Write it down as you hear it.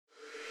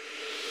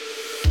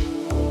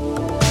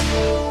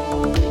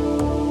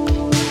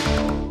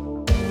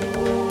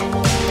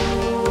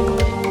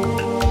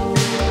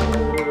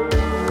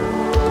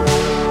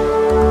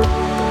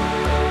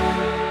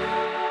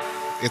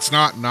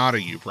it's not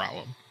a you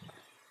problem.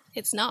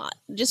 It's not.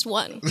 Just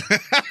one.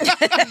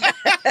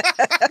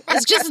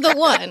 It's just the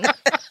one.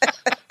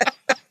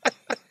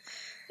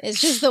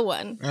 It's just the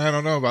one. I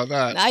don't know about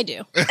that. I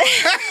do.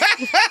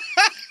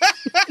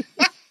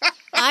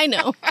 I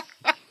know.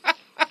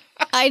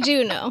 I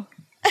do know.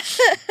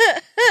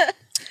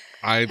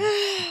 I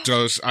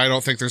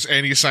don't think there's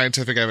any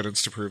scientific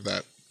evidence to prove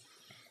that.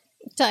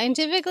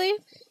 Scientifically?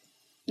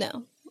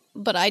 No.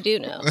 But I do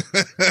know.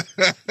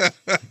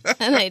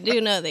 And I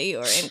do know that you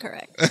are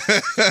incorrect.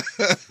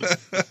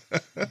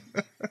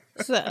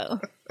 So.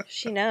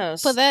 She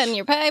knows. Put that in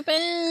your pipe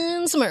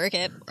and smirk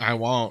it. I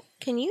won't.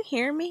 Can you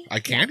hear me? I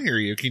can hear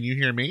you. Can you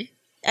hear me?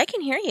 I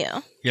can hear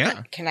you. Yeah.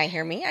 But can I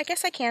hear me? I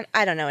guess I can.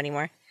 I don't know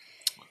anymore.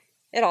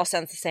 It all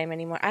sounds the same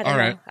anymore. I don't All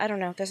know. right. I don't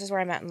know. This is where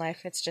I'm at in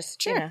life. It's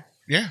just, you know.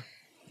 Yeah.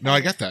 No, I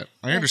get that.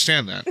 I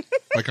understand that.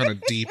 Like on a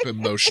deep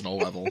emotional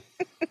level.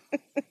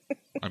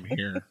 I'm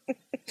here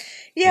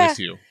Yeah. with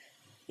you.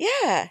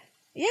 Yeah.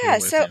 Yeah.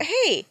 I'm with So,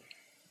 you.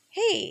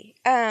 hey,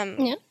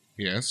 Yeah.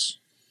 Yes.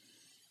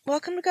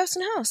 welcome to Ghost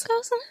and House.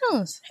 Ghost and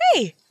House.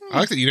 Hey. I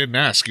like that you didn't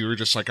ask. You were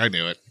just like, I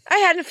knew it. I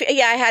had a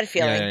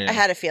feeling. Yeah. I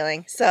had a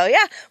feeling. So,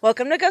 yeah.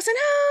 Welcome to Ghost and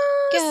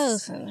House.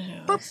 Ghost and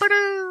House.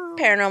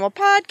 Paranormal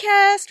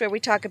podcast where we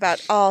talk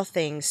about all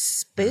things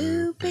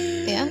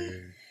spooky. Yeah.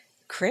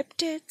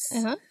 Cryptids.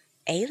 Uh-huh.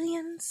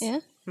 Aliens. Yeah.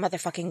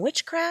 Motherfucking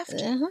witchcraft.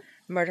 Uh-huh.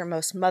 Murder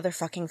most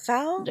motherfucking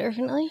foul.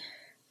 Definitely.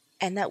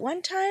 And that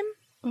one time,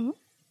 Mhm.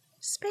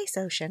 space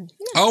ocean.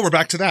 Oh, we're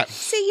back to that.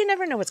 See, you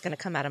never know what's going to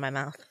come out of my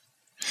mouth.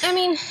 I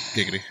mean,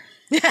 Giggity.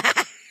 yeah.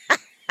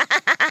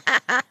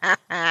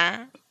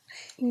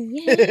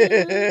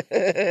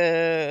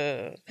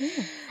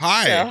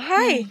 Hi. So,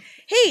 hi.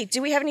 Hey,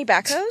 do we have any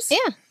backhoes?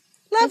 Yeah.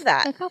 Love A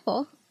that.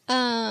 couple.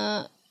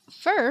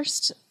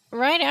 First,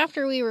 right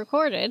after we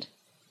recorded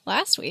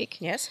last week,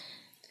 Yes.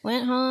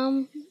 went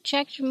home,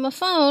 checked my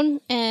phone,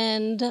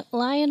 and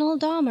Lionel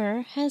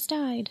Dahmer has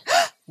died.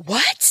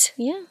 What?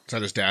 Yeah. Is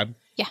that his dad?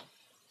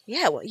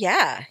 Yeah, well,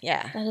 yeah.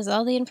 That is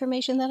all the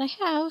information that I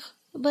have.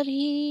 But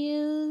he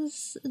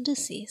is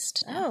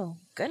deceased now. Oh,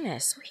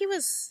 goodness. He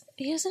was,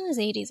 He was in his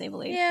 80s, I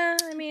believe. yeah,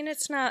 I mean,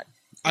 it's not.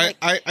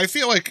 I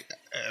feel like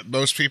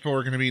most people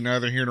are going to be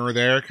neither here nor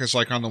there because,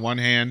 like, on the one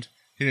hand,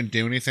 he didn't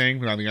do anything,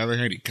 but on the other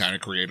hand, he kind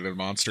of created a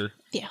monster.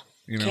 Yeah.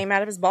 You know? Came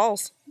out of his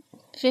balls.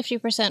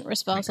 50%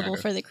 responsible Kind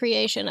of. for the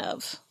creation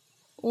of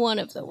one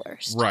of the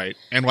worst. Right.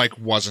 And, like,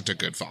 wasn't a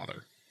good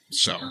father.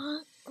 So,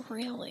 Not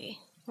really.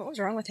 What was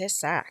wrong with his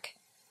sack?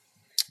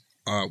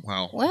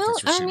 well. Well,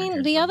 that's I mean,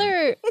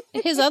 receiving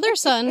his other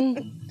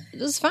son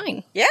was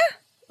fine, Yeah.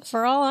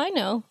 for all I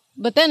know.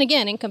 But then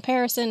again, in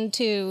comparison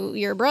to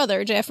your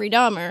brother, Jeffrey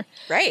Dahmer,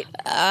 Right.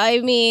 I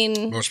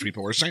mean... Most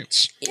people are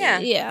saints. Yeah.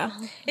 Yeah.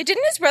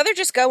 Didn't his brother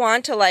just go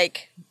on to,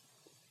 like,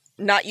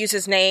 not use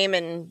his name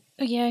and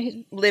Yeah.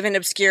 live in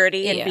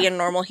obscurity and Yeah. be a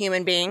normal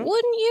human being?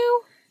 Wouldn't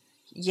you?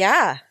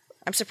 Yeah.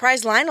 I'm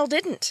surprised Lionel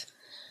didn't.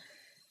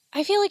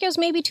 I feel like it was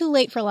maybe too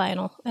late for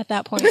Lionel at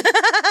that point.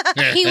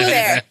 He was...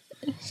 Fair.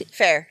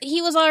 Fair. He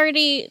was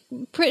already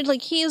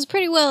he is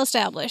pretty well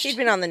established. He'd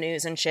been on the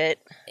news and shit.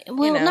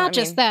 Well, know, not I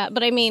just mean- that,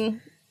 but I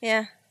mean,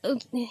 Yeah.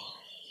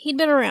 he'd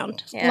been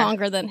around Yeah.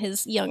 longer than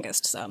his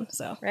youngest son,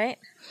 so Right?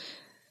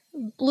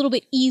 a little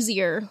bit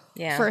easier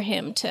Yeah. for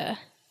him to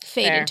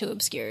fade Fair. into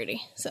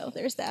obscurity. So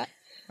there's that.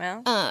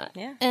 Well,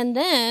 yeah. And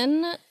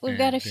then we've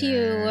got a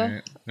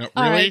few No,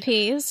 really?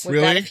 RIPs. We've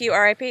got Really? a few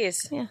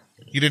RIPs. Yeah.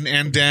 You didn't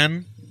end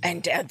Den?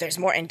 And there's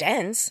more in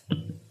dens.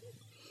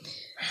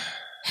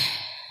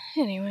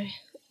 Anyway,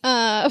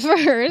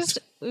 first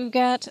we've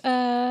got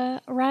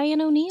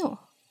Ryan O'Neal.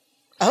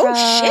 Oh,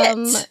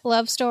 shit.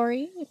 Love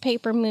Story,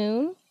 Paper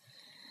Moon,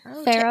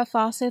 Oh, Farrah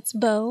Fawcett's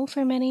Beau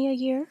for many a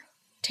year.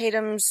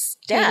 Tatum's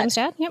dad. Tatum's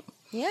dad, yep.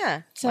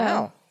 Yeah. So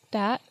Wow.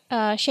 that.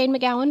 Shane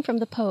McGowan from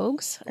The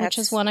Pogues, which That's-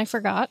 is one I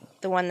forgot.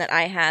 The one that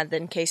I had,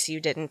 in case you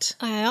didn't.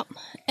 Yep.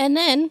 And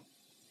then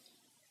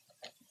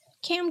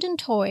Camden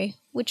Toy,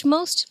 which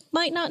most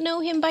might not know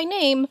him by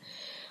name,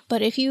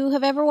 but if you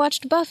have ever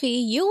watched Buffy,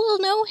 you will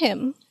know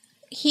him.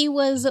 He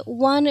was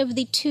one of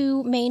the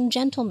two main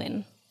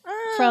gentlemen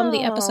from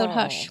the episode Oh.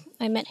 Hush.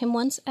 I met him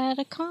once at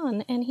a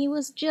con, and he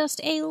was just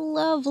a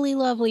lovely,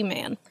 lovely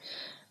man.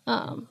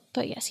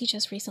 But yes, he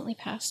just recently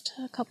passed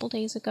a couple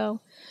days ago.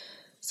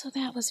 So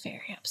that was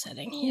very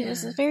upsetting. He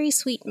was a very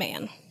sweet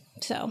man.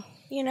 So,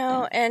 You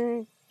know,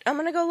 and I'm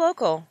going to go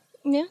local.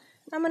 yeah.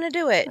 I'm going to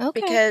do it.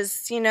 Okay.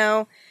 Because, you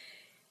know,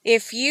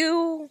 if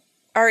you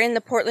are in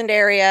the Portland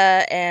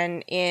area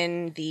and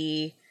in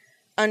the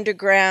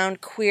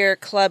underground queer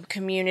club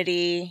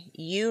community,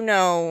 you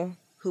know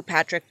who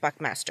Patrick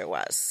Buckmaster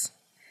was.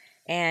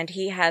 And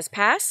he has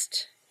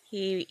passed.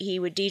 He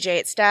would DJ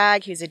at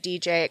Stag. He was a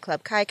DJ at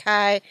Club Kai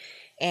Kai.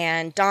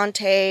 And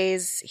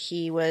Dante's,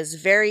 he was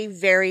very,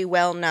 very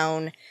well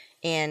known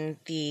in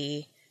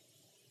the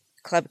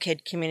Club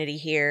Kid community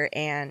here.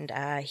 And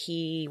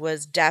he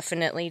was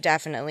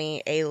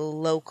definitely a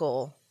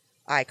local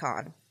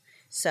icon.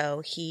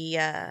 So he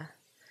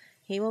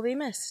will be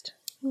missed.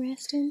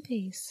 Rest in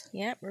peace.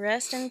 Yep,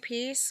 rest in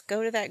peace.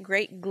 Go to that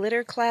great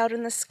glitter cloud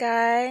in the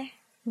sky.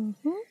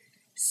 Mm-hmm.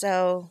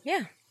 So,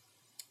 yeah.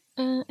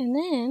 And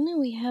then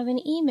we have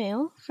an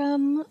email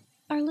from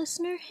our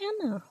listener,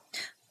 Hannah.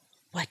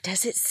 What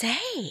does it say?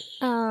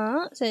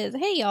 It says,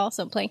 hey y'all,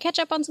 so I'm playing catch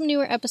up on some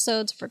newer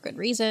episodes for good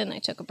reason. I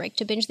took a break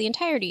to binge the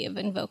entirety of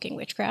Invoking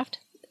Witchcraft.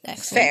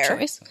 Excellent Fair.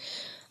 choice.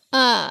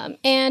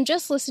 And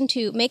just listened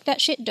to Make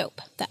That Shit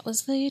Dope. That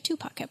was the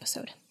Tupac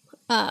episode.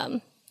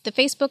 The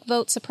Facebook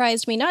vote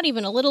surprised me not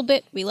even a little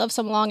bit. We love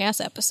some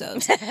long-ass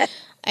episodes.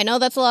 I know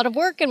that's a lot of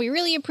work, and we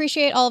really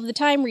appreciate all of the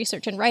time,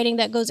 research, and writing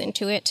that goes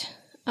into it.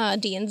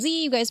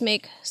 D&Z, you guys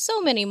make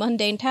so many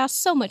mundane tasks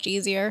so much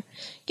easier.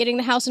 Getting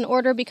the house in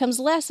order becomes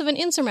less of an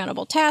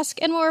insurmountable task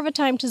and more of a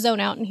time to zone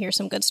out and hear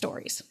some good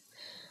stories.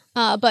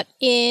 But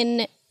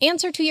in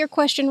answer to your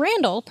question,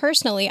 Randall,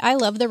 personally, I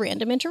love the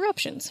random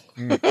interruptions.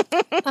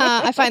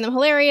 I find them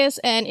hilarious,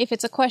 and if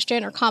it's a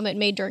question or comment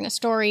made during a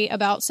story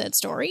about said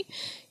story,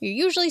 you're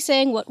usually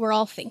saying what we're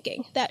all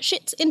thinking. That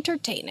shit's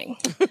entertaining.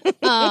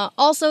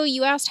 Also,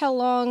 you asked how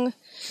long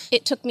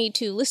it took me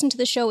to listen to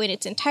the show in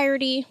its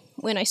entirety.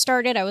 When I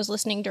started, I was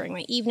listening during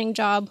my evening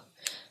job,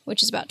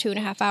 which is about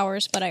 2.5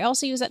 hours, but I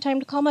also used that time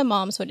to call my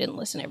mom, so I didn't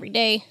listen every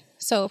day.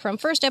 So from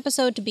first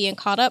episode to being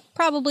caught up,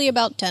 probably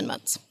about 10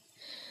 months.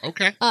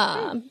 Okay.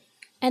 And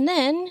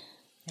then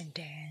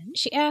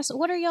she asked,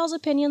 what are y'all's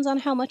opinions on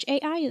how much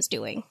AI is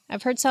doing?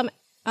 I've heard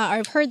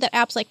that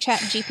apps like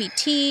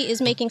ChatGPT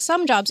is making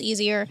some jobs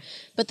easier,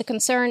 but the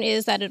concern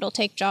is that it'll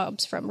take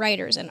jobs from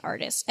writers and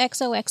artists.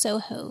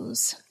 XOXO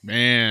hoes.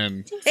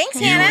 Man. Thanks,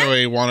 You Hannah.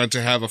 really wanted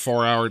to have a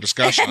 4-hour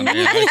discussion on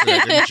AI today,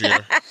 didn't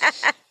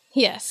you?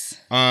 Yes.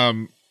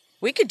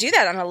 We could do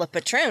that on a Le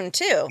Patron,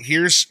 too.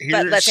 Here's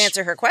But let's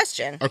answer her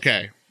question.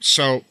 Okay,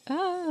 so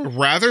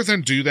rather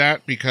than do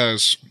that,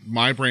 because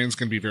my brain's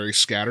going to be very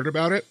scattered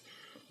about it,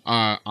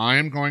 I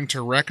am going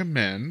to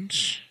recommend...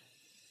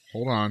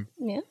 Hold on.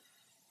 Yeah.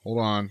 Hold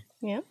on.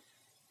 Yeah.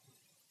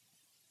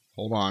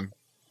 Hold on.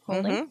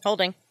 Holding.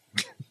 Holding.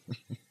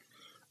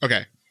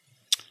 Okay.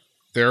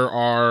 There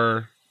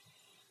are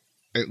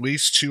at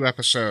least 2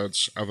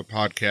 episodes of a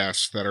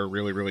podcast that are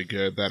really, really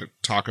good that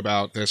talk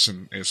about this,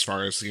 and as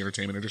far as the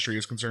entertainment industry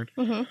is concerned.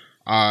 Mm-hmm.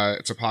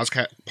 It's a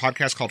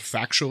podcast called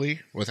Factually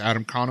with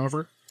Adam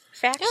Conover.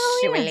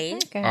 Factually.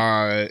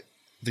 Okay.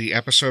 The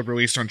episode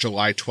released on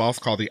July 12th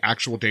called The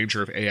Actual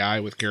Danger of AI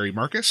with Gary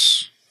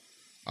Marcus.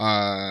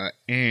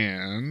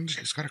 And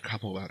he's got a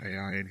couple about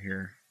AI in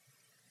here.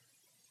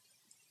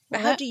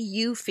 But how do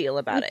you feel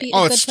about Would be it?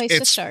 a good place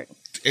to start.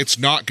 It's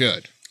not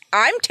good.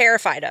 I'm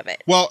terrified of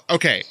it. Well,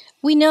 okay.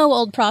 We know,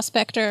 old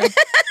prospector.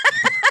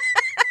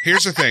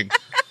 Here's the thing.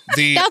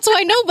 That's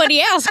why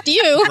nobody asked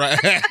you.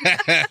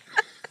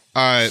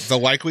 The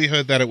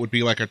likelihood that it would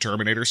be like a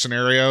Terminator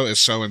scenario is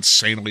so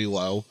insanely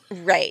low.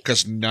 Right.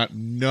 Because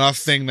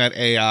nothing that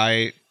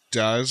AI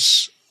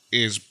does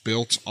is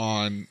built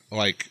on,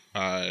 like,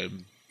 a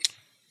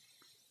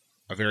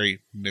very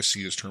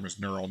misused term is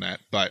neural net,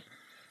 but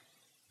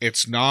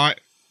it's not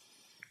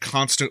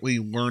constantly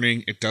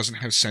learning. It doesn't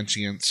have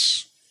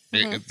sentience.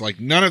 Like,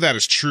 none of that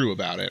is true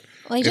about it.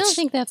 Well, I don't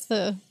think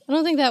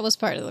that was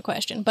part of the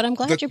question, but I'm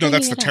glad you're bringing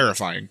that's it the up.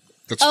 terrifying.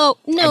 That's, Oh,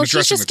 I'm no, she's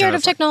addressing just the scared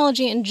of terrifying.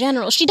 technology in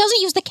general. She doesn't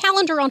use the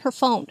calendar on her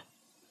phone.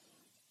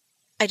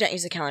 I don't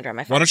use a calendar on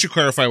my phone. Why don't you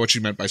clarify what you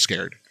meant by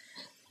scared?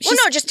 Well,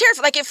 no, just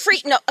terrified.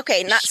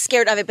 Like, not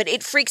scared of it, but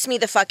it freaks me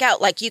the fuck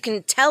out. Like, you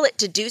can tell it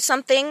to do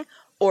something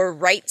or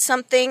write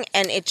something,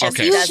 and it just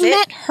Okay. does You've it.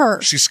 met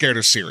her. She's scared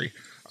of Siri.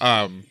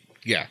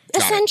 Yeah. got it.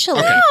 Essentially.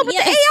 Okay. No, but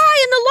Yes. the AI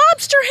and the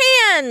lobster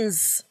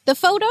hands. The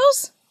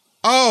photos?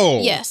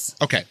 Oh. Yes.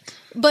 Okay.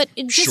 But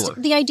just Sure.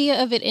 the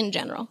idea of it in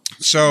general.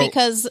 So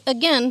Because,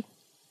 again,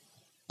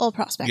 old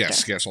prospector.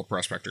 yes, old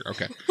prospector.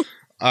 Okay.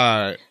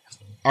 All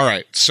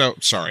right. So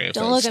sorry if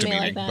Don't that's look at me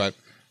demeaning, like but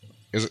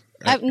is it?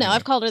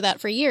 I've called her that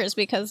for years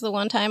because the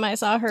one time I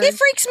saw her It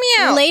freaks me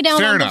out. lay down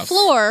Fair on enough. the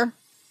floor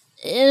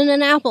in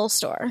an Apple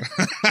store.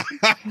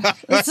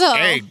 So,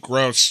 Hey,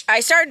 gross. I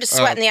started to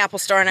sweat in the Apple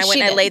store, and I went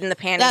She and I did. laid in the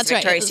panties That's of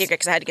right, Victoria's it was- Secret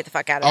because I had to get the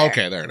fuck out of there.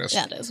 Okay, there it is.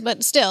 that is.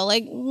 But still,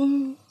 like,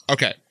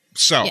 Okay.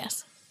 So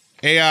yes.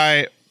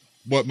 AI,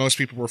 what most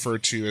people refer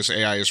to as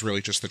AI, is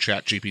really just the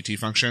Chat GPT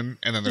function.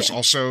 And then there's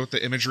also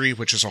the imagery,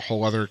 which is a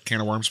whole other can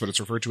of worms, but it's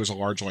referred to as a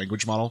large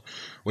language model,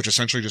 which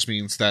essentially just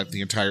means that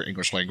the entire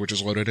English language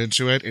is loaded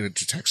into it, and it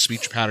detects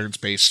speech patterns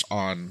based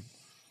on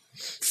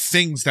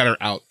things that are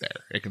out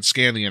there. It can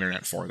scan the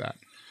internet for that.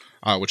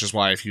 Which is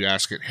why if you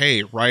ask it,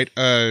 hey, write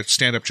a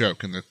stand-up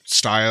joke in the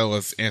style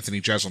of Anthony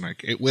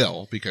Jeselnik, it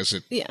will, because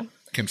it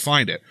can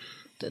find it.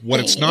 What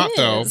it's thing not,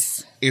 though,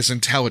 is- is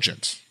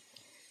intelligent.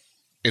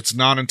 It's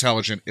not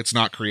intelligent. It's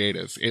not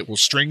creative. It will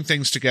string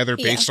things together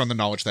based on the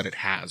knowledge that it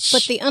has.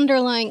 But the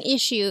underlying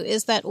issue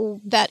is that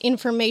that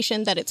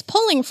information that it's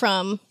pulling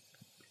from,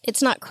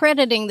 it's not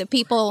crediting the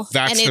people.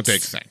 That's and the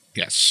big thing.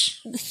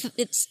 Yes.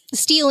 It's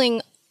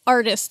stealing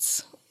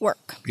artists'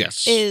 work.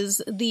 Yes.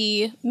 Is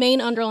the main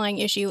underlying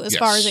issue as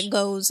far as it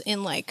goes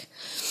in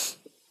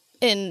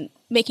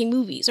making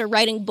movies or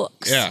writing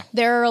books. Yeah.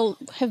 There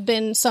have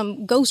been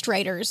some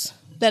ghostwriters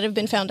that have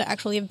been found to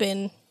actually have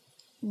been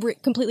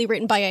completely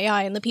written by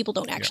AI, and the people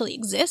don't actually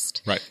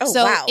exist. Right. Oh,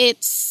 So wow.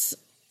 it's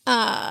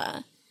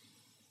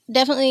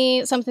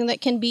definitely something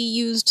that can be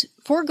used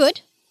for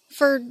good,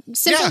 for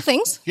simple Yeah.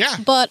 things. Yeah.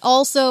 But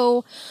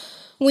also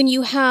when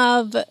you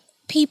have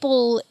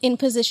people in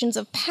positions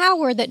of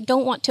power that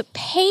don't want to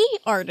pay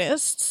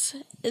artists,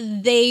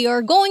 they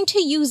are going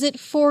to use it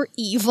for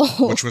evil.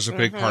 Which was a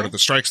big part of the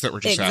strikes that were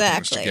just happening,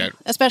 was to Exactly. get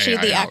Especially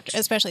AI the out.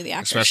 especially the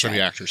actors Especially the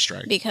strike, actors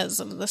strike. because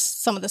of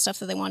some of the stuff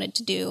that they wanted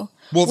to do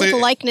Well, with they-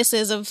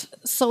 likenesses of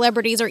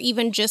celebrities or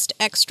even just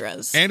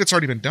extras. And it's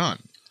already been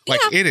done. Like,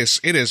 Yeah. it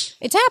is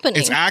It's happening.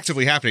 it's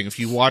actively happening. If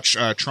you watch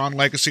Tron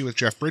Legacy with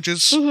Jeff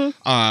Bridges,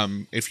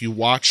 if you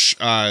watch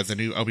the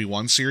new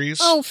Obi-Wan series,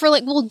 Oh, for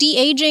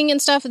de-aging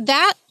and stuff,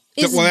 that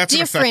is Well, that's an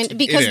different effect.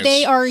 because It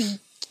is.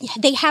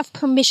 they have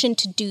permission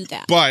to do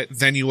that. but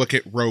then you look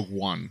at Rogue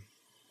One,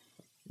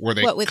 where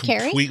they What, with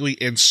Carrie? completely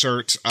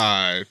insert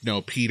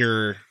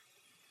Peter,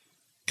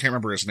 can't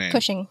remember his name.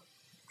 Cushing.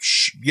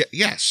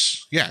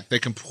 Yes. Yeah, they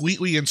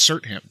completely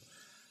insert him.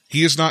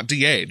 He is not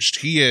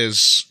de-aged. He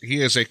is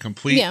a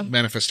complete Yeah.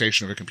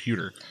 manifestation of a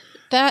computer.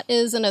 That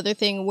is another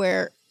thing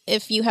where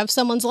if you have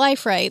someone's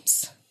life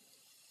rights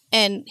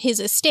and his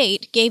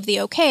estate gave the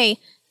okay,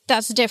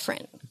 that's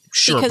different.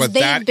 Sure, because but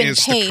they've that been is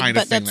paid, the kind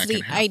but of thing that's that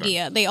the can happen.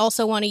 idea. They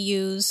also want to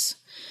use,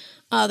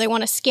 they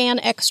want to scan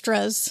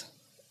extras,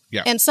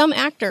 Yeah. and some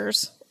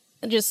actors,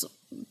 just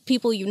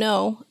people you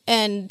know,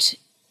 and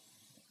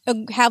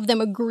have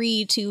them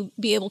agree to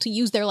be able to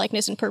use their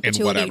likeness in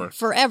perpetuity whatever.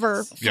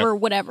 forever Yep. for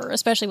whatever,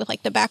 especially with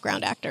the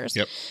background actors.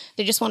 Yep.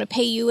 They just want to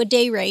pay you a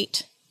day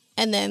rate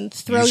and then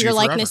throw Use you your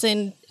forever. likeness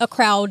in a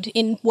crowd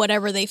in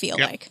whatever they feel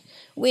Yep. like.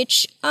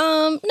 Which,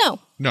 no,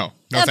 No,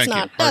 That's thank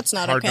not- you. that's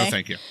not hard, okay. No,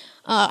 thank you.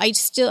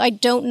 I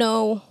don't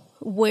know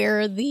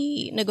where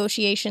the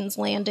negotiations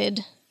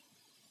landed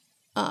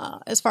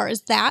as far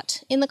as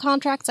that in the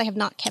contracts. I have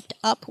not kept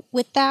up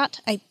with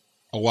that.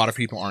 A lot of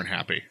people aren't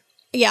happy.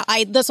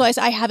 That's why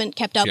I haven't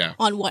kept up Yeah.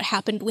 on what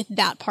happened with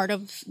that part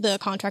of the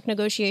contract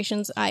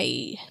negotiations.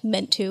 I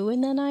meant to,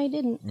 and then I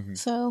didn't.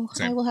 So I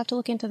Same. will have to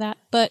look into that.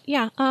 But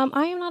yeah,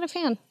 I am not a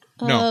fan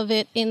No. of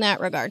it in that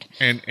regard.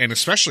 And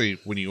especially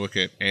when you look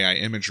at AI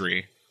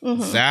imagery,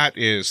 that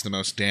is the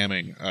most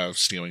damning of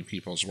stealing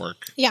people's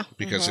work. Yeah.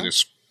 Because it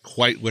is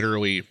quite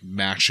literally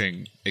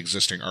mashing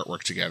existing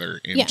artwork together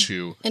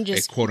into and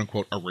just- a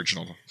quote-unquote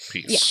original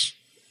piece.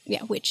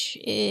 Yeah, which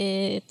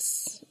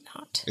it's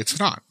not. It's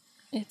not.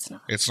 It's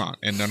not. It's not.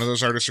 And none of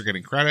those artists are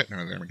getting credit. None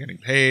of them are getting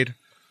paid.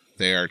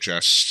 They are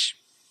just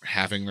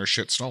having their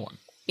shit stolen.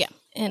 Yeah,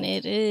 and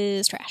it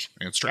is trash.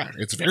 And it's trash.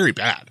 It's very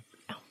bad.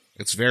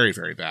 It's very,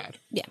 very bad.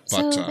 Yeah,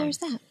 But, so there's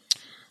that.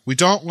 We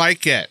don't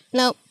like it.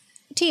 Nope.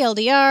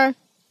 TLDR,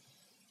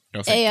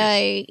 No, thank you.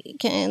 AI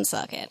can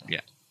suck it.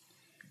 Yeah.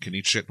 Can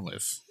eat shit and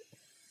live.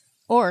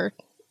 Or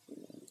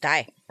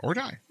Die. Or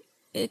die.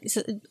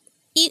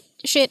 eat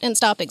shit and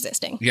stop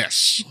existing.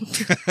 Yes.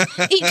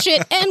 Eat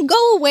shit and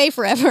go away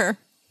forever.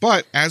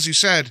 But, as you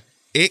said,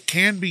 it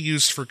can be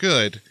used for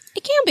good.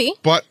 It can be.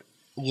 But,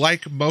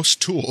 like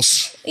most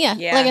tools, Yeah,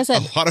 Yeah. like I a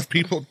said, lot of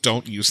people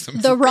don't use them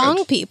the for wrong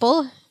good.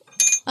 people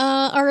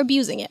are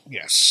abusing it.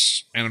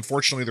 Yes. And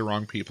unfortunately, the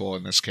wrong people,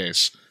 in this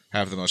case,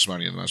 have the most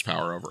money and the most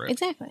power over it.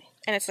 Exactly.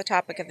 And it's the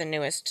topic of the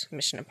newest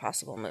Mission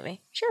Impossible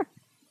movie. Sure.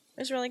 It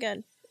was really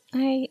good.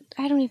 I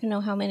don't even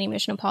know how many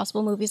Mission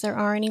Impossible movies there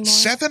are anymore.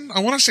 7? I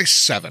want to say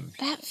 7.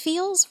 That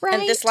feels right.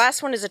 And this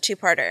last one is a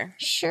two-parter.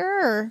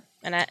 Sure.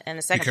 And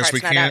the second Because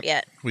part's not out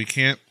yet. we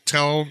can't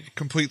tell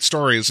complete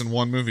stories in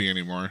one movie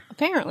anymore.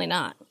 Apparently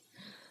not.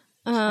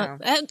 So.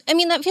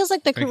 That feels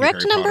like the Thank you,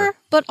 correct Harry number, Potter.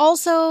 but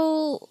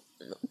also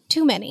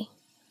too many.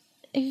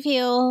 I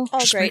feel. Oh,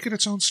 Just great. make it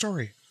its own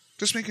story.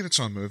 Just make it its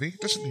own movie. It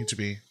doesn't need to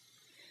be.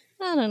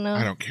 I don't know.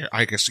 I don't care.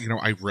 I guess,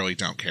 I really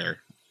don't care.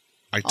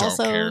 I don't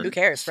Also- care. Who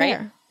cares, right?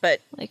 Fair.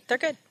 But Like- they're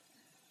good.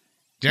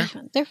 Yeah.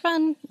 They're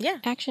fun. Yeah.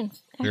 Action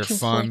They're action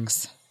fun.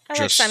 flicks. I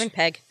like Just- Simon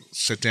Pegg.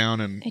 Sit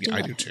down and I do I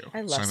love do him. too.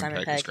 I love Simon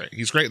is Pegg. great.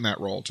 He's great in that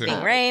role too. Ving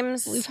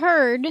Rhames. We've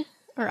heard,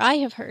 or I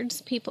have heard,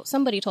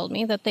 somebody told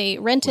me that they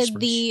rented Whispers.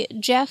 the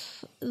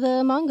Jeff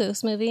the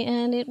Mongoose movie,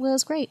 and it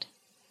was great.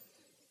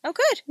 Oh,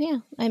 good. Yeah,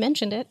 I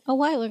mentioned it a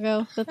while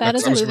ago that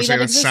is I a was movie gonna say,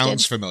 that existed.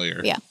 sounds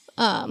familiar. Yeah,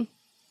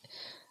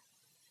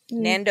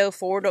 Nando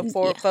Fodor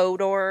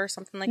or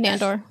something like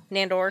Nandor. that.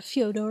 Nandor.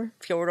 Fyodor.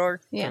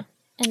 Fyodor. Yeah,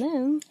 and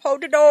then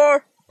Hold the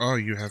door. Oh,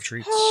 you have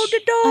treats. Hold the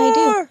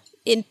door.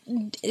 I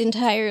do.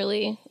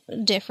 Entirely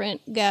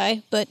different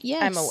guy, but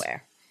yes, I'm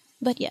aware.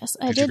 But yes,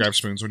 I Did you did. grab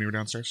spoons when you were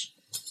downstairs?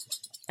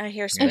 I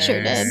hear I spoons.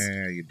 sure did.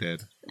 Yeah, you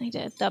did. I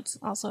did. That's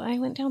also I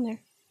went down there.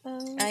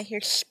 I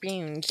hear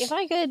spoons. If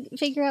I could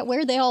figure out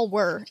where they all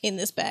were in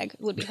this bag,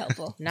 it would be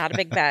helpful. Not a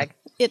big bag.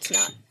 It's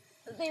not.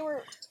 They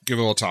were Give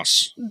it a little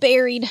toss.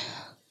 buried.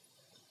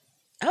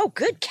 Oh,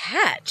 good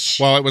catch.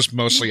 Well, it was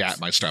mostly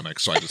at my stomach,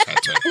 so I just had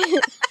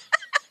to.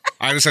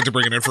 I just had to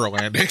bring it in for a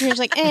landing. You're just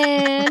like,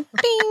 and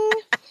bing.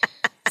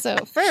 So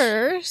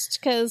first,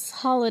 because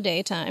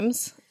holiday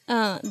times,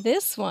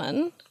 this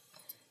one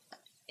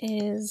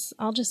is,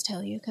 I'll just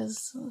tell you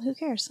because who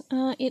cares?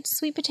 It's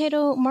sweet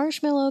potato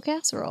marshmallow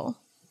casserole.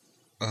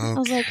 Okay. I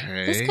was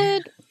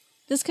like,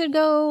 this could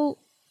go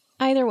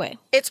either way.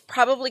 It's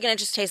probably going to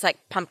just taste like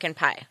pumpkin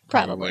pie,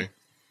 Probably.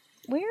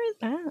 Where is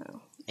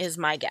is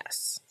my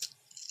guess.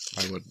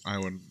 I would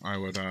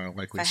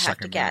likely If I have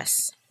second to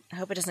guess. I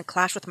hope it doesn't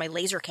clash with my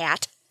laser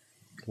cat.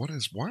 that. What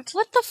is what?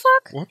 What the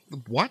fuck?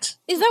 What?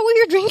 Is that what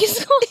your drink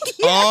is called?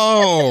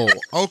 Oh,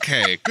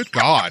 okay. Good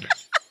God.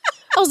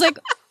 I was like,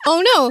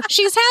 oh no,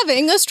 she's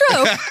having a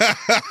stroke.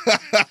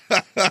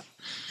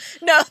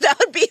 No, that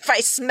would be if I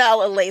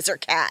smell a laser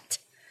cat.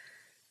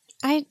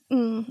 I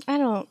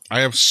don't.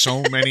 I have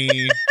so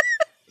many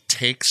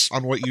takes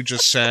on what you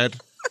just said.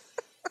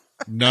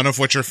 None of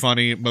which are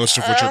funny, most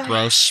of which are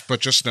gross, but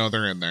just know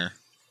they're in there.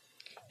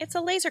 It's a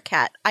laser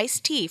cat,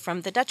 iced tea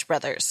from the Dutch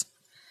Brothers.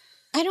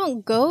 I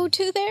don't go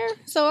to there,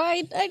 so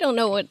I don't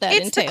know what that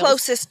It's entails. the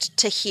closest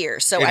to here,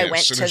 so It I is,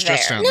 went and to it's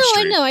just there. down No, the I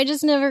street. know. I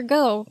just never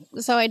go,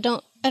 so I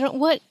don't.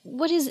 What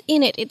is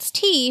in it? It's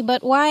tea,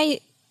 but why?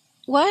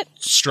 What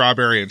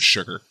Strawberry and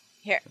sugar.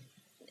 Here.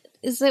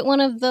 is it? One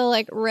of the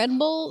like Red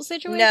Bull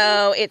situations?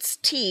 No, it's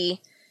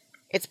tea.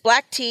 It's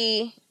black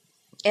tea,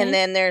 and Okay.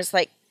 then there's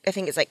like, I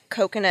think it's like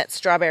coconut,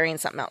 strawberry, and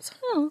something else.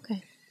 Oh, okay.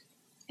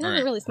 It doesn't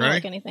Alright, really smell ready?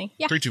 like anything.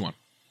 Yeah. 3, 2, 1.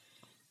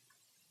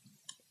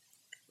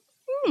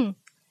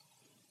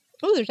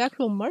 Oh, there's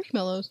actual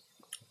marshmallows.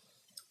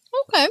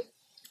 Okay.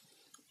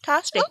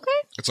 Toasty.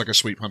 Okay. It's like a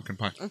sweet pumpkin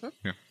pie.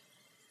 Yeah.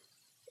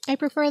 I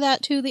prefer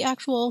that to the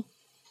actual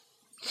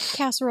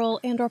casserole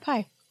and/or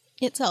pie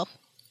itself.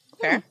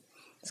 Fair.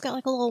 It's got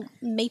like a little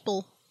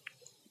maple.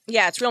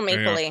 Yeah, it's real Yeah,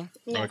 mapley.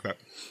 I like that.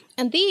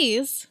 And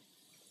these,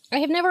 I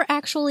have never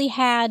actually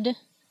had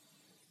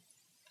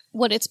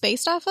what it's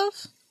based off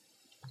of,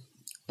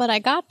 but I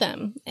got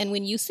them, and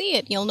when you see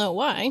it, you'll know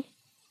why.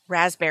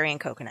 Raspberry and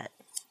coconut.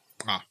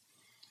 Ah.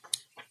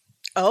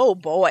 Oh,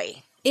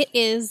 boy. It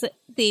is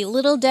the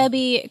Little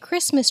Debbie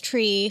Christmas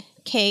tree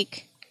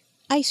cake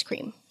ice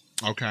cream.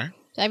 Okay.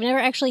 I've never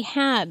actually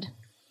had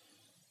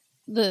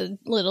the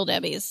Little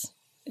Debbie's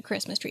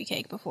Christmas tree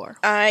cake before.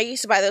 I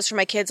used to buy those for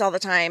my kids all the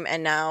time,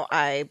 and now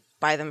I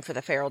buy them for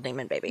the feral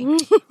demon baby.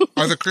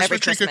 Are the Christmas Every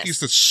tree Christmas. cookies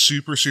the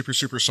super, super,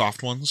 super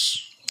soft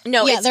ones?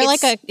 No, yeah, they're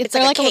like a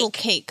little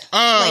cake. cake.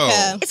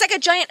 Oh. It's like a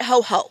giant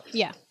ho-ho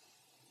Yeah.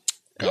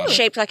 Got it.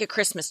 shaped like a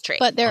Christmas tree.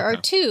 But there are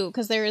Okay. two,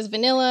 because there is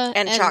vanilla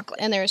And chocolate.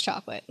 and there is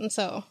chocolate. And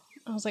so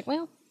I was like,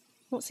 well,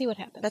 we'll see what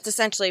happens. That's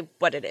essentially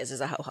what it is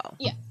a ho-ho.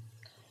 Yeah.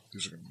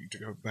 These are going to need to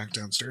go back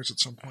downstairs at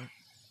some point.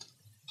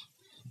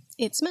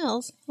 It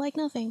smells like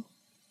nothing.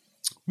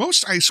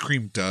 Most ice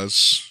cream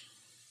does.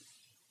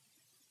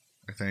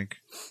 I think.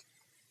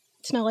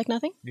 Smell like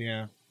nothing?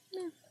 Yeah.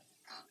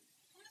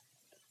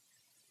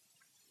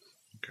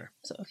 Okay.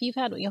 So if you've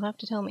had one, you'll have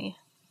to tell me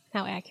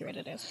how accurate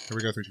it is. Here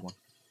we go, 3, 2,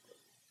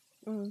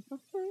 1.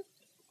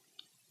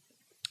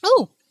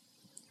 Oh,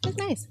 that's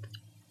nice.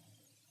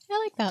 I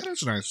like that.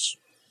 That's nice.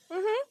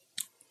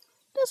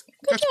 That's good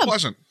That's job.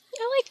 pleasant.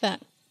 I like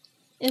that.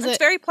 Is It's it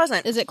very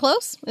pleasant. Is it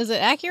close? Is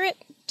it accurate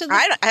to the?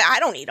 I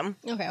don't eat them.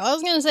 Okay, well, I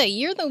was gonna say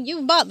you've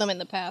bought them in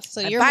the past,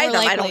 so I you're buy more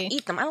them. I likely don't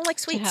eat them. I don't like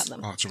to sweets. have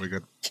them. Oh, it's really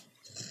good.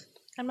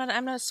 I'm not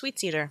a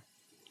sweets eater.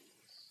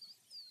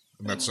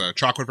 And that's a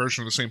chocolate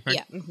version of the same thing?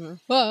 Yeah.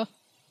 Whoa.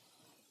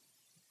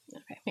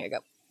 Okay, here you go.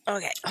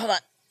 Okay, hold on.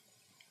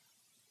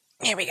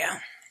 Here we go.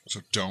 So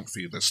don't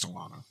feed this to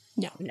Lana.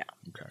 No. No.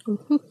 Okay.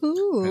 Hey,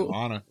 Ooh.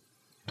 Lana.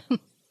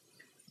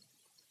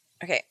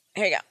 Okay,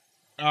 here you go.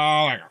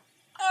 Oh, there you go.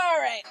 All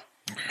right.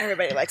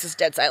 Everybody likes this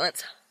dead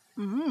silence.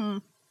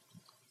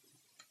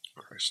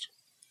 Christ.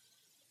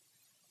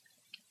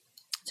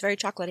 It's very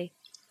chocolatey.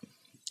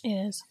 It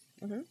is.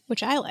 Mhm.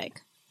 Which I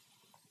like.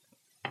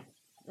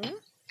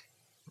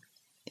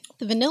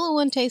 The vanilla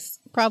one tastes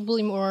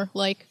probably more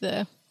like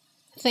the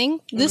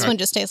thing. This Okay. one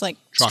just tastes like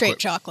straight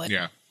chocolate.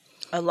 Yeah.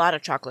 A lot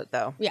of chocolate,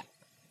 though. Yeah.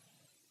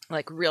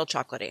 Like real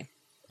chocolatey.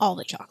 All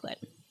the chocolate.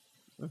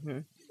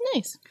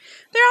 Nice.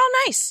 They're all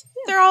nice.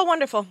 They're all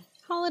wonderful.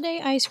 Holiday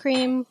ice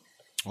cream.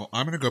 Well,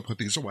 I'm going to go put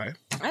these away.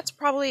 That's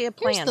probably a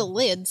Here's plan. the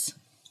lids.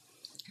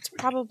 It's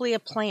probably a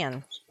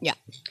plan. Yeah.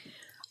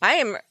 I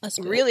am Let's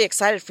do really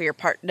excited for your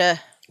part. Oh,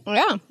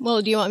 yeah.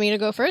 Well, do you want me to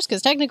go first?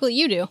 Because technically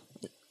you do.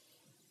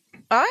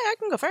 I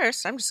can go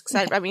first. I'm just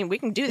excited. I mean, we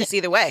can do this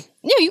either way.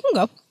 Yeah, you can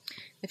go.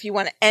 If you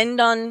want to end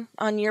on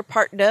your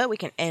part, we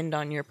can end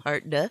on your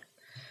part,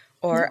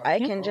 or I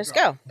can just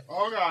go.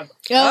 Oh, God.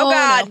 Oh,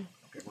 God. no.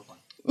 Okay,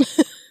 we're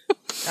fine.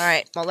 All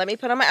right. Well, let me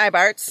put on my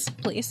eyebarts.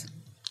 Please.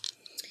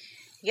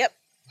 Yep.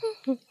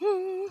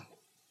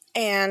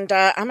 And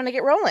I'm going to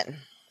get rolling.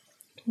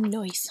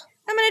 Nice.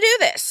 I'm going to do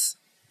this.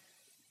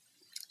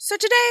 So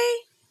today,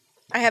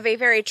 I have a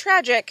very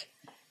tragic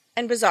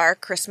and bizarre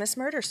Christmas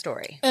murder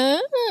story.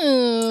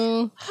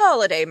 Oh.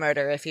 Holiday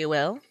murder, if you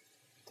will.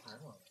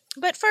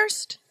 But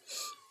first,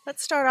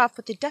 let's start off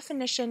with the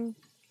definition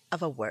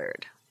of a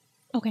word.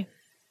 Okay.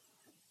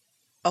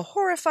 A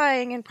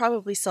horrifying and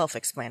probably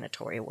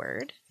self-explanatory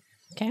word.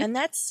 Okay. And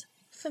that's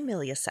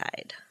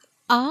familicide.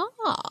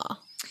 Ah.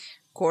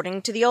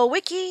 According to the old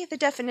wiki, the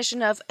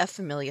definition of a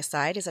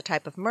familicide is a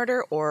type of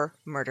murder or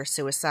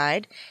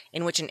murder-suicide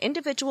in which an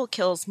individual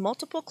kills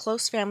multiple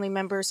close family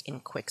members in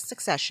quick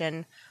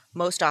succession,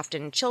 most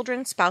often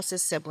children,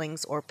 spouses,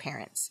 siblings, or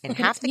parents. In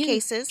half the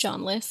cases...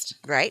 John List.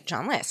 Right,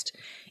 John List.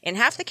 In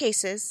half the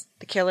cases,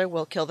 the killer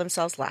will kill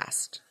themselves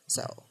last.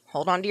 So,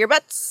 hold on to your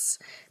butts,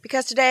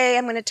 because today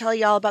I'm going to tell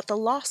you all about the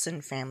Lawson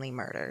family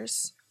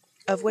murders,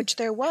 of which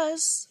there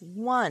was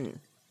one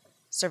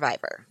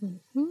survivor.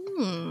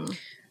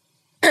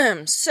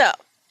 So,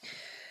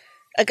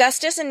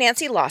 Augustus and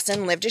Nancy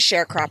Lawson lived as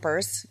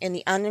sharecroppers in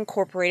the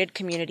unincorporated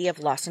community of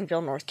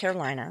Lawsonville, North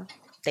Carolina.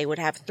 They would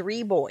have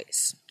 3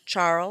 boys,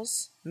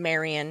 Charles,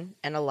 Marion,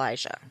 and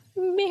Elijah.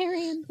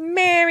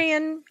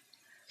 Marion.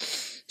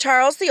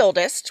 Charles, the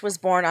oldest, was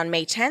born on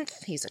May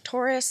 10th. He's a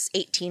Taurus,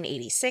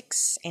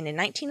 1886. And in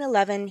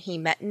 1911, he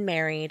met and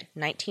married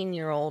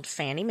 19-year-old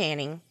Fanny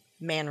Manring.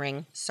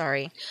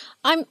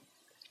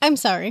 I'm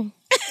sorry.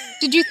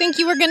 Did you think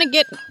you were going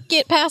to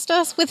get past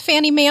us with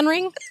Fanny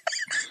Manring?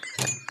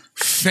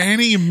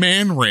 Fanny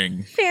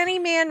Manring. Fanny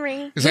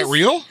Manring. Is that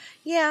real?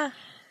 Yeah.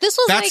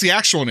 That's the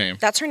actual name.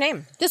 That's her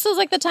name. This was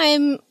like the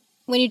time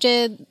when you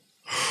did,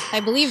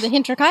 I believe, the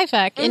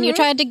Hinterkaifeck, and you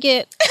tried to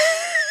get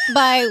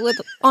by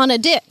on a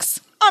Dix.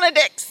 On a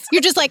Dix.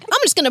 You're just like, I'm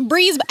just going to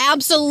breeze.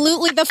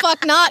 Absolutely the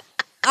fuck not.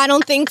 I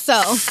don't think so.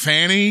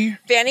 Fanny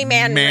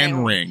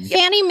Manring.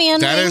 Fanny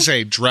Manring. That is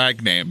a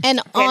drag name.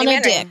 And Fanny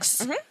Anna Manring.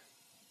 Dix.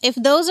 If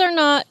those are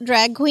not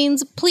drag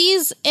queens,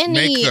 please,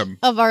 any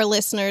of our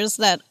listeners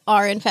that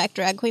are in fact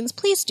drag queens,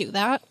 please do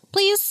that.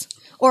 Please.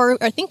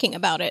 Or are thinking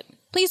about it.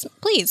 Please.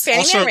 Fanny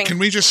Also, Manring. can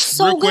we just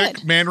So real quick,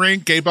 good. man ring,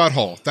 gay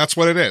butthole. That's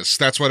what it is.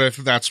 That's what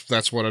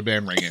a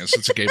man ring is.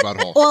 It's a gay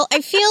butthole. Well,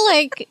 I feel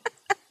like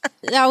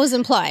that was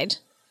implied.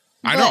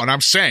 I know, and I'm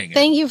saying it.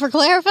 Thank you for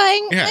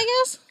clarifying, Yeah. I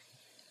guess.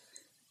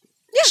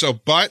 So,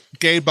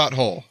 gay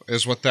butthole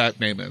is what that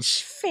name is.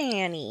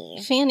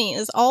 Fanny. Fanny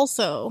is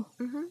also,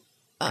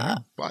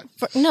 But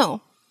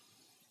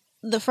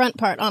the front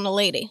part on a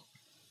lady.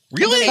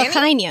 really,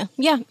 Vagina.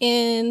 Yeah,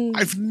 in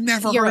I've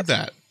never Europe. heard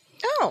that.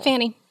 Oh.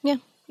 Fanny. Yeah,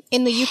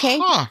 in the UK.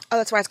 Huh? Oh,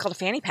 that's why it's called a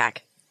fanny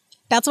pack.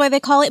 That's why they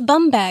call it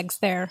bum bags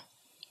there.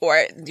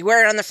 Or you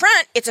wear it on the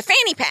front, it's a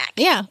fanny pack.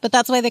 Yeah, but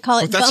that's why they call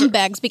it But that's bum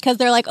bags, because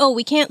they're like, oh,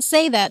 we can't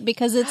say that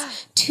because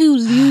it's too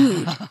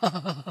lewd.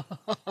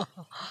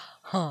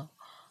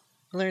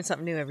 Learn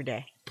something new every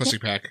day. Pussy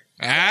pack.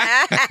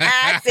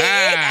 See?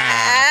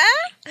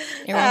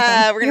 You're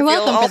welcome. We're You're going to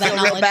welcome all for that feel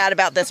real knowledge. bad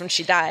about this when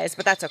she dies,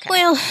 but that's okay.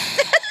 Well,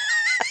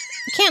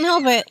 can't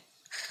help it.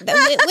 With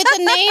a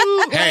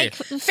name Hey. like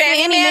Fanny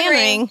Fanny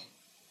Manring.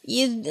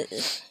 Manring,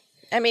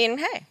 I mean,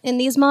 hey, in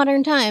these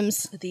modern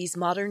times, these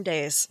modern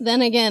days,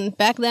 then again,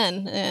 back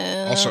then.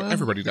 Also,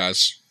 everybody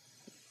dies.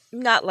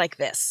 not like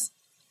this.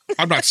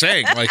 I'm not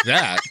saying like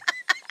that.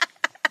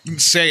 I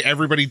didn't say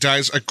everybody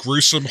dies a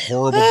gruesome,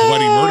 horrible,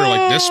 bloody murder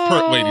like this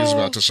lady's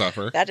about to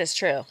suffer. That is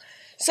true.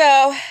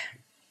 So,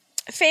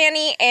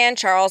 Fanny and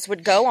Charles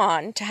would go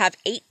on to have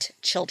 8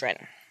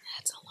 children.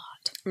 That's a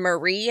lot.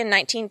 Marie in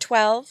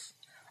 1912,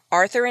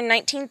 Arthur in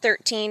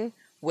 1913,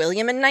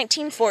 William in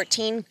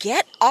 1914.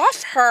 Get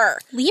off her!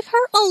 Leave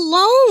her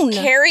alone.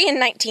 Carrie in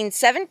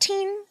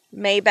 1917,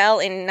 Maybelle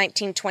in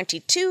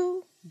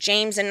 1922,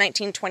 James in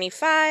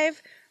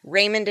 1925,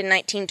 Raymond in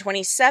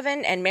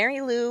 1927, and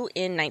Mary Lou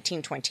in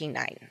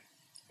 1929.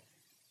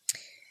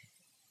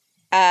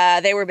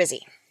 They were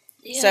busy.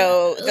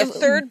 So the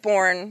third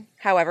born,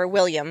 however,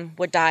 William,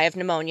 would die of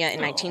pneumonia in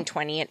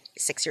 1920 at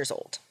 6 years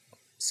old.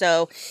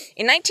 So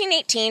in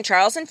 1918,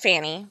 Charles and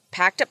Fanny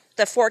packed up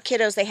the 4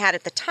 kiddos they had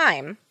at the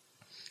time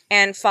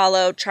and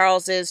followed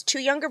Charles's 2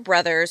 younger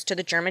brothers to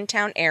the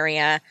Germantown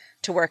area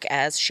to work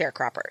as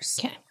sharecroppers.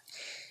 Okay.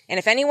 And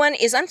if anyone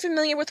is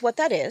unfamiliar with what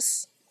that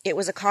is, it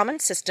was a common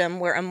system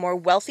where a more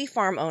wealthy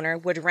farm owner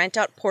would rent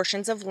out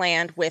portions of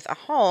land with a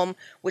home,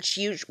 which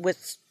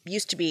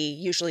used to be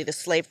usually the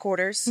slave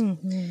quarters.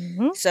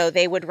 Mm-hmm. So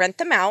they would rent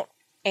them out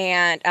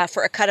and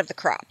for a cut of the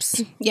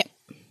crops. Yep.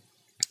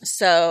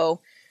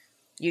 So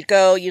you'd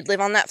live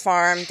on that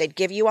farm, they'd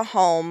give you a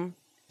home,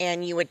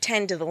 and you would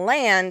tend to the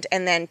land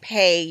and then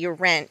pay your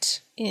rent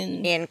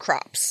in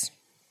crops.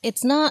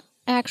 It's not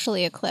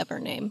actually a clever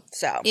name.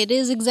 So It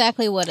is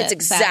exactly what it's it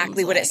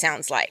exactly sounds what like. it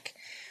sounds like.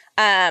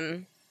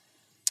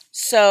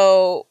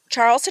 So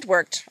Charles had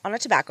worked on a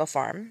tobacco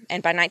farm,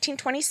 and by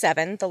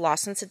 1927, the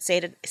Lawsons had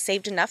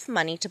saved enough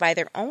money to buy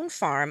their own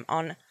farm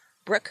on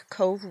Brook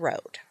Cove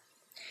Road.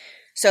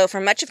 So for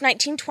much of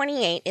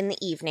 1928, in the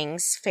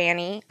evenings,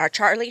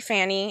 Charlie,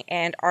 Fanny,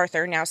 and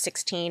Arthur, now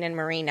 16, and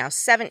Marie, now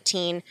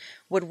 17,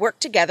 would work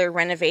together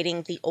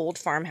renovating the old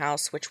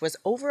farmhouse, which was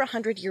over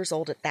 100 years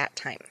old at that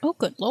time. Oh,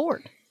 good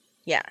Lord.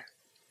 Yeah.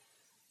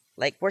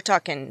 Like, we're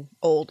talking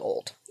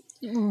old.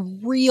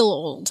 Real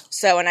old.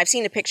 So, and I've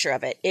seen a picture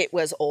of it. It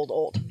was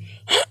old.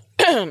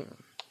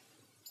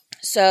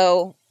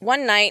 So,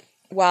 one night,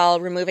 while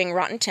removing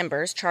rotten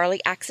timbers,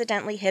 Charlie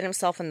accidentally hit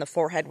himself in the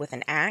forehead with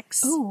an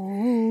axe.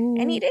 Ooh.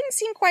 And he didn't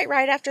seem quite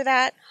right after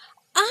that.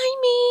 I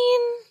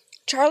mean,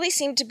 Charlie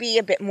seemed to be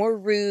a bit more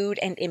rude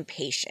and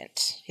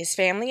impatient. His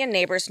family and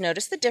neighbors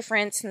noticed the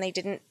difference, and they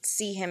didn't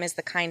see him as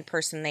the kind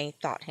person they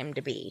thought him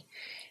to be.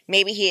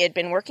 Maybe he had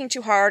been working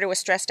too hard or was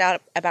stressed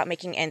out about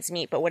making ends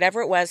meet, but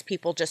whatever it was,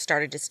 people just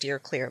started to steer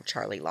clear of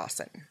Charlie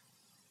Lawson.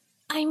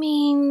 I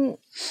mean,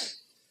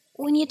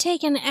 when you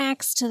take an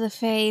axe to the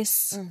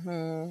face,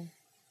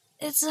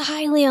 it's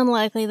highly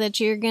unlikely that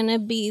you're gonna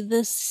be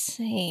the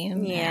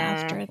same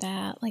after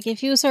that. Like,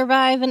 if you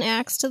survive an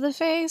axe to the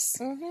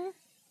face,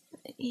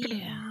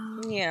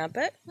 Yeah,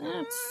 but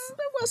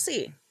we'll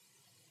see.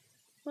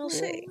 We'll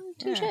see.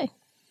 Touche. Yeah.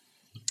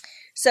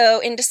 So,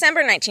 in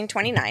December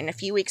 1929, a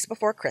few weeks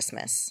before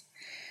Christmas,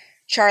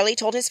 Charlie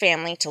told his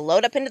family to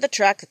load up into the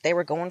truck that they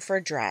were going for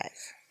a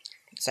drive.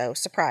 So,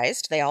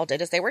 surprised, they all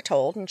did as they were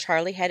told, and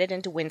Charlie headed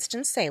into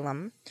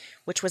Winston-Salem,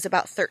 which was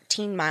about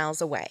 13 miles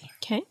away.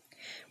 Okay.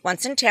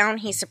 Once in town,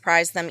 he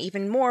surprised them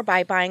even more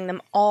by buying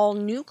them all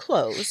new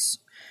clothes,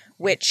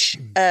 which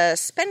a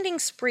spending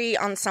spree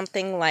on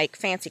something like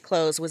fancy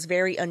clothes was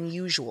very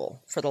unusual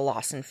for the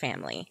Lawson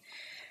family.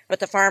 But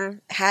the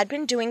farm had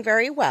been doing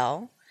very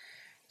well,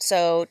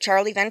 so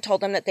Charlie then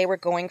told them that they were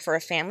going for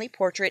a family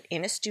portrait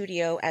in a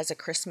studio as a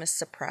Christmas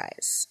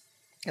surprise.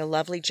 A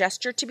lovely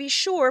gesture, to be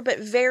sure, but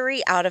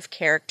very out of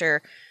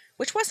character,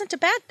 which wasn't a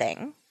bad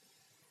thing.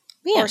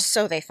 Yeah. Or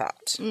so they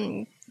thought.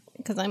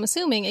 Because I'm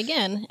assuming,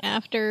 again,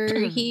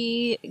 after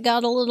he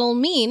got a little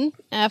mean,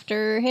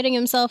 after hitting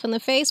himself in the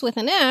face with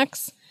an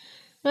axe,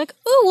 like,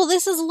 oh, well,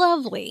 this is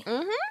lovely.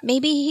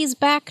 Maybe he's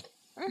back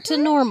to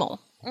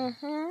normal.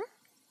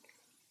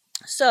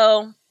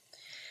 So,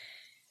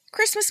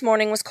 Christmas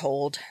morning was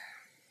cold.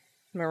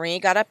 Marie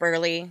got up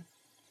early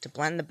to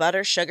blend the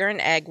butter, sugar, and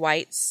egg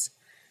whites,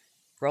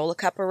 roll a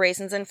cup of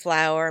raisins and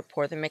flour,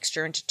 pour the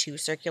mixture into 2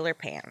 circular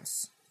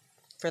pans.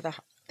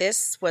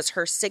 This was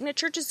her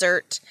signature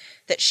dessert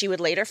that she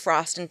would later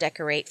frost and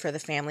decorate for the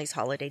family's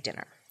holiday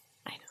dinner.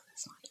 I know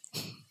this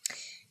one.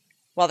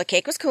 While the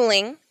cake was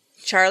cooling,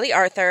 Charlie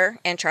Arthur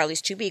and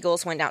Charlie's 2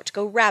 beagles went out to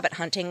go rabbit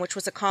hunting, which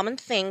was a common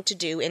thing to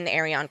do in the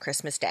area on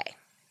Christmas Day.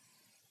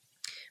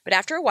 But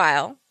after a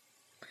while,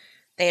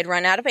 they had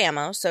run out of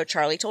ammo, so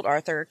Charlie told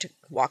Arthur to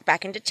walk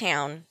back into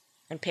town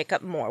and pick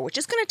up more, which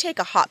is going to take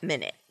a hot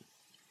minute.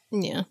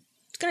 Yeah.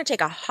 It's going to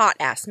take a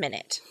hot-ass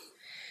minute.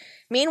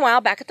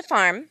 Meanwhile, back at the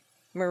farm,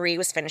 Marie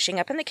was finishing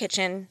up in the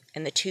kitchen,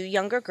 and the 2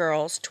 younger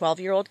girls,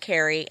 12-year-old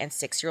Carrie and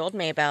 6-year-old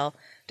Maybelle,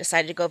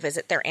 decided to go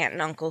visit their aunt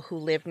and uncle who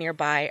lived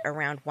nearby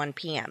around 1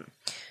 p.m.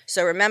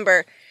 So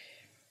remember,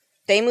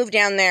 they moved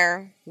down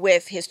there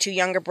with his 2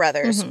 younger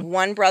brothers.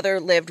 One brother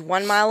lived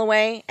 1 mile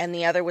away, and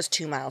the other was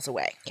 2 miles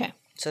away. Okay.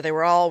 So they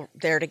were all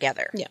there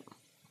together. Yeah.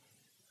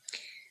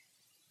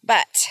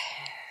 But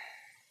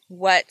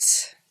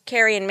what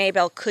Carrie and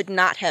Maybelle could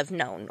not have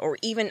known or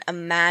even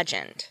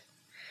imagined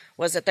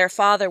was that their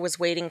father was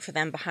waiting for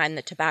them behind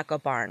the tobacco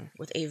barn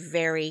with a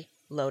very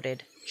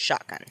loaded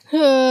shotgun.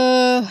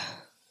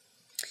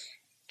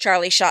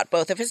 Charlie shot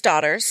both of his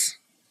daughters.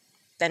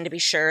 Then, to be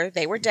sure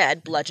they were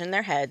dead, bludgeoned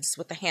their heads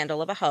with the handle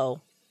of a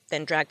hoe,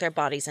 then dragged their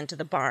bodies into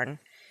the barn.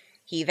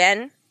 He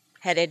then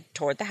headed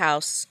toward the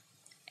house,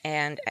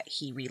 and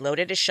he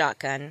reloaded his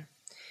shotgun.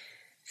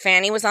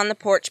 Fanny was on the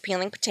porch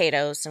peeling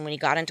potatoes, and when he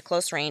got into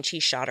close range, he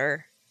shot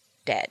her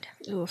dead.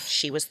 Oof.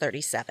 She was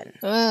 37.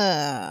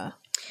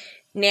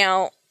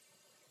 Now,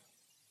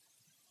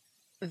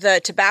 the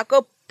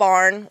tobacco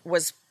barn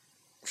was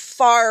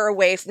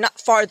not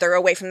farther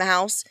away from the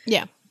house.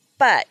 Yeah.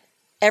 But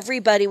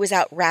everybody was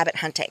out rabbit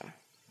hunting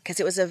because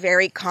it was a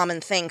very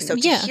common thing. So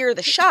to hear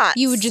the shots,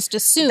 you would just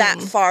assume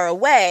that far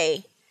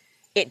away,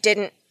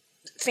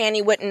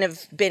 Fanny wouldn't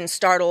have been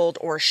startled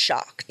or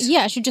shocked.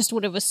 Yeah, she just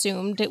would have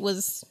assumed it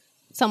was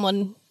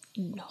someone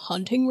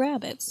hunting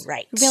rabbits.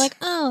 Right. She'd be like,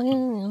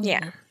 oh,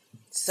 Yeah.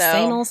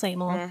 So,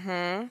 same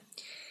old.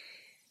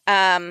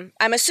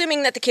 I'm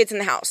assuming that the kids in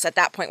the house at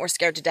that point were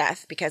scared to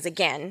death because,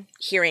 again,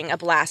 hearing a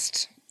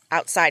blast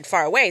outside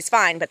far away is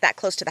fine, but that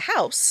close to the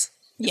house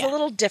is a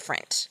little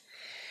different.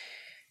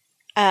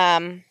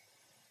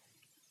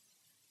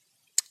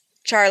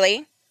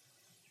 Charlie,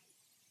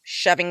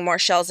 shoving more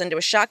shells into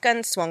a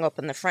shotgun, swung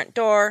open the front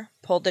door,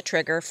 pulled the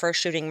trigger,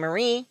 first shooting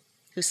Marie,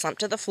 who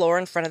slumped to the floor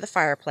in front of the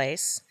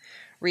fireplace.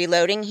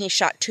 Reloading, he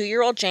shot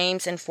 2-year-old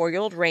James and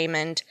 4-year-old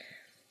Raymond.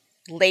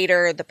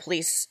 Later, the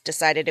police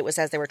decided it was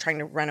as they were trying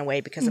to run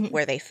away because of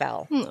where they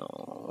fell.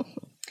 Oh.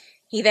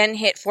 He then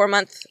hit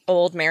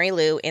 4-month-old Mary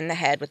Lou in the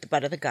head with the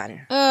butt of the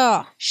gun.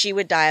 Oh. She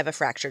would die of a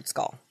fractured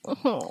skull.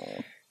 Oh.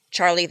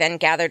 Charlie then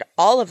gathered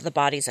all of the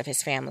bodies of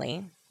his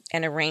family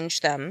and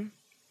arranged them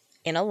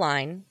in a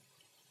line,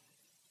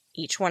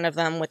 each one of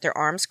them with their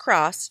arms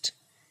crossed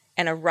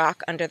and a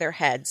rock under their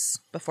heads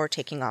before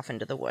taking off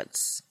into the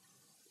woods.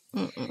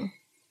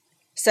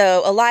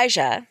 So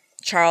Elijah,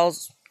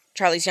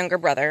 Charlie's younger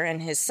brother,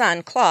 and his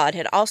son, Claude,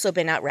 had also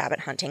been out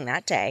rabbit hunting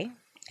that day,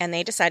 and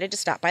they decided to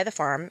stop by the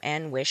farm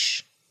and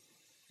wish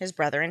his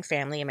brother and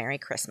family a Merry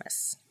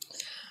Christmas.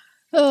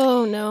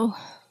 Oh, no.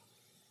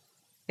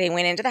 They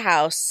went into the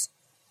house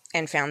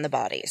and found the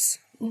bodies.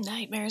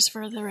 Nightmares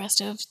for the rest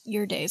of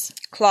your days.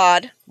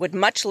 Claude would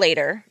much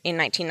later, in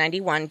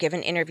 1991, give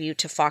an interview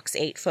to Fox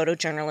 8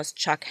 photojournalist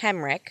Chuck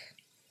Hemrick,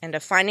 and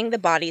of finding the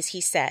bodies he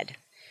said,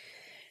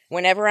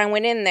 "Whenever I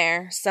went in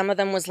there, some of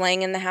them was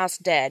laying in the house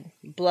dead.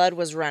 Blood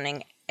was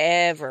running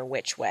ever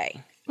which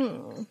way."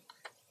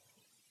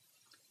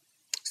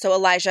 So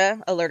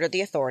Elijah alerted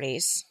the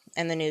authorities,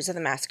 and the news of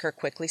the massacre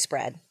quickly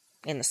spread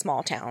in the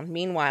small town.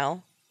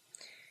 Meanwhile,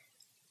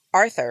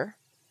 Arthur,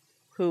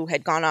 who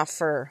had gone off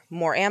for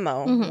more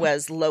ammo,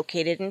 was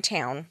located in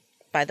town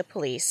by the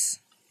police,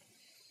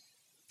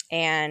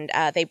 and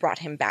they brought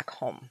him back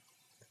home.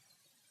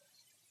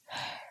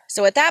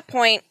 So at that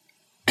point,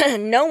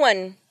 no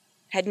one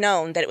had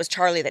known that it was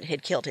Charlie that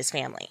had killed his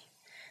family,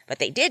 but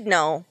they did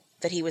know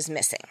that he was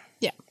missing.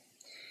 Yeah.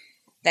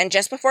 Then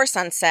just before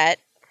sunset,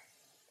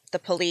 the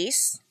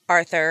police,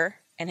 Arthur,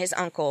 and his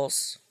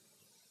uncles,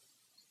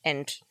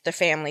 and the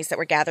families that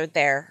were gathered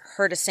there,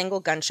 heard a single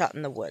gunshot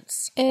in the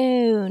woods.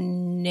 Oh,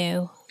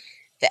 no.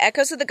 The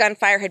echoes of the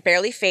gunfire had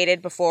barely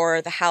faded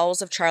before the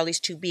howls of Charlie's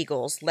two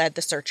beagles led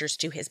the searchers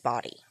to his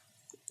body.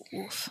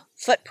 Oof.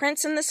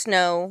 Footprints in the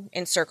snow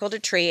encircled a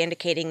tree,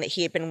 indicating that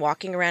he had been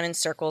walking around in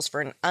circles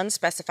for an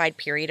unspecified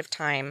period of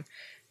time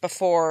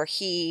before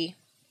he,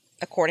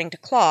 according to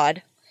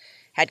Claude,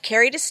 had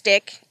carried a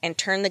stick and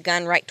turned the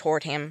gun right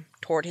toward him,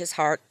 toward his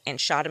heart,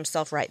 and shot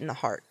himself right in the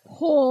heart.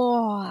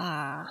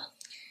 Oh.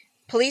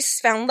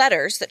 Police found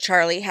letters that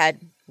Charlie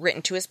had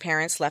written to his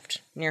parents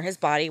left near his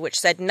body, which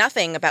said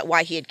nothing about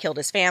why he had killed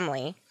his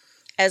family,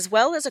 as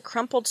well as a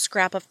crumpled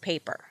scrap of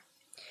paper.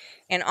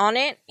 And on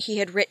it, he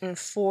had written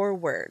 4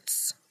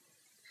 words: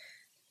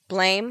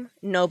 "Blame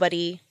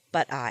nobody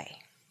but I."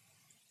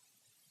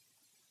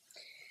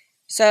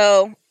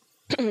 So,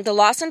 the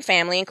Lawson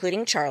family,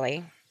 including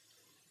Charlie,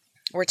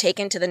 were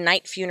taken to the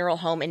night funeral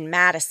home in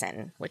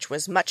Madison, which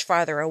was much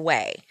farther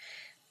away.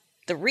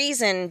 The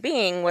reason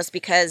being was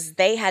because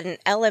they had an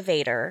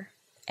elevator,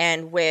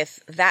 and with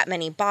that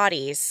many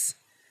bodies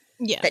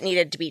that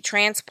needed to be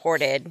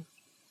transported,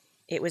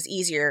 it was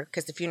easier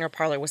because the funeral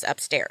parlor was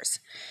upstairs.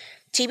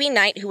 T.B.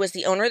 Knight, who was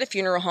the owner of the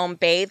funeral home,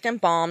 bathed,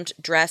 embalmed,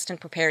 dressed, and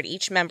prepared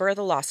each member of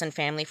the Lawson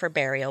family for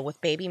burial,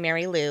 with baby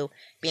Mary Lou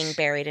being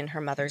buried in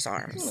her mother's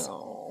arms.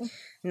 Oh.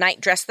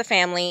 Knight dressed the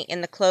family in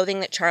the clothing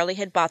that Charlie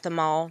had bought them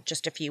all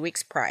just a few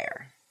weeks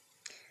prior.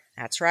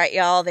 That's right,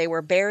 y'all. They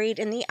were buried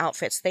in the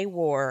outfits they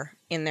wore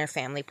in their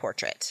family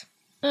portrait.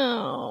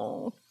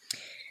 Oh.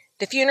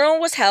 The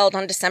funeral was held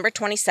on December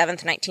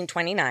 27th,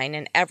 1929,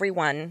 and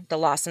everyone the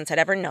Lawsons had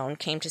ever known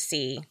came to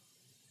see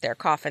their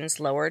coffins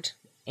lowered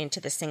into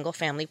the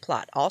single-family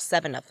plot, all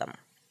 7 of them.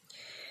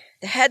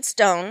 The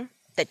headstone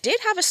that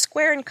did have a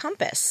square and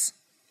compass,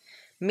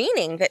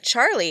 meaning that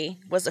Charlie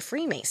was a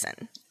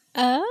Freemason.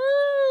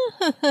 Oh.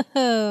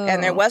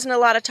 And there wasn't a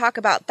lot of talk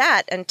about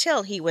that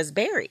until he was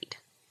buried.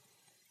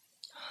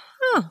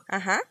 Huh.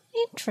 Uh-huh.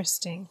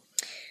 Interesting.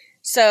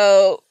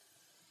 So,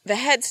 the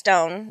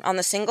headstone on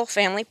the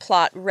single-family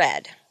plot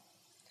read,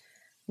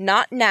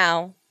 "Not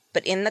now,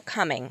 but in the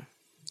coming.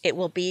 It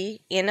will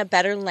be in a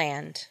better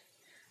land.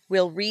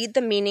 We'll read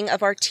the meaning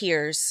of our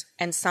tears,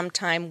 and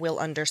sometime we'll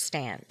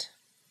understand."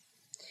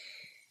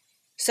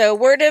 So,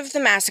 word of the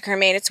massacre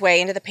made its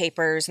way into the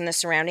papers in the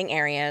surrounding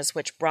areas,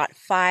 which brought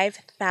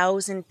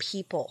 5,000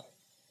 people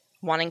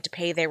wanting to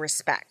pay their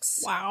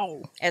respects.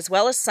 Wow. As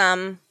well as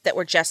some that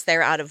were just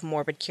there out of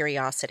morbid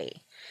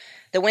curiosity.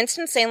 The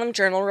Winston-Salem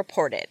Journal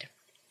reported,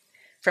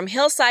 "From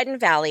hillside and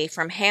valley,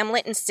 from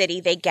hamlet and city,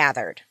 they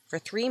gathered. For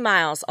 3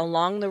 miles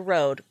along the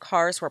road,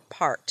 cars were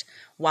parked,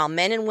 while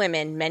men and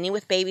women, many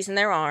with babies in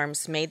their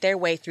arms, made their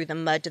way through the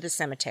mud to the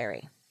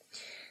cemetery.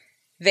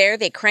 There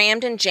they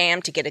crammed and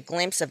jammed to get a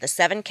glimpse of the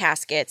 7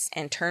 caskets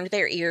and turned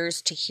their ears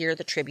to hear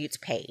the tributes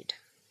paid."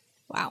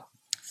 Wow.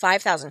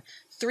 5,000.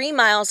 3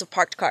 miles of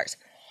parked cars.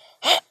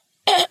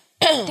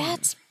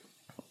 That's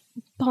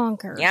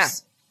bonkers. Yeah.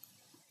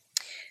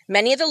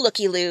 Many of the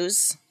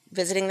looky-loos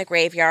visiting the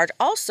graveyard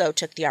also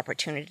took the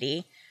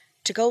opportunity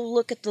to go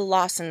look at the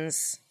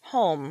Lawsons'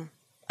 home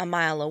a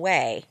mile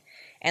away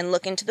and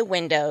look into the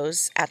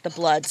windows at the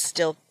blood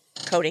still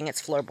coating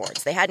its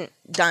floorboards. They hadn't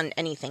done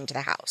anything to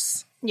the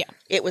house. Yeah.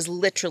 It was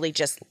literally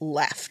just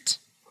left.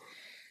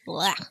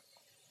 Blah.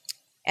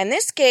 And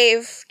this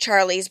gave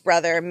Charlie's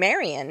brother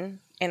Marion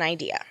an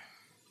idea.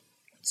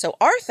 So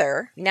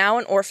Arthur, now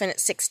an orphan at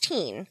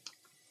 16,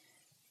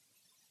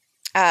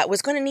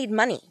 was going to need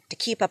money to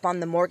keep up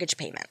on the mortgage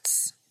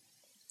payments.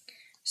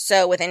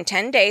 So within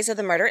 10 days of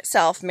the murder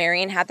itself,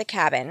 Marion had the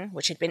cabin,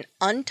 which had been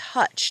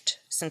untouched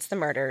since the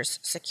murders,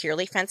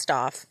 securely fenced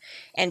off,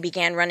 and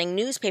began running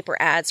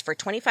newspaper ads for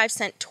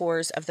 25-cent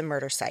tours of the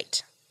murder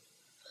site.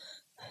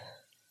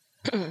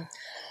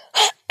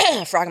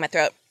 Frog in my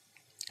throat.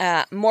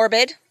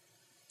 Morbid,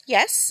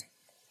 yes,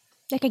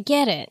 I could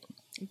get it.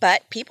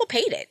 but people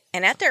paid it.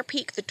 And at their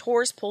peak, the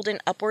tours pulled in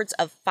upwards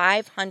of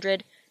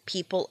 500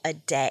 people a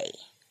day.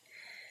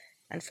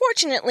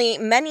 Unfortunately,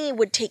 many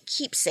would take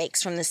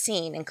keepsakes from the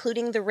scene,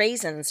 including the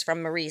raisins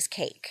from Marie's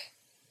cake,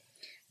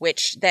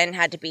 which then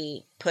had to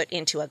be put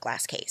into a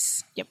glass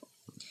case. Yep.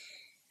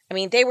 I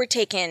mean, they were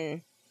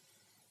taking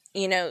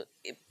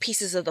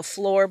pieces of the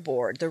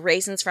floorboard, the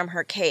raisins from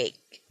her cake,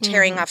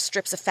 tearing off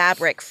strips of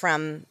fabric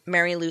from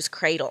Mary Lou's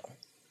cradle.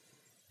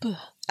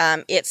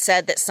 It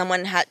said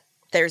that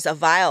there's a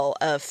vial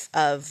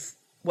of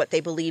what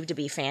they believe to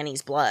be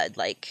Fanny's blood.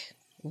 Like,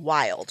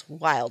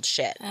 wild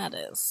shit. That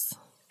is.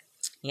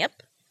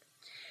 Yep.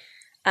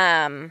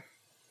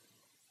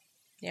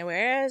 Yeah,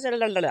 where is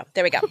it?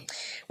 There we go.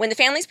 When the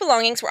family's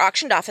belongings were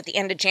auctioned off at the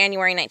end of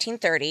January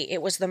 1930,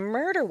 it was the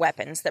murder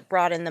weapons that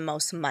brought in the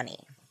most money,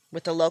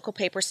 with the local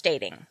paper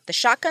stating, "The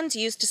shotguns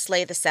used to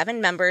slay the 7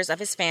 members of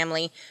his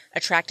family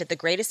attracted the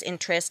greatest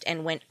interest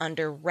and went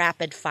under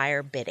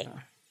rapid-fire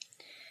bidding."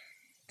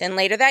 Then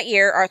later that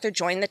year, Arthur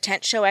joined the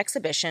tent show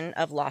exhibition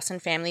of Lawson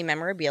family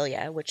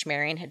memorabilia, which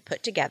Marion had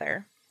put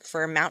together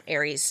for Mount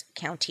Airy's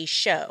county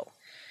show.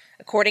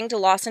 According to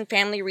Lawson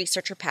family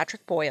researcher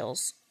Patrick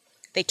Boyles,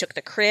 they took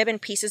the crib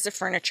and pieces of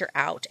furniture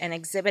out and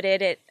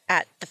exhibited it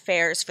at the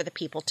fairs for the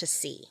people to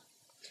see.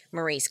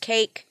 Marie's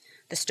cake,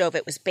 the stove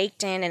it was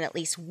baked in, and at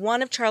least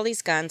one of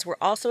Charlie's guns were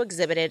also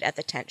exhibited at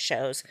the tent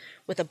shows,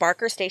 with a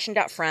barker stationed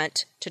out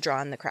front to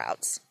draw in the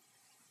crowds.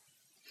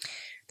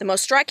 The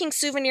most striking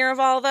souvenir of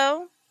all,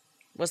 though,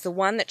 was the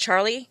one that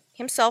Charlie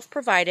himself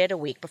provided a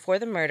week before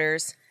the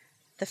murders,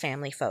 the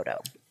family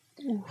photo.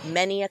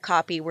 Many a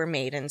copy were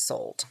made and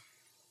sold.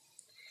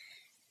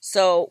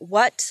 So,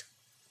 what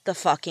the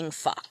fucking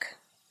fuck?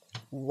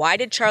 Why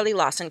did Charlie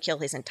Lawson kill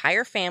his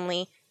entire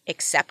family,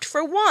 except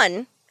for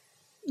one,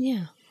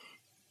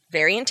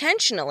 very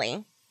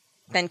intentionally,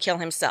 then kill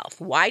himself?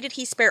 Why did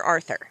he spare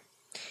Arthur?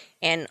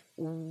 And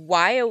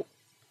why, a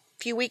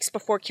few weeks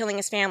before killing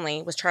his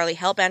family, was Charlie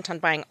hell-bent on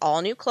buying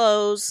all new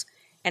clothes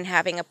and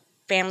having a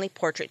family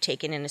portrait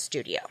taken in a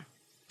studio?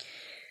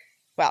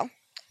 Well,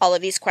 all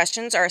of these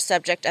questions are a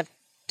subject of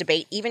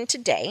debate even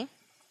today.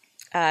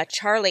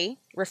 Charlie,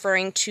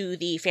 referring to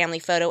the family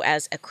photo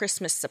as a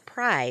Christmas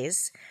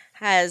surprise,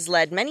 has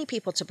led many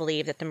people to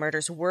believe that the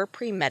murders were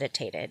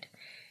premeditated.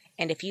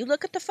 And if you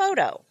look at the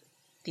photo,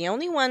 the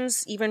only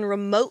ones even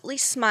remotely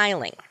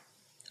smiling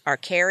are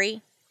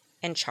Carrie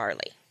and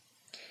Charlie.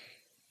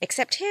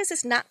 Except his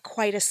is not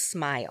quite a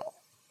smile.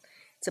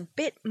 It's a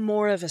bit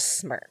more of a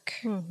smirk.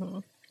 Mm-hmm.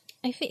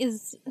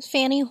 Is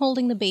Fanny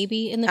holding the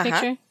baby in the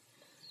picture?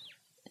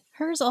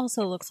 Hers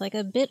also looks like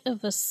a bit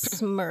of a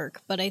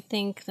smirk, but I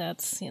think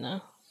that's,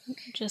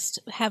 just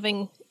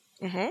having,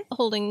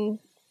 holding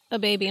a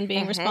baby and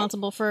being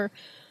responsible for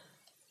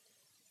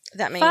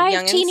that many 5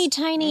 youngins. teeny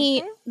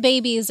tiny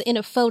babies in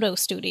a photo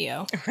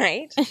studio.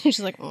 Right. She's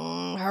like,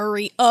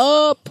 hurry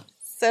up.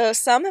 So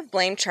some have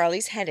blamed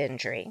Charlie's head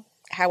injury.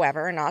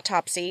 However, an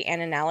autopsy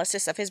and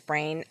analysis of his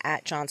brain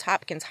at Johns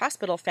Hopkins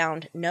Hospital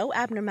found no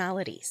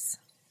abnormalities.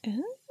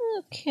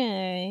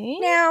 Okay.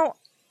 Now,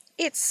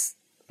 it's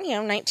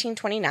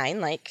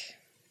 1929, like,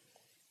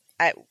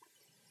 I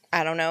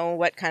don't know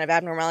what kind of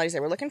abnormalities they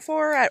were looking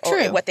for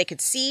or what they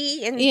could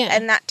see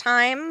in that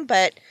time,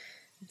 but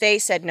they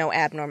said no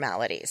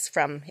abnormalities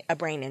from a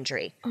brain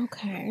injury.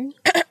 Okay.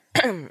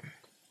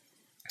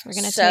 We're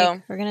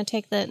gonna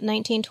take the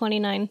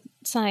 1929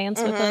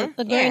 science with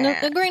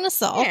a grain of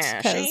salt,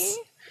 because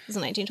it's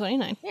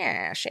 1929.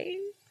 Yeah,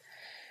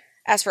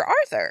 As for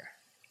Arthur,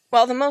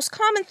 well, the most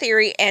common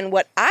theory, and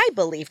what I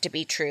believe to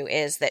be true,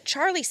 is that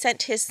Charlie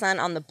sent his son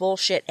on the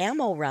bullshit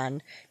ammo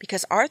run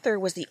because Arthur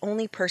was the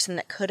only person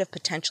that could have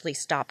potentially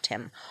stopped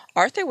him.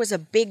 Arthur was a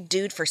big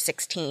dude for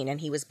 16, and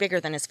he was bigger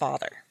than his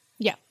father.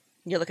 Yeah.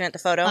 You're looking at the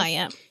photo? I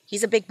am.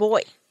 He's a big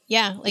boy.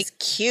 Yeah. He's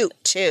cute,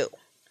 too.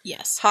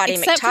 Yes. Hottie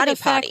Except for the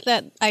fact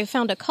that I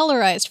found a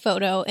colorized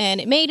photo, and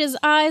it made his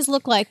eyes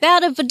look like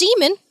that of a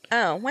demon.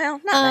 Oh,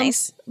 well, not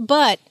nice.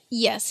 But,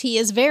 yes, he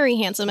is very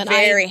handsome. And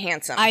very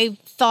handsome. I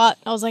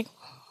was like...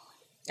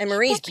 And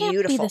Marie's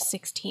beautiful. That can't be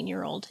the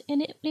 16-year-old.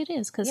 And it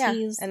is, because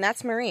he's... and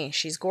that's Marie.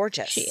 She's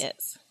gorgeous. She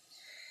is.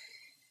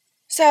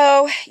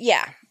 So,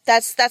 yeah,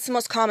 that's the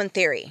most common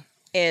theory,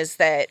 is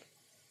that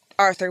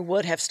Arthur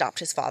would have stopped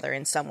his father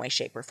in some way,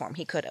 shape, or form.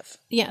 He could have.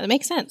 Yeah, that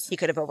makes sense. He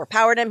could have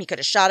overpowered him. He could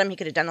have shot him. He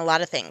could have done a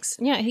lot of things.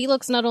 Yeah, he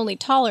looks not only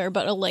taller,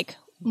 but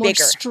more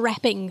bigger.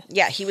 Strapping.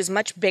 Yeah, he was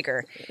much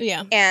bigger.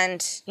 Yeah.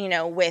 And,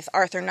 with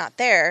Arthur not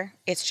there,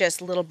 it's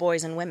just little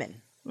boys and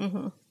women.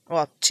 Mm-hmm.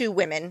 Well, 2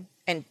 women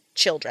and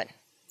children.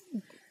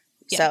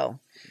 Yeah.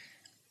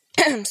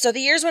 So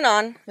the years went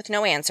on with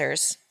no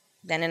answers.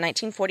 Then in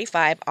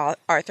 1945,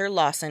 Arthur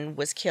Lawson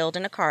was killed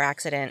in a car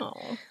accident,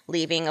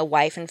 leaving a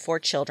wife and 4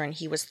 children.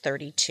 He was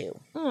 32.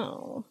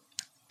 Oh.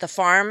 The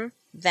farm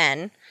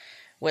then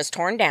was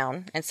torn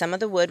down, and some of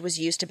the wood was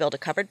used to build a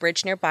covered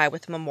bridge nearby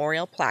with a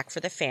memorial plaque for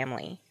the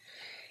family.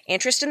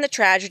 Interest in the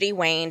tragedy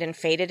waned and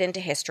faded into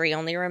history,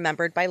 only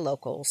remembered by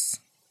locals.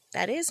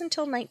 That is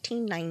until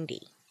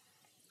 1990.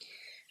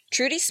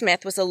 Trudy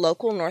Smith was a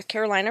local North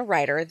Carolina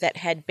writer that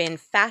had been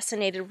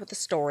fascinated with the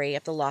story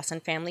of the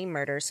Lawson family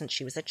murder since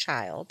she was a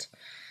child,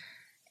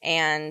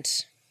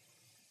 and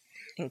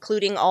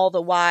including all the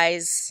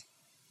whys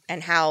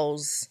and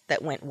hows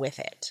that went with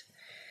it.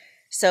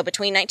 So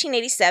between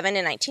 1987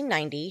 and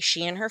 1990,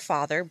 she and her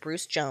father,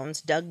 Bruce Jones,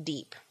 dug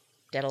deep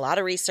did a lot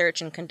of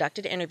research and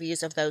conducted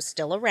interviews of those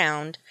still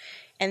around,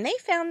 and they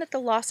found that the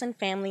Lawson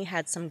family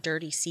had some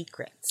dirty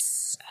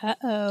secrets.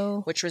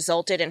 Uh-oh. Which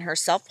resulted in her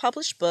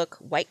self-published book,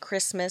 White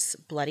Christmas,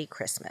 Bloody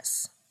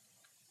Christmas.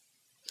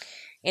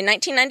 In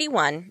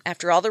 1991,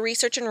 after all the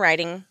research and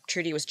writing,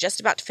 Trudy was just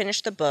about to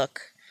finish the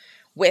book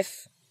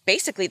with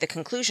basically the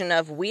conclusion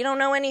of, we don't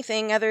know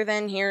anything other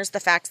than here's the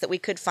facts that we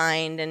could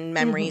find and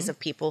memories of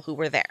people who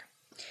were there.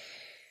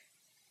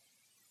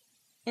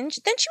 And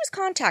then she was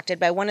contacted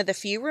by one of the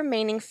few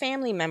remaining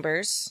family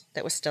members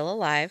that was still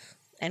alive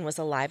and was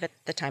alive at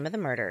the time of the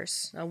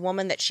murders, a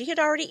woman that she had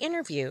already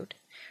interviewed.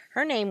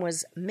 Her name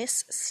was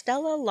Miss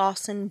Stella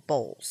Lawson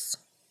Bowles.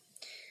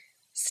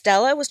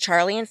 Stella was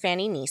Charlie and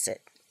Fanny niece.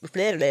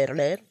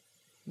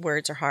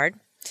 Words are hard.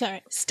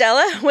 Sorry.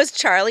 Stella was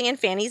Charlie and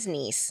Fanny's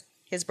niece,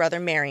 his brother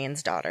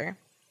Marion's daughter.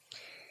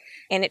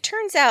 And it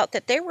turns out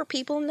that there were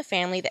people in the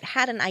family that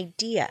had an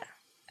idea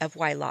of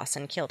why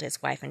Lawson killed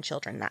his wife and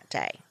children that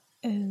day.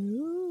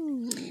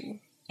 Oh.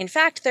 In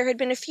fact, there had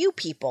been a few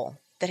people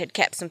that had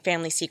kept some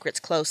family secrets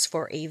close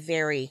for a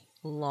very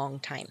long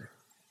time.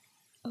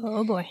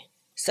 Oh, boy.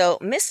 So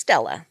Miss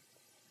Stella,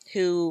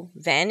 who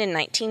then in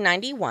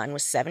 1991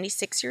 was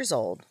 76 years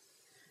old,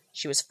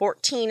 she was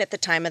 14 at the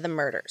time of the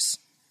murders.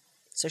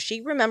 So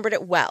she remembered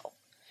it well.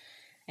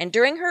 And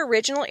during her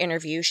original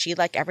interview, she,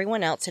 like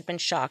everyone else, had been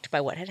shocked by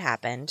what had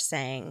happened,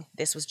 saying,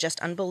 "This was just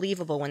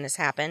unbelievable when this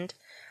happened.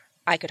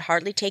 I could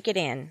hardly take it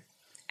in,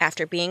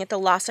 after being at the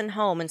Lawson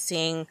home and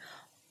seeing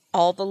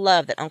all the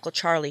love that Uncle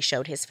Charlie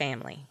showed his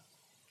family."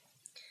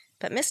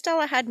 But Miss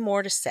Stella had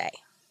more to say.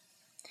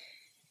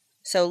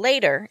 So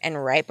later,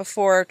 and right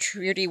before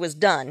Trudy was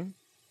done,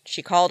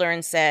 she called her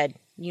and said,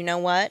 "You know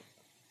what?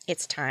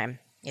 It's time.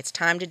 It's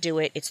time to do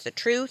it. It's the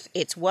truth.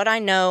 It's what I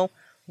know,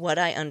 what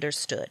I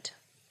understood."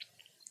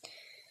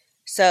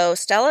 So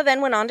Stella then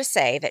went on to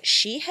say that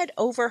she had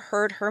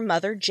overheard her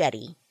mother,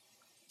 Jetty,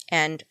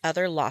 and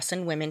other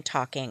Lawson women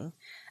talking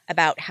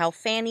about how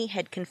Fanny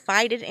had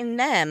confided in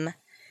them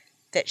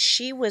that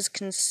she was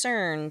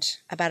concerned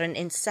about an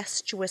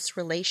incestuous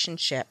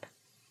relationship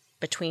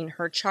between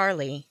her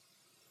Charlie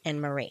and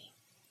Marie.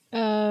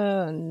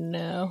 Oh,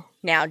 no.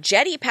 Now,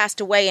 Jetty passed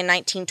away in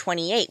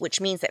 1928,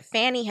 which means that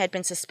Fanny had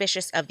been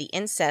suspicious of the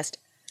incest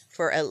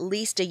for at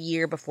least a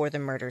year before the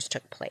murders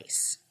took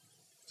place.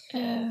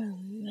 Oh,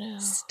 no.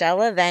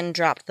 Stella then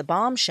dropped the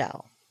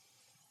bombshell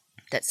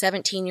that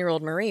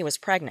 17-year-old Marie was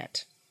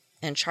pregnant,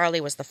 and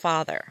Charlie was the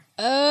father.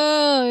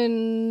 Oh,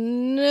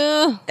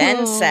 no.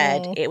 Then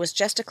said, "It was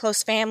just a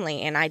close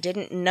family, and I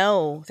didn't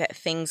know that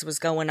things was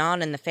going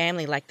on in the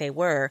family like they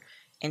were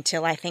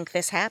until I think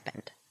this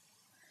happened."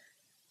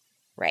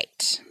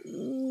 Right.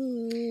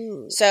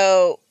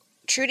 So,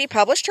 Trudy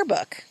published her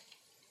book.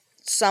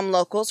 Some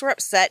locals were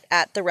upset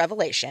at the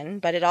revelation,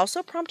 but it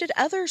also prompted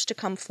others to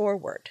come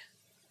forward.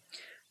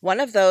 One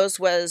of those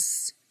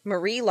was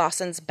Marie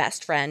Lawson's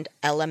best friend,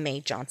 Ella Mae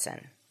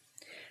Johnson.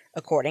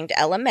 According to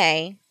Ella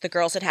Mae, the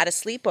girls had had a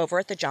sleepover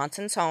at the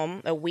Johnsons'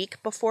 home a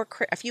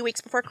few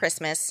weeks before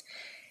Christmas,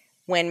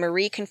 when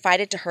Marie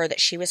confided to her that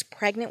she was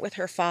pregnant with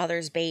her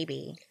father's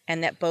baby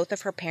and that both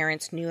of her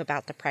parents knew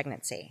about the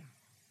pregnancy.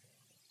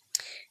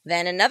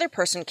 Then another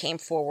person came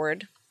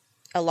forward,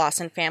 a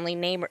Lawson family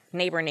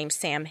neighbor named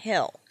Sam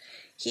Hill.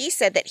 He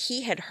said that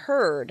he had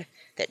heard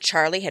that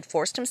Charlie had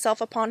forced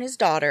himself upon his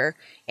daughter,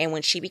 and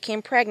when she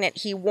became pregnant,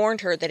 he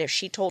warned her that if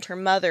she told her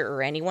mother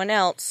or anyone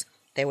else,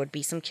 there would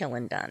be some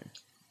killing done.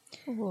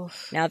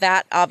 Oof. Now,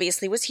 that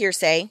obviously was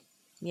hearsay.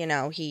 You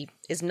know, he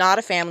is not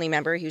a family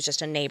member. He was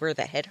just a neighbor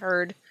that had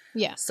heard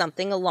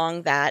something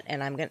along that,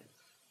 and I'm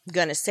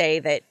going to say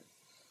that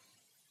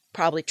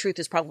truth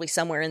is probably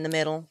somewhere in the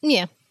middle.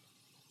 Yeah.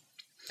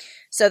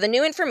 So the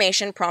new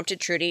information prompted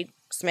Trudy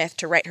Smith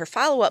to write her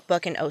follow-up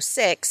book in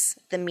 2006,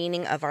 The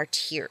Meaning of Our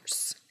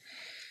Tears.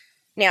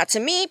 Now, to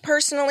me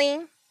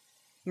personally,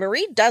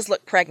 Marie does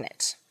look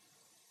pregnant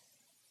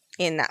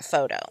in that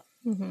photo.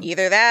 Mm-hmm.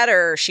 Either that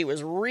or she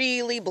was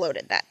really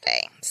bloated that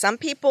day. Some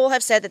people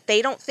have said that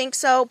they don't think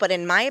so, but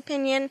in my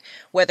opinion,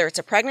 whether it's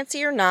a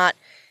pregnancy or not,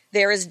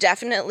 there is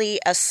definitely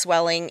a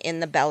swelling in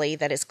the belly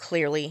that is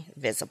clearly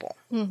visible.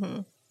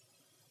 Mm-hmm.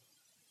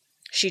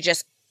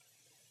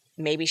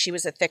 Maybe she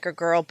was a thicker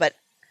girl, but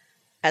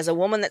as a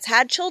woman that's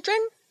had children,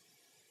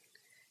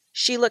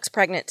 she looks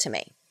pregnant to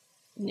me.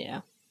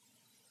 Yeah.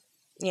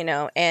 You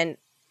know, and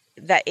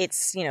that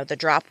it's, the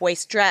drop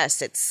waist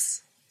dress,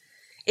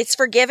 it's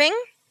forgiving,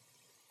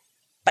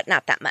 but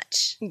not that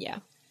much. Yeah.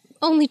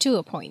 Only to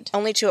a point.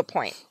 Only to a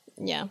point.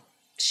 Yeah.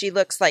 She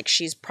looks like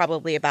she's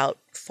probably about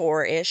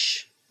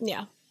 4-ish.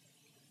 Yeah.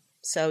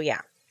 So,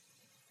 yeah.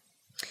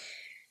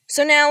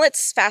 So now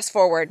let's fast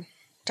forward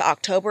to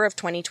October of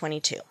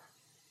 2022.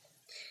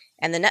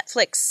 And the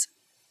Netflix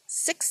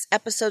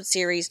 6-episode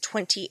series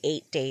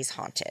 28 Days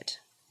Haunted.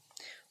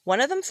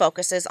 One of them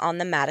focuses on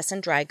the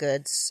Madison Dry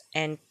Goods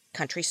and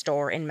Country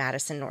Store in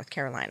Madison, North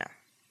Carolina.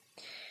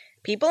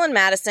 People in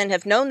Madison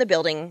have known the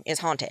building is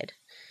haunted.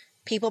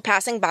 People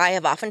passing by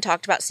have often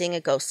talked about seeing a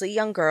ghostly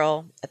young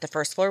girl at the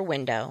first floor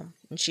window,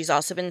 and she's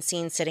also been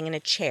seen sitting in a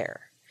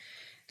chair.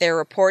 There are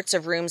reports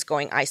of rooms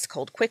going ice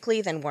cold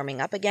quickly, then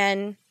warming up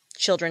again,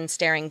 children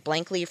staring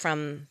blankly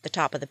from the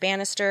top of the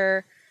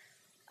banister,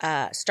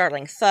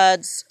 startling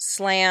thuds,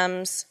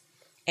 slams,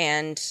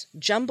 and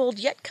jumbled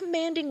yet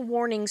commanding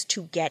warnings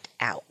to get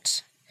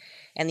out.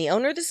 And the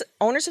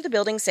owners of the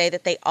building say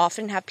that they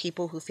often have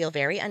people who feel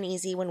very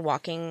uneasy when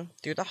walking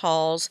through the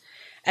halls,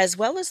 as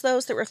well as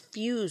those that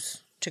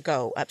refuse to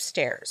go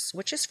upstairs,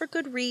 which is for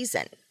good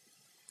reason.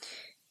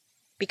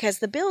 Because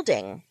the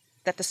building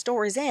that the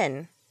store is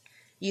in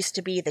used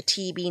to be the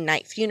TB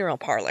Night Funeral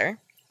Parlor.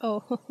 Oh,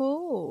 ho,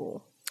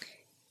 ho.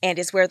 And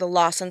is where the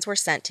Lawsons were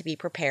sent to be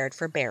prepared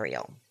for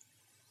burial.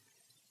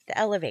 The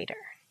elevator.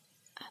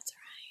 That's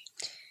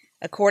right.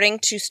 According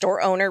to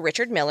store owner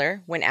Richard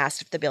Miller, when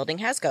asked if the building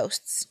has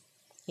ghosts,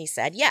 he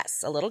said,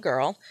 yes, a little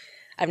girl.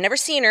 I've never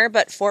seen her,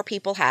 but 4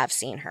 people have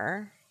seen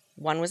her.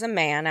 One was a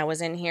man. I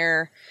was in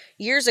here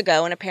years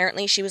ago, and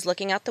apparently she was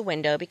looking out the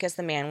window because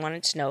the man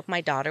wanted to know if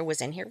my daughter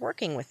was in here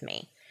working with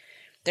me.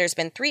 There's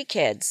been 3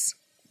 kids.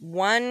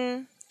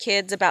 One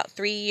kid's about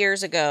 3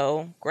 years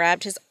ago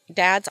grabbed his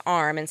dad's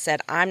arm and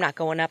said, I'm not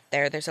going up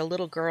there. There's a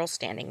little girl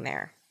standing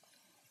there.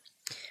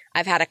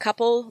 I've had a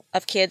couple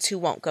of kids who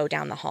won't go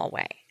down the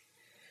hallway.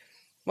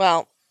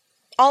 Well,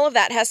 all of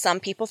that has some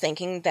people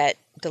thinking that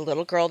the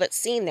little girl that's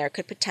seen there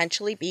could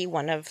potentially be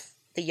one of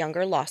the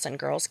younger Lawson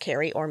girls,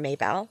 Carrie or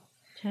Maybelle.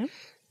 Okay.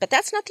 But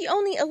that's not the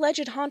only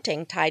alleged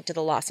haunting tied to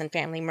the Lawson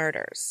family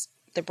murders.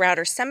 The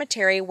Browder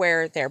Cemetery,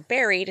 where they're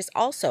buried, is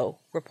also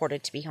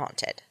reported to be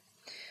haunted.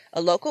 A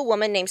local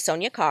woman named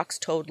Sonia Cox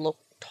told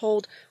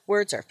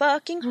words are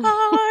fucking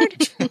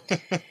hard,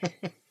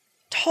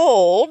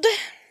 told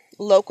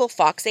local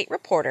Fox 8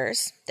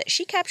 reporters that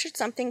she captured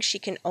something she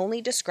can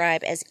only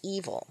describe as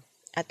evil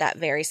at that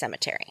very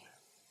cemetery.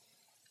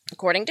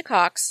 According to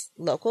Cox,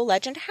 local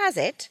legend has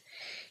it,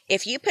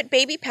 if you put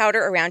baby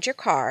powder around your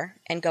car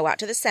and go out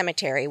to the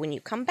cemetery, when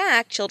you come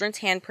back,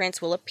 children's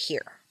handprints will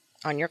appear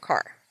on your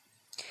car.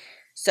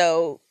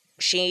 So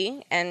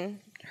she and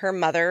her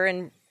mother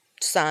and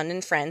son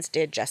and friends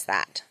did just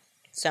that.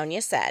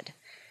 Sonia said,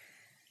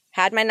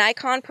 had my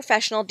Nikon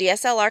professional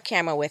DSLR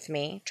camera with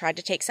me, tried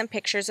to take some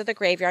pictures of the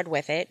graveyard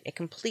with it. It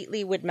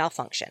completely would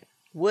malfunction,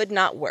 would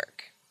not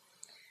work.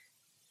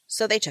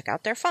 So they took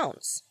out their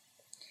phones.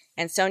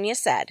 And Sonia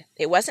said,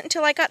 it wasn't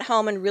until I got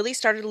home and really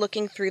started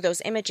looking through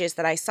those images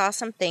that I saw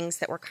some things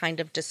that were kind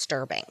of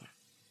disturbing.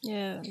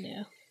 Yeah.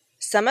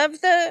 Some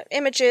of the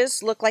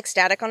images looked like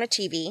static on a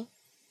TV.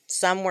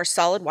 Some were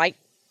solid white,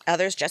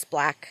 others just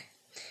black.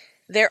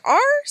 There are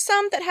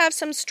some that have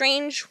some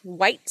strange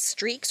white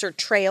streaks or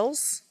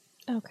trails.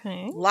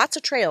 Okay. Lots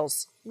of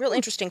trails. Real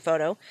interesting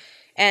photo.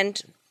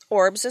 And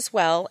orbs as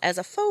well as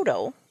a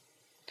photo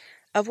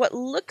of what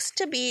looks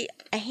to be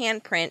a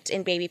handprint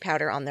in baby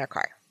powder on their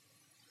car.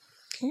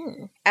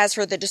 As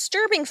for the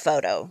disturbing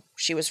photo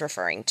she was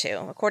referring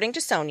to, according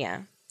to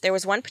Sonia, there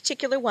was one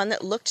particular one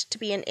that looked to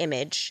be an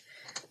image,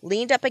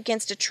 leaned up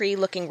against a tree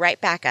looking right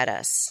back at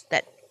us,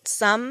 that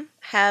some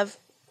have,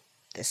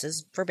 this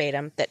is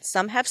verbatim, that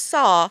some have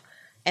saw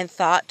and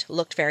thought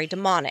looked very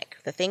demonic.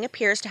 The thing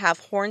appears to have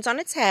horns on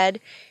its head,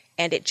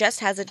 and it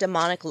just has a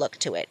demonic look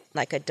to it,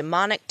 like a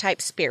demonic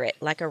type spirit,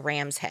 like a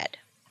ram's head.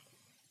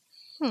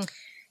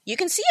 You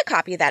can see a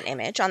copy of that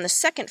image on the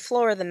 2nd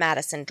floor of the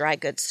Madison Dry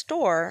Goods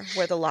store,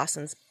 where the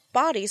Lawsons'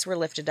 bodies were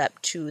lifted up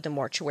to the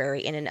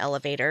mortuary in an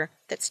elevator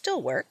that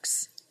still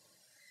works.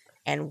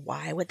 And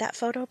why would that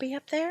photo be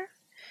up there?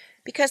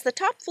 Because the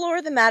top floor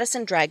of the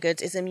Madison Dry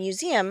Goods is a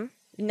museum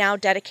now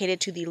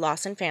dedicated to the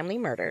Lawson family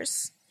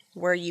murders,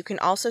 where you can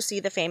also see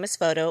the famous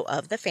photo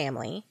of the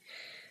family,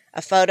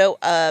 a photo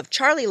of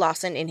Charlie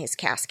Lawson in his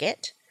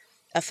casket,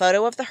 a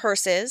photo of the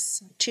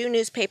hearses, 2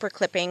 newspaper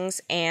clippings,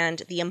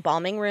 and the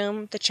embalming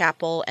room, the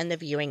chapel, and the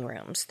viewing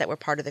rooms that were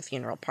part of the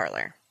funeral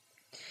parlor.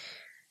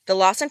 The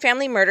Lawson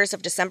family murders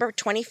of December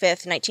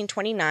 25th,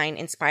 1929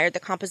 inspired the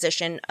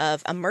composition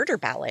of a murder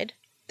ballad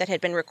that had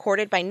been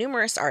recorded by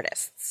numerous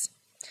artists.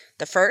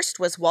 The first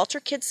was Walter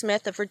Kidd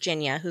Smith of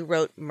Virginia, who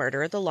wrote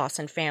Murder of the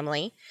Lawson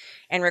Family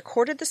and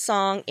recorded the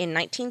song in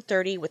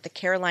 1930 with the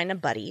Carolina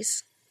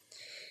Buddies.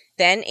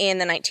 Then, in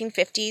the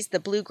 1950s, the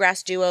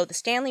bluegrass duo the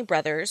Stanley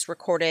Brothers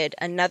recorded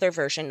another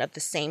version of the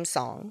same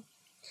song.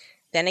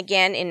 Then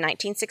again, in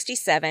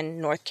 1967,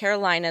 North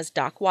Carolina's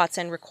Doc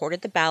Watson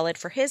recorded the ballad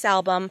for his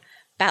album,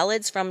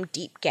 Ballads from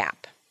Deep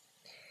Gap.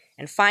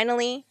 And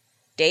finally,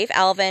 Dave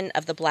Alvin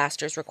of the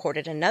Blasters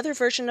recorded another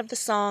version of the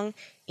song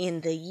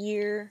in the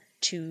year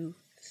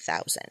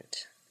 2000.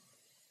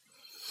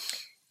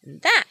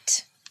 And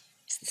that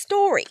is the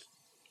story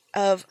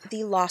of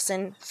the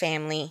Lawson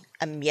family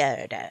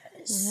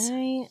murders.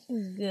 My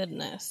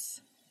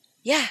goodness.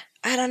 Yeah,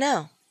 I don't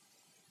know.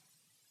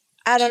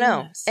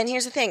 And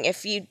here's the thing.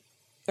 If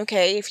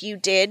you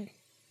did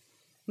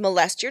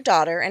molest your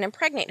daughter and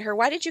impregnate her,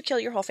 why did you kill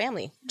your whole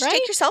family? Just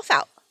take yourself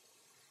out.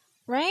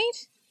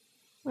 Right?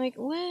 Like,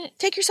 what?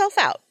 Take yourself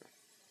out.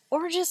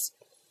 Or just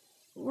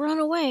run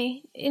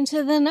away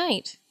into the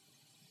night.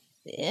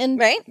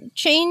 And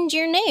change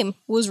your name.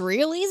 Was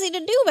real easy to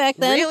do back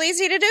then. Real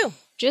easy to do.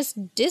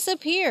 Just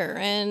disappear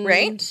and...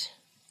 Right?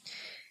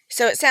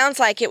 So it sounds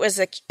like it was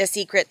a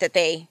secret that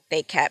they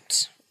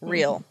kept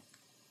real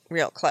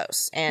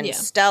close. And Yeah.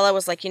 Stella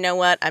was like, you know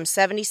what? I'm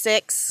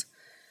 76.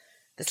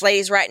 This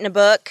lady's writing a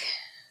book.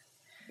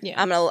 Yeah.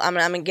 I'm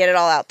gonna get it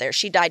all out there.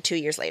 She died 2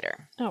 years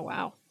later. Oh,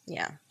 wow.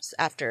 Yeah,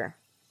 after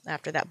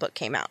that book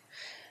came out.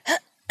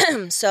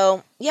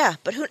 So yeah,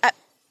 but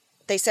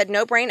they said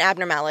no brain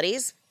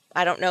abnormalities.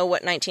 I don't know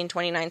what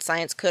 1929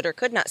 science could or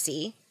could not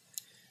see.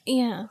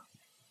 Yeah.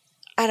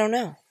 I don't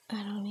know.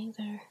 I don't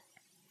either.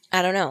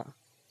 I don't know.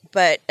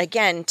 But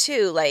again,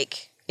 too,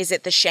 like, is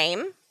it the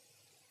shame?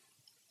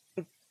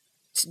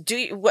 Do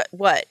you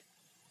what?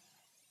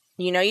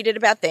 You know, you did a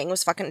bad thing. It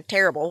was fucking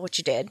terrible what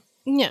you did.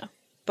 Yeah.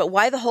 But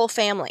why the whole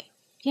family?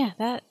 Yeah,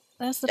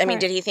 that's the I part. mean,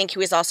 did he think he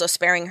was also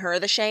sparing her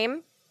the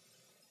shame?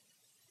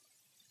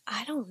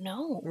 I don't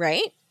know.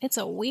 Right? It's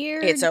a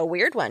weird... It's a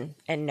weird one,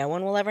 and no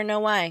one will ever know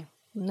why.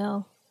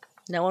 No.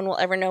 No one will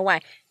ever know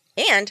why.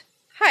 And,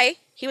 hi,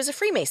 he was a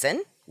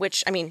Freemason,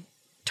 which, I mean,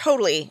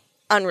 totally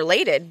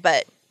unrelated,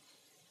 but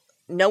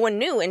no one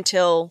knew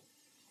until,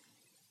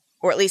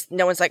 or at least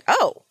no one's like,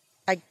 oh,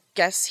 I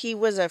guess he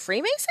was a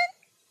Freemason?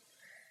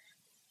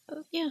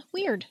 Yeah,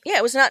 weird. Yeah,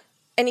 it was not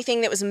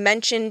anything that was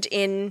mentioned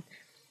in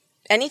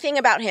anything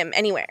about him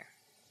anywhere.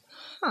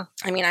 Huh.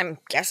 I mean, I'm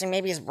guessing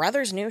maybe his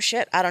brothers knew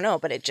shit. I don't know,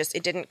 but it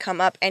didn't come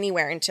up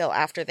anywhere until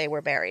after they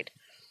were buried.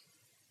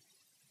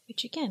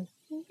 Which, again,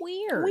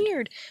 weird.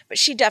 Weird. But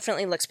she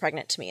definitely looks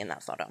pregnant to me in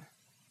that photo.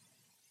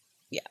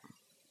 Yeah.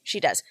 She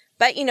does.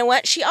 But you know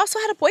what? She also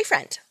had a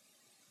boyfriend.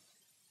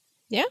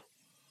 Yeah?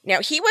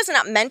 Now, he was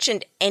not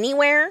mentioned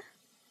anywhere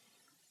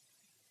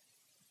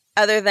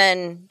other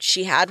than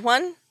she had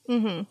one.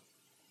 Mm-hmm.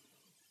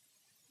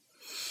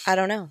 I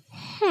don't know.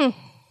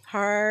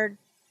 Hard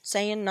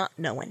saying, not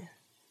knowing.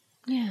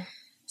 Yeah.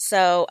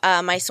 So,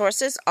 my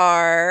sources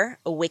are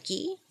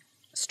Wiki,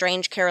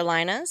 Strange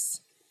Carolinas,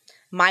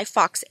 My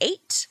Fox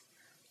 8,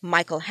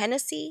 Michael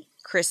Hennessy,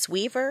 Chris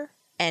Weaver,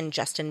 and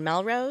Justin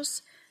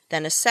Melrose.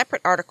 Then a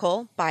separate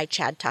article by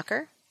Chad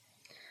Tucker.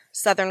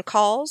 Southern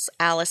Calls,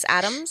 Alice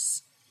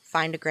Adams,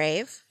 Find a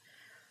Grave.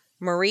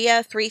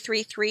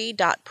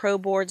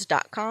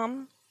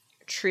 Maria333.proboards.com,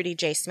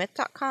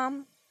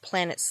 TrudyJSmith.com,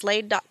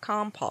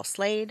 PlanetSlade.com, Paul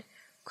Slade,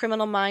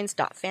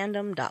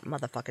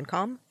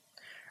 CriminalMinds.fandom.motherfucking.com,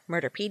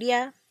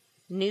 Murderpedia,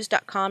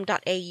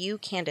 News.com.au,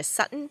 Candace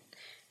Sutton,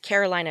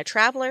 Carolina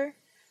Traveler,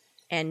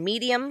 and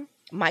Medium,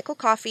 Michael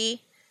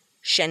Coffey,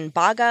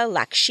 Shenbaga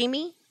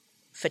Lakshmi,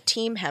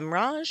 Fatim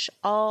Hemraj,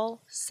 all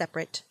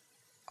separate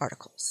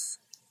articles.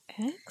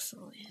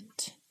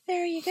 Excellent.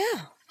 There you go.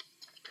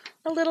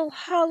 A little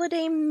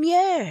holiday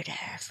murder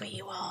for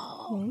you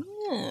all.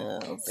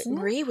 Yes. But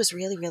Marie was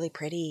really, really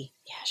pretty.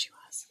 Yeah, she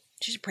was.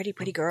 She's a pretty,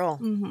 pretty girl.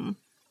 Mm-hmm.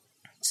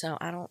 So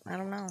I don't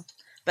know.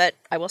 But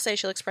I will say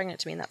she looks pregnant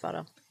to me in that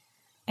photo.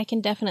 I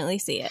can definitely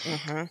see it.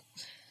 Mm-hmm.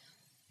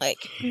 Like,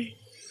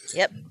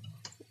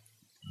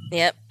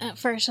 Yep. at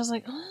first I was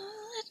like, oh,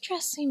 that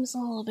dress seems a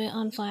little bit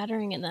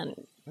unflattering, and then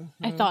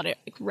I thought it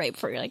right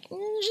before you're like,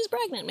 she's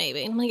pregnant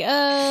maybe. I'm like,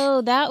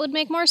 oh, that would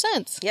make more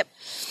sense. Yep.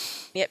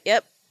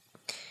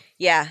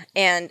 Yeah,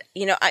 and,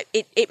 you know,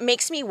 it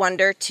makes me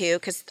wonder, too,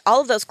 because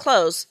all of those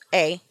clothes,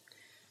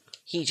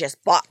 he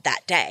just bought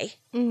that day.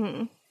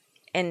 Mm-hmm.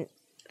 And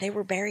they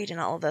were buried in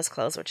all of those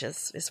clothes, which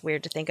is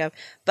weird to think of.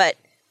 But,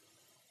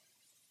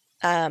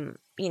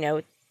 you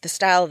know, the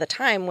style of the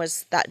time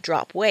was that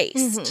drop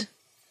waist,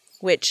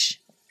 which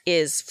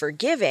is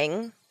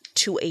forgiving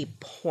to a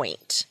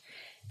point.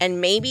 And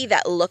maybe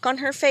that look on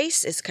her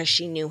face is because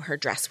she knew her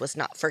dress was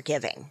not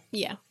forgiving.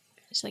 Yeah.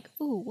 She's like,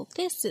 ooh, well,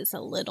 this is a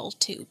little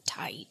too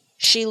tight.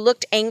 She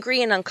looked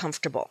angry and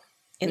uncomfortable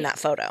in that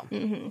photo.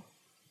 Mm-hmm.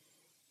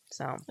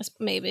 So That's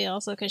maybe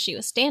also because she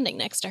was standing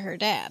next to her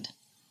dad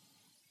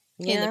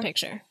in the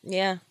picture.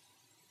 Yeah.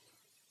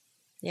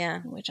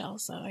 Which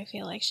also, I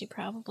feel like she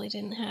probably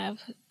didn't have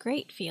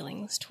great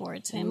feelings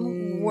towards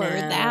him. Were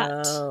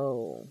that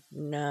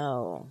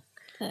No.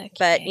 the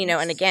But, you know,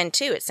 and case. again,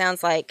 too, it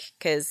sounds like,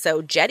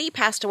 so Jetty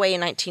passed away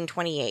in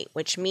 1928,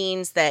 which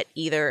means that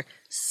either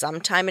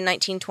sometime in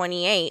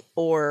 1928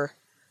 or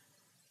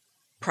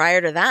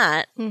prior to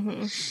that,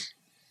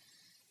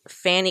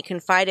 Fanny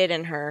confided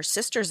in her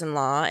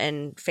sisters-in-law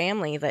and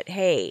family that,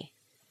 hey,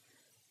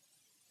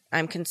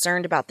 I'm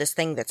concerned about this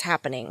thing that's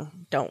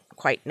happening. Don't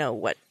quite know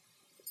what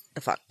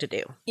the fuck to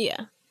do.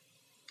 Yeah.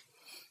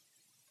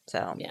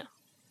 So, Yeah.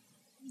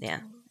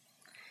 yeah.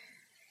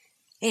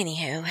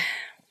 Anywho,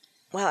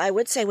 well, I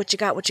would say what you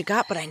got,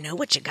 but I know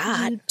what you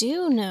got. You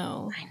do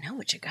know. I know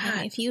what you And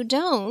got. if you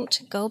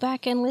don't, go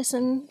back and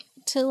listen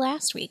to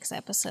last week's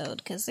episode,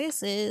 because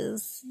this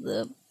is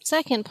the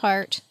second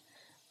part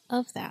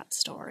of that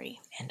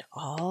story. And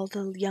all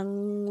the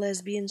young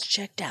lesbians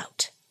checked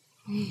out,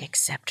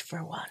 except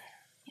for one.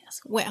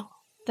 Yes. Well,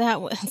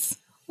 that was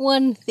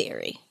one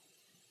theory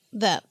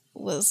that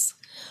was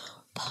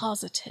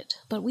posited,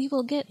 but we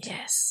will get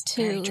Yes,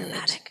 to very it,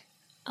 dramatic.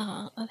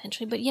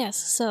 eventually. But yes,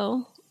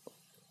 so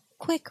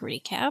quick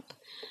recap.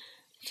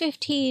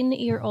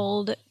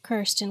 15-year-old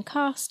Kirsten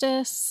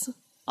Costas,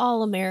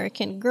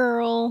 all-American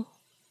girl,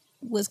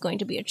 was going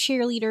to be a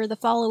cheerleader the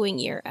following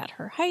year at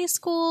her high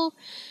school,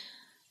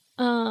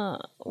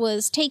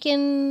 was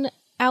taken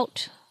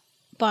out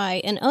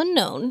by an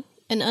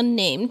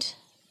unnamed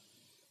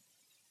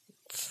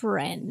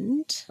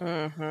friend,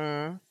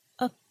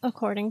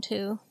 according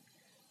to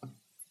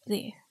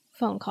the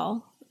phone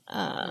call.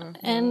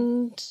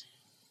 And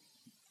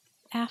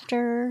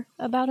after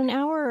about an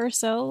hour or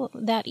so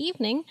that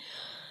evening,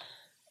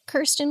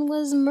 Kirsten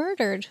was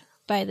murdered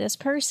by this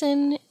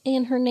person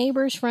in her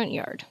neighbor's front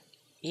yard.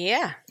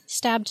 Yeah.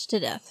 Stabbed to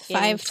death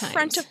 5 times. In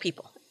front of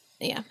people.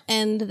 Yeah.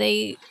 And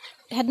they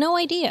had no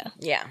idea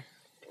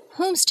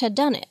whomst had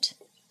done it,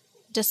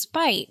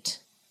 despite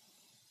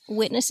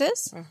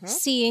witnesses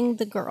seeing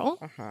the girl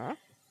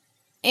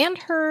and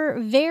her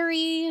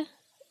very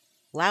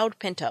loud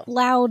Pinto.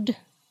 Loud,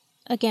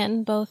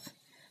 again, both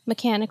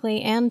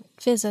mechanically and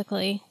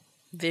physically,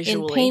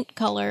 visually, in paint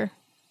color,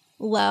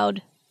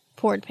 loud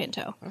Ford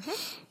Pinto,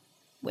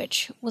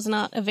 which was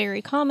not a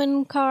very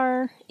common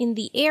car in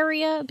the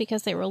area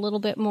because they were a little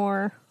bit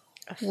more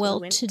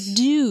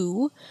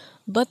well-to-do,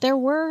 but there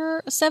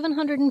were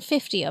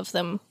 750 of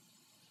them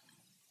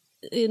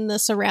in the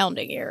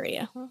surrounding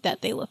area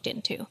that they looked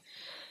into.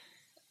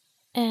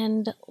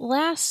 And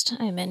last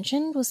I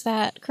mentioned was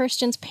that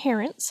Kirsten's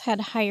parents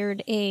had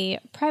hired a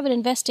private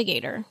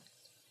investigator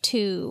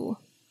to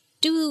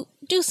do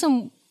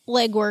some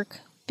legwork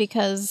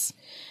because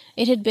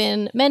it had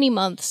been many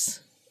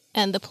months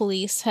and the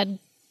police had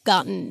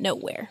gotten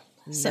nowhere.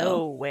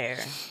 Nowhere.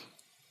 So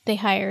they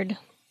hired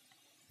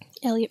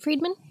Elliot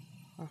Friedman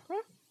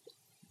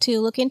to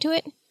look into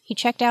it. He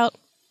checked out,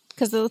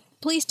 because the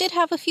police did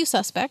have a few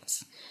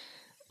suspects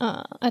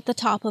at the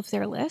top of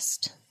their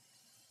list,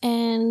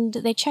 and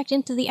they checked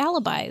into the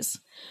alibis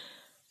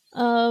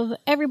of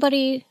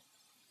everybody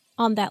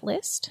on that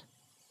list,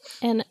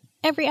 and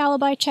every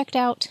alibi checked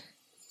out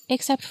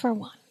except for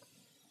one.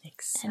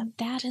 And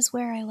that is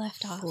where I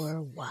left off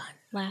for one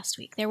last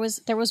week. There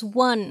was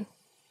one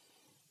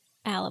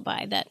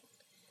alibi that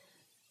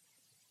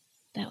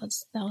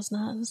was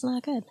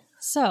not good.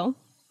 So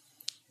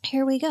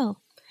here we go.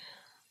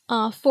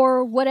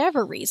 For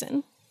whatever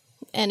reason,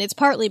 and it's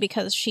partly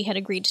because she had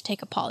agreed to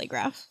take a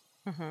polygraph,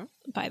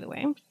 by the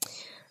way,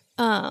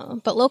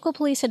 but local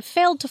police had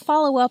failed to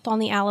follow up on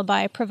the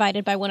alibi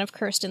provided by one of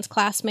Kirsten's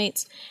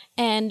classmates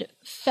and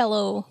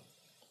fellow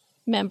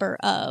member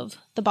of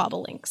the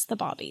Bobolinks, the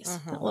Bobbies,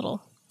 that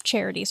little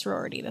charity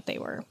sorority that they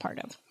were part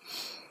of.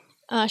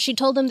 She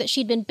told them that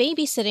she'd been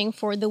babysitting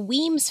for the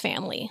Weems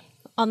family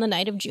on the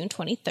night of June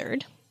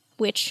 23rd,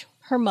 which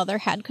her mother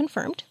had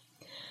confirmed.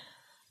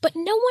 But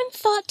no one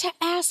thought to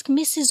ask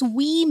Mrs.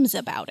 Weems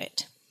about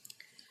it.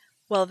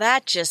 Well,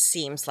 that just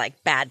seems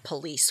like bad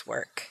police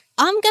work.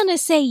 I'm gonna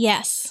say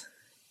yes.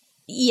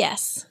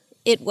 Yes,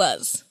 it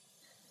was.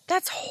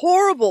 That's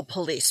horrible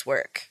police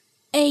work.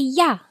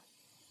 Yeah.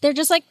 They're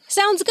just like,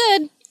 sounds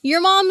good. Your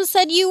mom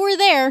said you were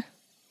there.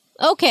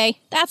 Okay,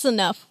 that's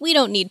enough. We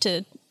don't need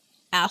to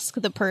ask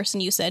the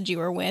person you said you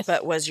were with.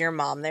 But was your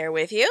mom there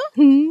with you?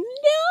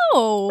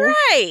 No.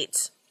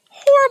 Right.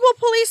 Horrible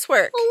police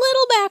work. A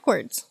little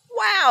backwards.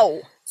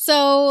 Wow.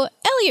 So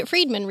Elliot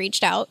Friedman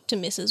reached out to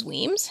Mrs.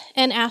 Weems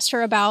and asked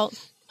her about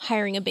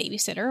hiring a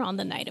babysitter on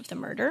the night of the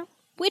murder,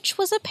 which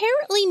was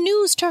apparently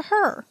news to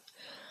her.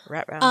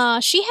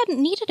 She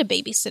hadn't needed a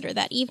babysitter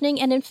that evening,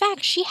 and in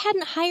fact, she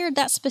hadn't hired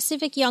that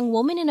specific young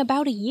woman in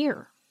about a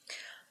year.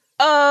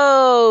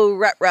 Oh,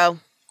 ruh-roh.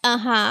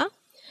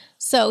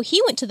 So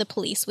he went to the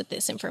police with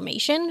this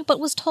information, but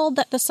was told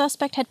that the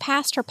suspect had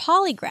passed her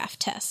polygraph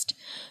test,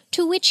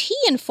 to which he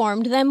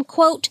informed them,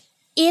 quote,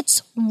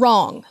 "It's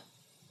wrong."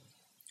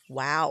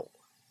 Wow.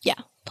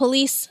 Yeah,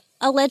 police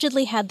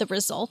allegedly had the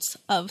results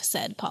of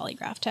said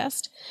polygraph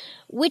test,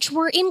 which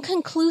were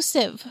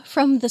inconclusive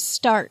from the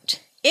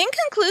start.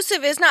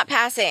 Inconclusive is not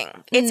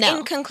passing. It's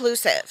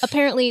inconclusive.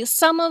 Apparently,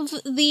 some of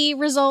the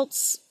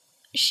results,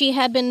 she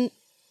had been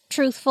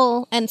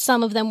truthful, and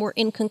some of them were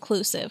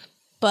inconclusive.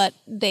 But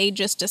they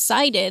just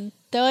decided,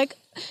 they're like,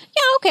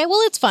 yeah, okay, well,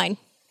 it's fine.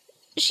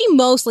 She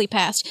mostly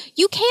passed.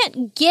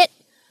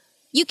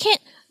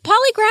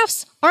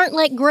 Polygraphs aren't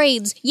like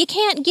grades. You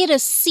can't get a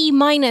C-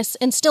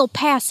 and still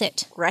pass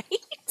it. Right?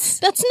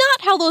 That's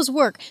not how those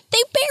work.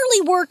 They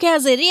barely work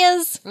as it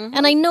is.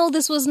 And I know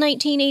this was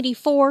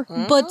 1984,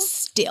 but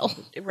still.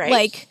 Right.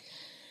 Like,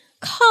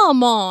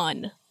 come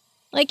on.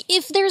 Like,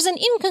 if there's an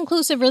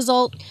inconclusive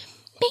result,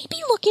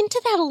 maybe look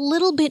into that a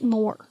little bit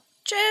more.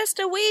 Just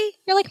a wee.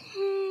 You're like,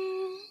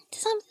 I'm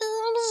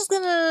just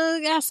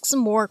gonna ask some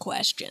more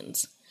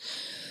questions.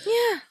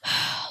 Yeah.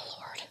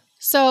 Lord.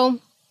 So,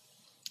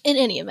 in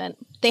any event,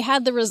 they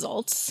had the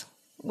results,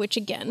 which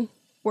again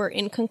were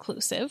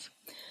inconclusive.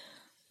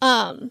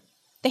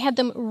 They had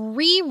them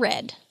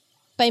reread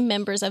by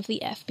members of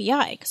the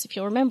FBI, because if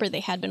you'll remember,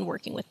 they had been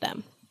working with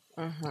them.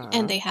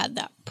 And they had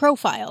that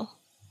profile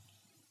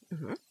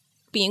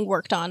being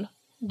worked on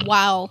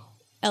while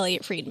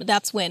Elliot Friedman,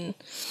 that's when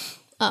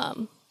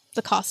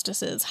the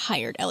Costases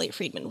hired Elliot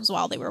Friedman, was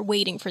while they were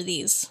waiting for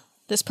this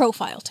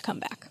profile to come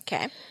back.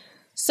 Okay.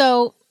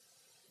 So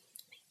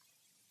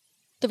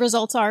the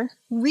results are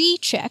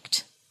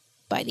rechecked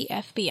by the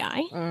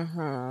FBI.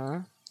 Mm-hmm.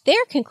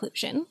 Their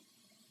conclusion: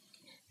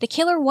 the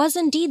killer was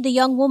indeed the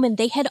young woman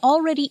they had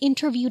already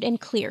interviewed and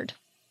cleared.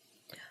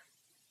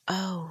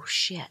 Oh,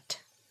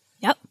 shit.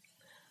 Yep.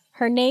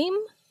 Her name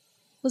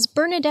was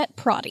Bernadette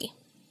Proddy.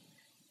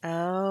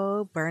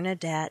 Oh,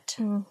 Bernadette.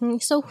 Mm-hmm.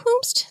 So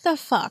whomst the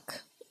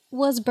fuck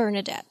was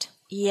Bernadette?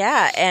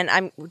 Yeah, and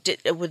I'm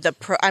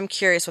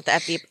curious what the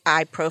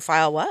FBI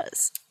profile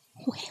was.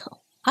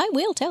 Well, I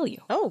will tell you.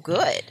 Oh,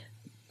 good.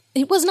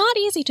 It was not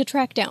easy to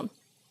track down.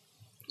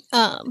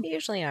 They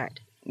usually aren't.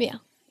 Yeah.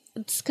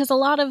 It's because a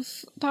lot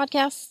of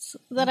podcasts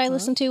that I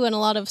listen to and a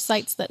lot of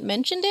sites that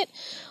mentioned it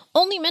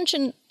only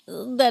mentioned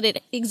that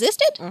it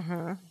existed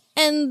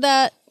and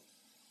that...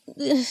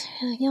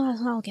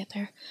 I'll get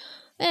there.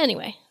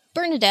 Anyway,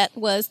 Bernadette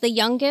was the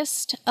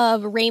youngest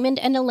of Raymond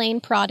and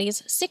Elaine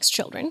Proddy's 6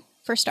 children,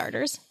 for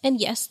starters. And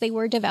yes, they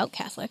were devout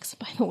Catholics,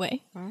 by the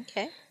way.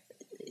 Okay.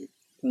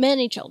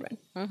 Many children.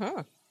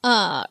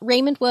 Mm-hmm.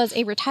 Raymond was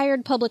a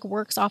retired public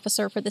works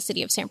officer for the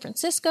city of San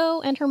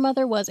Francisco, and her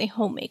mother was a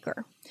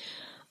homemaker.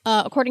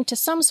 According to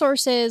some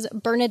sources,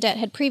 Bernadette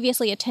had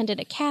previously attended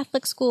a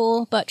Catholic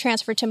school, but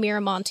transferred to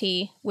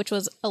Miramonte, which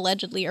was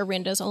allegedly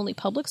Orinda's only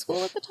public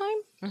school at the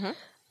time.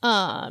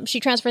 She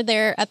transferred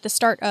there at the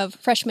start of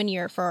freshman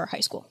year for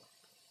high school.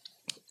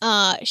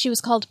 She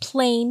was called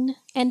plain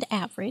and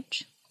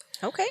average.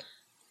 Okay.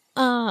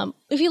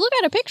 If you look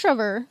at a picture of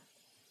her,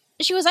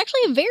 she was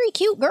actually a very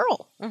cute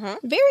girl.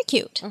 Very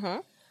cute.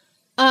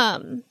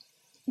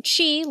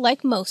 She,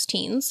 like most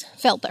teens,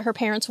 felt that her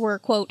parents were,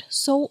 quote,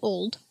 so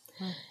old,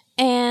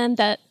 and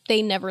that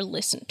they never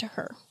listened to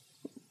her.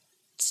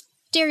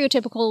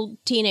 Stereotypical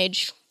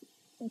teenage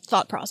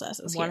thought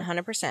processes here.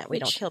 100%. We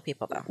don't kill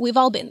people, though. We've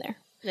all been there.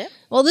 Yeah.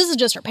 Well, this is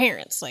just her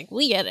parents. Like,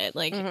 we get it.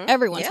 Like,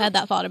 everyone's had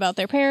that thought about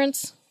their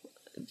parents.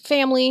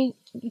 Family,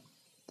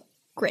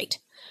 great.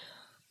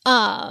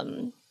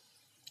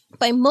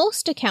 By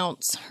most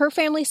accounts, her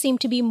family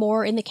seemed to be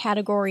more in the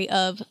category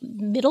of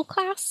middle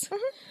class.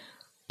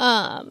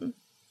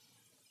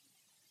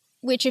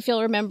 Which, if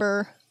you'll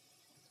remember,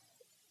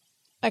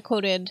 I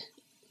quoted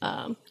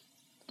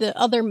the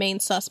other main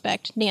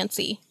suspect,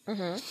 Nancy.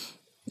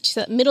 She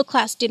said middle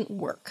class didn't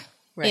work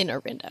in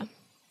Orinda.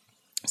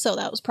 So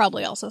that was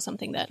probably also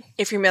something that...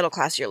 If you're middle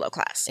class, you're low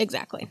class.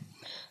 Exactly.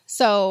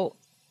 So...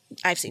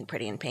 I've seen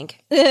Pretty in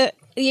Pink.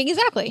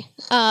 Exactly.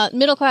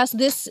 Middle class,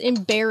 this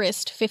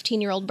embarrassed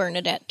 15-year-old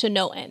Bernadette to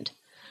no end.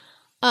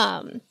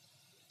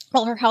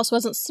 While her house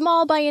wasn't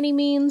small by any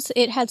means,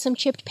 it had some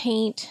chipped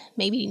paint,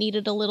 maybe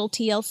needed a little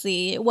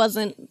TLC. It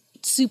wasn't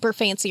super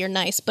fancy or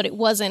nice, but it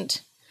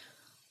wasn't...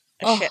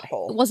 A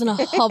shithole. It wasn't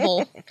a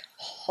hovel.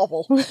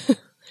 Hovel.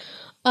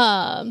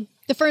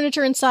 The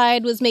furniture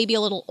inside was maybe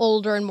a little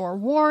older and more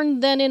worn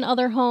than in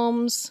other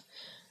homes,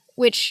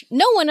 which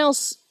no one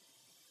else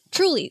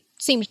truly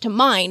seemed to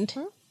mind,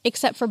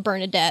 except for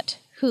Bernadette,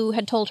 who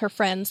had told her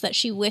friends that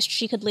she wished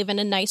she could live in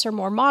a nicer,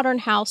 more modern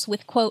house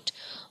with, quote,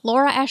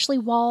 Laura Ashley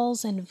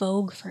walls and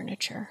Vogue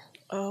furniture.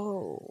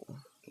 Oh.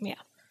 Yeah.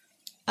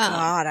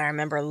 God, I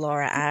remember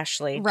Laura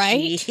Ashley.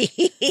 Right?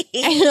 Jesus.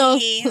 I know.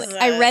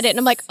 I read it and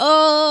I'm like,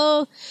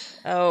 oh,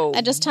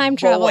 I just time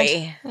traveled.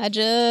 Boy. I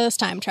just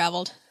time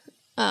traveled.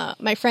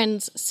 My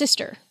friend's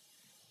sister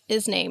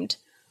is named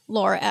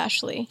Laura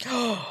Ashley.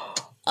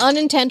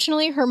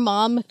 Unintentionally, her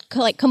mom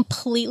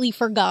completely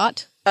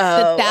forgot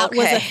that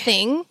was a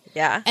thing.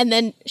 Yeah. And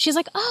then she's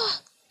like, oh,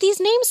 these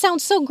names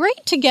sound so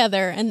great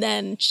together. And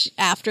then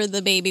after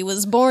the baby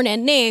was born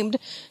and named,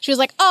 she was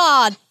like,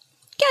 oh,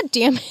 God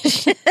damn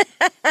it.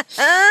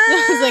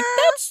 I was like,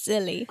 that's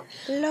silly.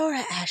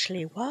 Laura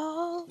Ashley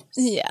Walls.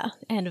 Yeah.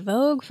 And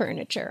Vogue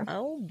furniture.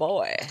 Oh,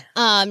 boy.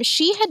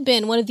 She had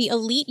been one of the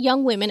elite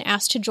young women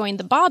asked to join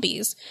the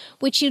Bobbies,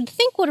 which you'd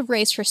think would have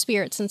raised her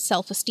spirits and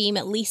self-esteem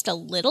at least a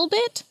little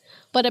bit,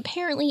 but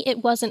apparently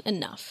it wasn't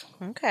enough.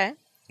 Okay.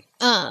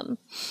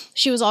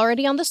 She was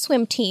already on the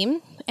swim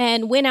team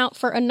and went out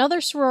for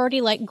another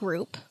sorority-like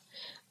group,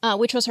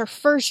 which was her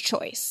first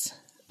choice,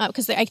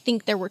 because I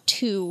think there were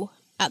 2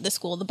 at the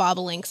school, the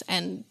Bobolinks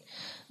and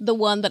the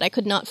one that I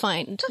could not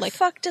find.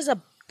 What is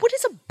a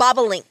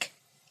bobolink?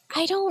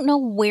 I don't know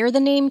where the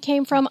name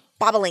came from.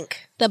 Bobolink.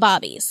 The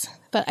Bobbies.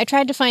 But I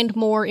tried to find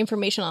more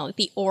information on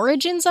the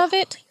origins of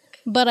it,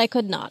 but I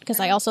could not,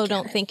 because I also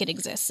don't think it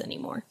exists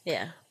anymore.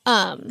 Yeah.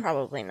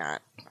 Probably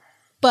not.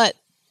 But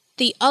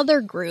the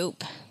other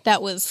group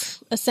that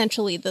was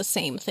essentially the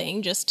same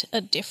thing, just a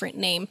different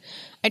name,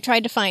 I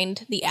tried to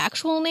find the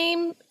actual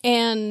name,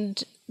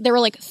 and there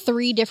were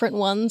 3 different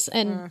ones,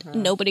 and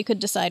nobody could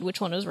decide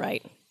which one was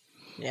right.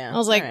 Yeah. I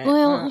was like,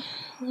 well,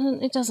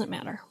 it doesn't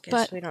matter.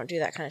 Guess we don't do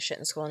that kind of shit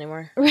in school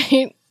anymore.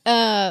 Right.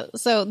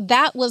 So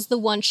that was the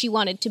one she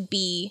wanted to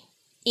be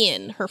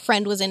in. Her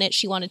friend was in it.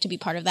 She wanted to be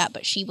part of that,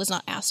 but she was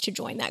not asked to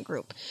join that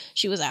group.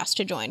 She was asked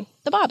to join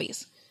the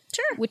Bobbies.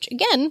 Sure. Which,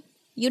 again,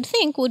 you'd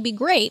think would be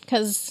great,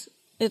 because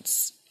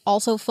it's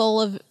also full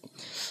of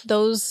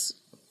those...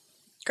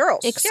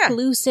 girls.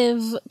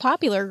 Exclusive,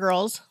 popular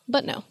girls.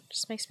 But no.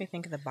 Just makes me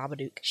think of the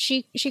Babadook.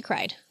 She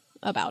cried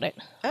about it.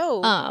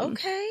 Oh,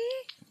 okay.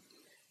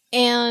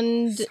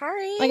 And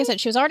Sorry. like I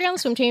said, she was already on the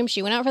swim team.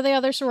 She went out for the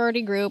other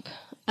sorority group.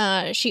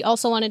 She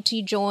also wanted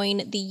to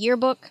join the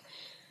yearbook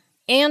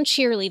and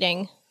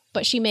cheerleading,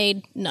 but she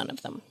made none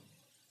of them.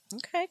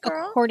 Okay,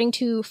 girl. According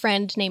to a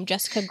friend named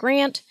Jessica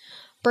Grant,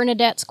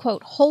 Bernadette's,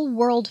 quote, whole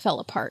world fell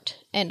apart,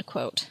 end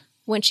quote,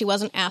 when she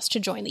wasn't asked to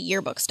join the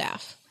yearbook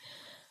staff.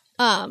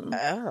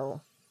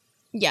 Oh.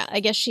 Yeah, I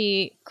guess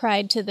she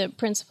cried to the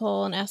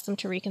principal and asked them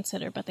to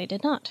reconsider, but they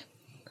did not.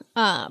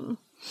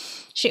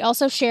 She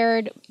also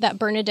shared that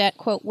Bernadette,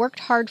 quote, worked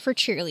hard for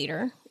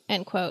cheerleader,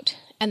 end quote,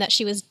 and that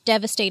she was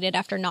devastated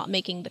after not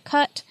making the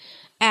cut,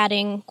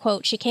 adding,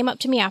 quote, she came up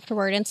to me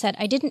afterward and said,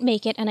 I didn't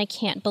make it and I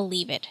can't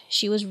believe it.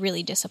 She was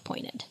really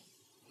disappointed.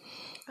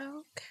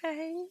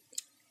 Okay.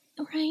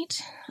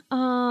 Right.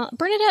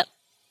 Bernadette,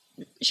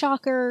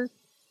 shocker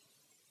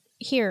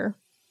here,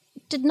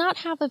 did not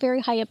have a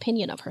very high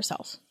opinion of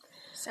herself.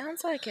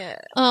 Sounds like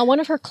it. One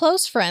of her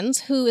close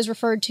friends, who is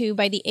referred to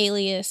by the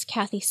alias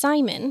Kathy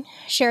Simon,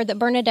 shared that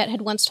Bernadette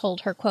had once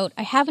told her, quote,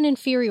 I have an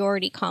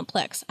inferiority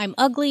complex. I'm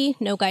ugly.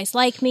 No guys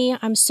like me.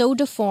 I'm so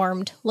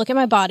deformed. Look at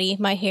my body,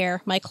 my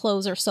hair, my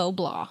clothes are so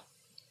blah.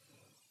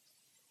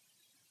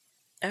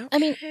 Okay. I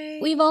mean,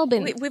 we've all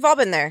been We've all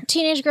been there.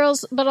 teenage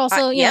girls, but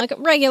also, you know, yep. like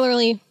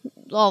regularly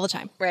all the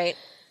time. Right.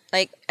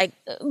 Like,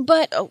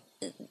 But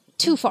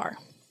too far.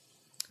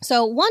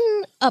 So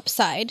one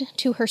upside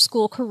to her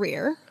school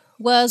career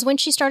was when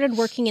she started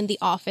working in the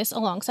office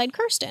alongside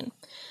Kirsten,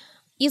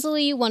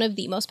 easily one of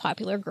the most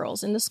popular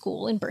girls in the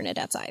school in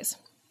Bernadette's eyes.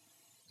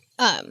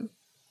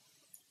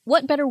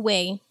 What better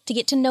way to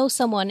get to know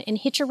someone and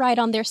hitch a ride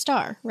on their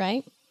star,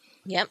 right?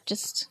 Yep.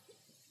 Just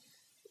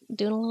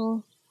doing a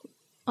little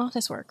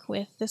office work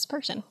with this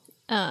person.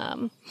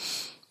 Bernadette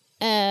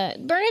may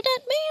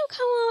have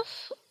come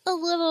off a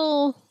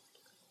little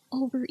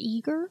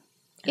overeager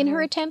in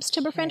her attempts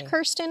to befriend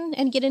Kirsten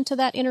and get into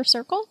that inner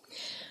circle.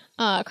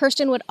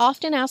 Kirsten would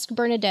often ask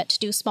Bernadette to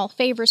do small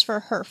favors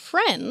for her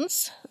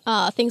friends,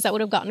 things that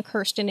would have gotten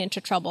Kirsten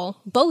into trouble,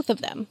 both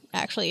of them,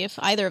 actually, if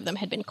either of them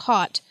had been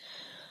caught.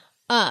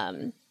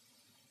 But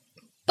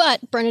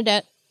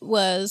Bernadette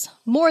was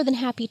more than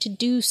happy to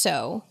do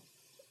so,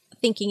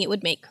 thinking it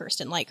would make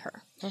Kirsten like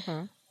her.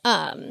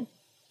 I'm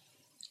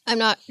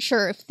not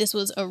sure if this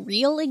was a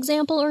real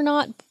example or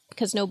not,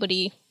 because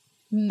nobody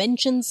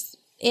mentions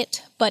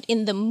it, but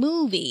in the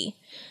movie,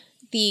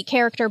 the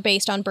character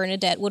based on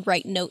Bernadette would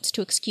write notes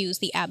to excuse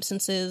the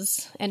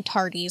absences and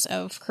tardies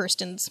of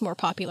Kirsten's more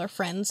popular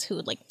friends who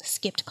had, like,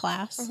 skipped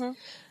class.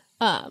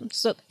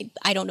 So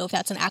I don't know if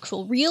that's an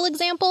actual real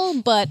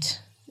example,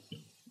 but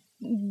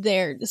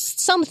there's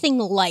something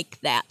like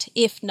that,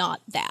 if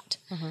not that.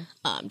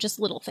 Just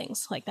little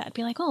things like that.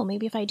 Be like, oh,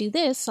 maybe if I do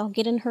this, I'll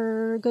get in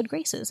her good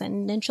graces,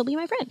 and then she'll be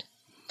my friend.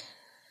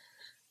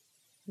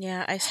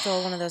 Yeah, I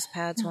stole one of those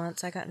pads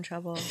once. I got in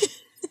trouble.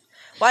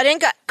 Well, I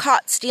didn't get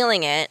caught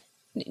stealing it.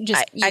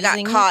 I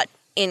got caught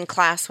in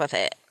class with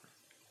it.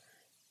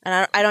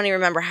 And I don't even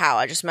remember how.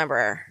 I just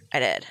remember I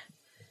did.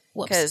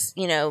 Because,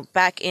 you know,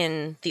 back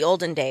in the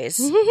olden days,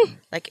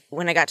 like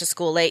when I got to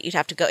school late, you'd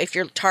have to go, if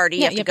you're tardy,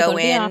 you have to go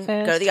in,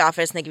 go to the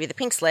office, and they give you the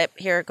pink slip.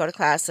 Here, go to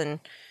class. And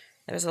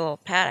there was a little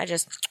pad. I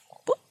just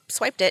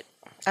swiped it.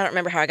 I don't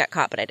remember how I got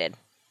caught, but I did.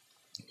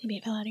 Maybe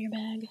it fell out of your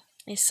bag.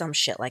 It's some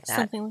shit like that.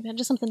 Something like that.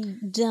 Just something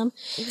dumb.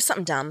 It was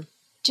something dumb.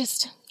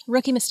 Just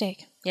rookie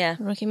mistake. Yeah.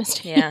 Rookie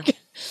mistake. Yeah.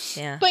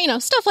 Yeah. But, you know,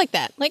 stuff like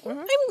that. Like,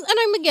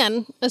 I'm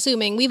again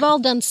assuming we've all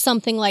done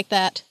something like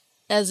that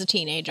as a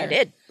teenager. I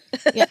did.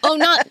 Yeah. Oh,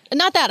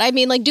 not that. I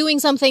mean, like, doing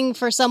something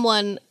for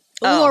someone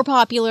more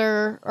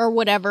popular or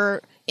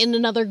whatever in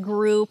another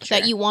group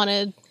that you want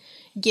to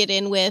get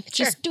in with.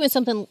 Just doing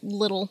something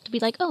little to be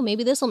like, oh,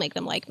 maybe this will make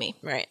them like me.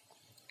 Right.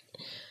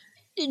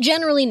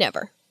 Generally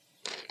never.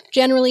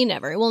 Generally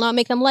never. It will not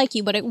make them like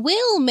you, but it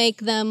will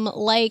make them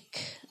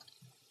like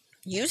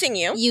using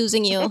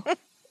you.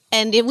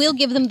 And it will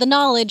give them the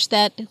knowledge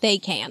that they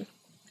can.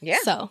 Yeah.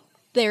 So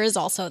there is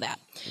also that.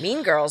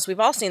 Mean Girls. We've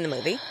all seen the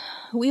movie.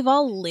 We've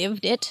all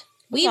lived it.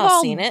 We've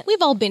all seen it.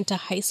 We've all been to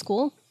high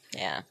school.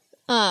 Yeah.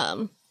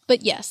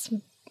 But yes,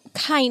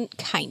 kind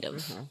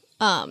of.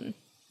 And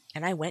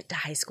I went to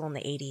high school in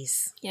the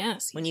 80s.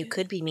 Yes. When you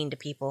could be mean to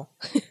people.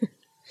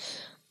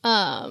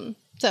 So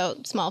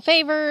small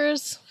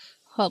favors.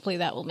 Hopefully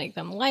that will make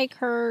them like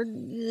her,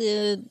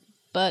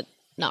 but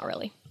not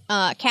really.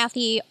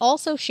 Kathy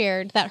also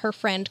shared that her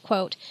friend,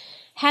 quote,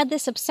 had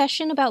this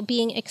obsession about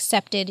being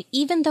accepted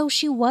even though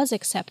she was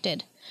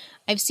accepted.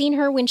 I've seen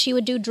her when she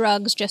would do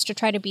drugs just to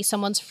try to be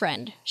someone's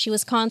friend. She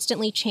was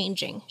constantly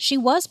changing. She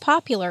was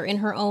popular in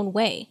her own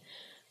way.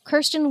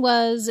 Kirsten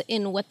was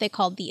in what they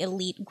called the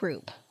elite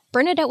group.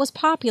 Bernadette was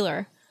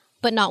popular,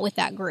 but not with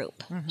that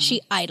group.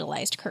 She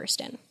idolized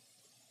Kirsten.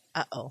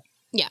 Uh-oh.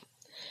 Yeah.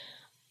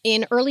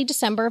 In early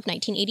December of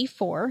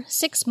 1984,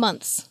 6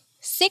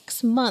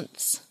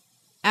 months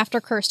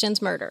after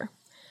Kirsten's murder,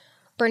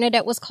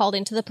 Bernadette was called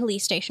into the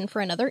police station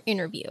for another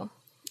interview.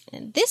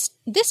 And this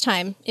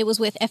time, it was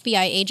with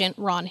FBI agent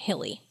Ron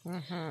Hilly.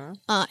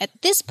 At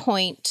this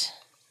point,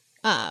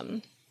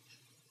 oh,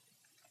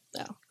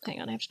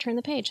 hang on, I have to turn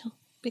the page.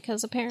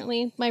 because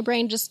apparently my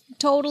brain just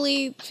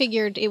totally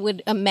figured it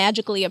would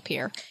magically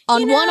appear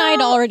on one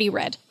I'd already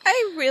read.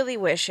 I really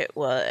wish it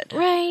would.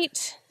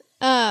 Right.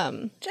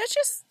 That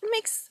just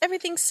makes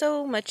everything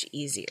so much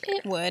easier.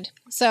 It would.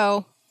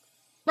 So,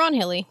 Ron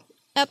Hilly,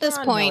 at this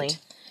point,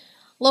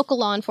 local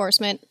law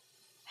enforcement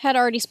had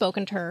already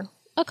spoken to her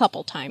a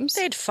couple times.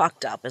 They'd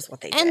fucked up is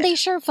what they did. And they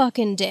sure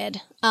fucking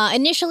did.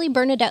 Initially,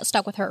 Bernadette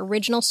stuck with her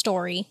original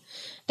story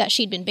that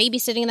she'd been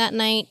babysitting that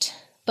night,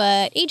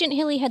 but Agent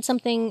Hilly had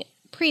something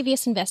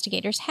previous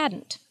investigators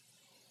hadn't.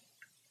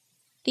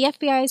 The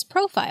FBI's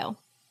profile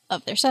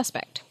of their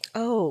suspect.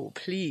 Oh,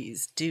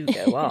 please do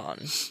go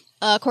on.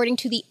 According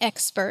to the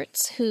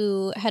experts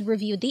who had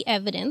reviewed the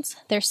evidence,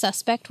 their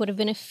suspect would have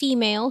been a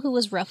female who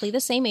was roughly the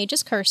same age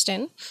as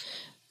Kirsten,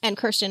 and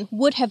Kirsten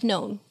would have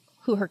known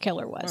who her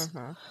killer was.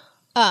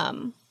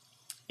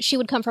 She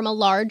would come from a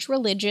large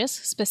religious,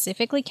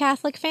 specifically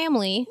Catholic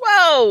family.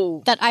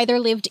 Whoa! That either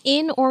lived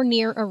in or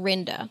near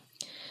Orinda.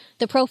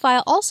 The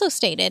profile also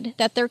stated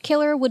that their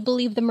killer would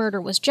believe the murder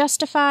was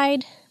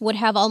justified, would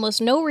have almost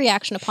no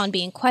reaction upon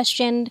being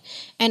questioned,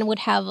 and would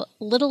have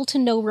little to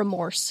no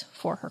remorse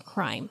for her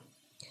crime.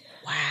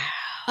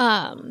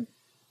 Wow.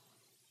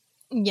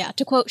 Yeah,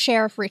 to quote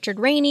Sheriff Richard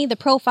Rainey, the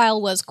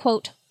profile was,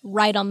 quote,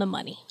 right on the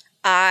money.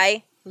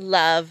 I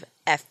love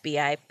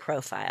FBI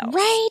profiles.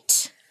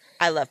 Right?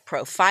 I love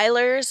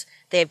profilers.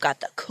 They've got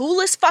the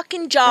coolest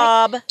fucking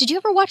job. Right. Did you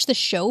ever watch the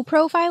show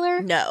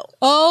Profiler? No.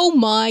 Oh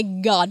my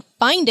god.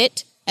 Find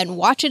it and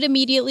watch it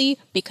immediately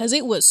because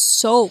it was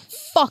so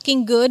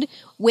fucking good.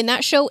 When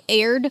that show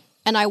aired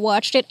and I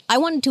watched it, I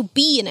wanted to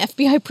be an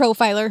FBI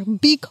profiler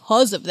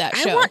because of that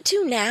show. I want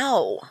to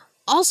now.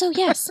 Also,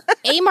 yes,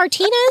 A.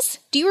 Martinez.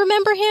 Do you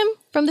remember him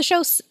from the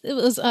show? It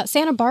was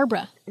Santa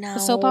Barbara. No. The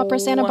soap opera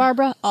Santa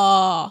Barbara.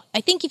 Oh, I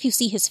think if you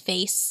see his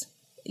face,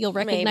 you'll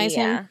recognize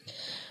him.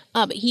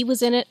 But he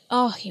was in it.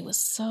 Oh, he was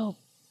so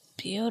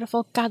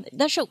beautiful. God,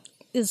 that show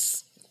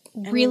is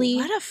really...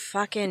 what a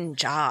fucking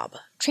job.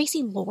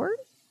 Tracy Lord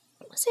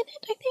was in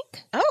it, I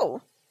think.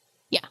 Oh.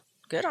 Yeah.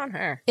 Good on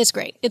her. It's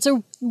great. It's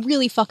a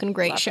really fucking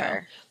great show.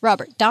 Her.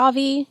 Robert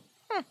Davi.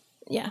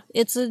 Yeah,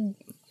 it's a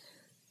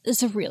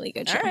really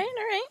good show. All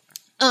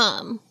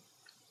right.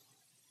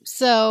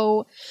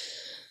 So,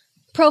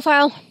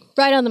 profile,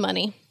 right on the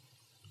money.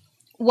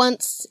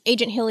 Once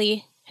Agent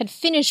Hilly had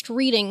finished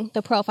reading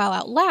the profile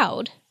out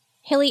loud,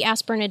 Hilly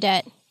asked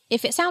Bernadette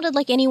if it sounded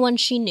like anyone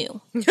she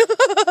knew.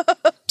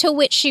 To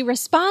which she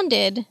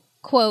responded,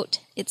 quote,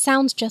 "It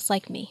sounds just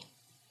like me."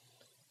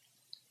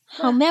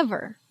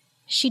 However,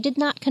 she did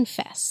not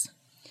confess.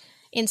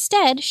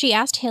 Instead, she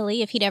asked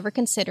Hilly if he'd ever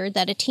considered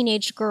that a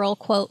teenage girl,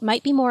 quote,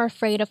 might be more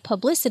afraid of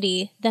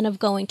publicity than of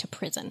going to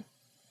prison.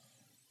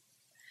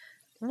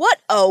 What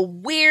a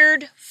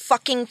weird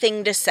fucking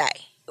thing to say.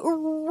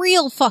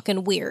 Real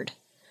fucking weird.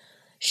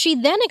 She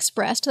then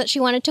expressed that she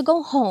wanted to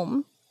go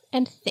home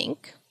and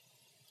think.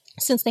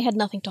 Since they had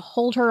nothing to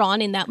hold her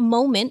on in that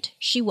moment,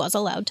 she was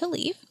allowed to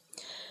leave.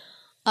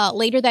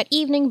 Later that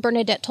evening,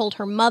 Bernadette told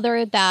her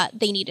mother that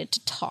they needed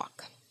to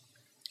talk.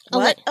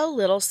 What a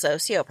little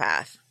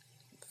sociopath.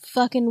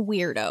 Fucking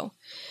weirdo.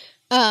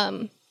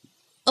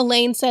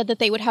 Elaine said that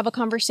they would have a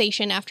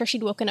conversation after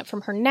she'd woken up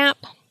from her nap,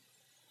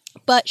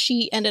 but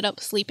she ended up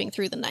sleeping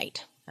through the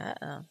night.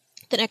 Uh-oh.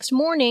 The next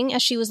morning,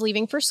 as she was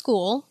leaving for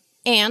school,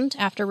 and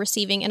after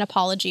receiving an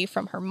apology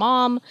from her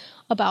mom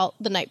about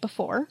the night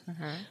before,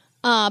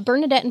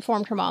 Bernadette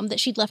informed her mom that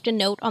she'd left a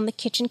note on the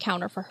kitchen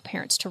counter for her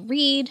parents to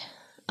read,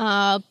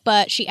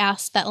 but she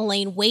asked that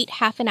Elaine wait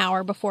half an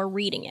hour before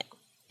reading it.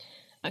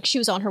 She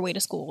was on her way to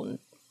school, and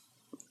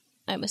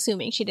I'm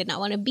assuming she did not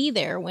want to be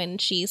there when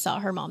she saw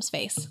her mom's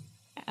face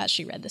as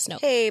she read this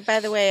note. Hey, by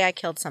the way, I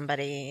killed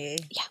somebody.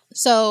 Yeah.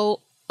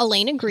 So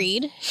Elaine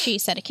agreed. She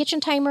set a kitchen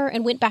timer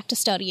and went back to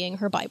studying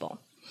her Bible.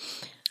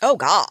 Oh,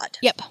 God.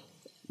 Yep.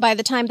 By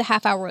the time the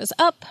half hour was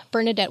up,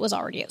 Bernadette was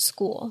already at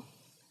school.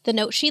 The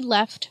note she'd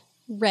left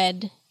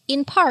read,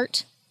 in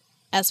part,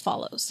 as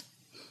follows.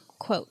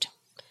 Quote,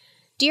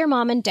 "Dear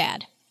Mom and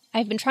Dad,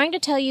 I've been trying to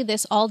tell you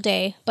this all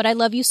day, but I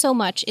love you so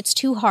much it's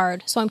too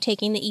hard, so I'm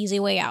taking the easy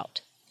way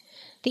out.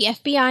 The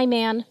FBI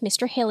man,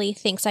 Mr. Hilly,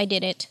 thinks I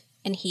did it,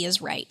 and he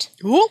is right.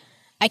 Ooh.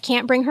 I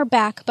can't bring her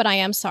back, but I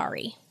am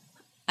sorry.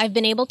 I've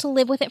been able to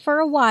live with it for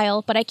a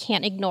while, but I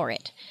can't ignore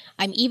it.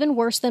 I'm even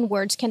worse than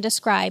words can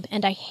describe,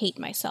 and I hate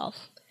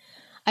myself.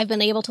 I've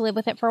been able to live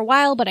with it for a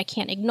while, but I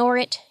can't ignore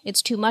it.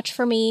 It's too much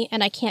for me,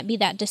 and I can't be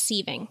that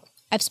deceiving.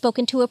 I've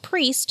spoken to a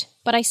priest,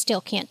 but I still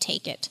can't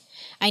take it.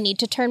 I need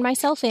to turn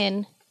myself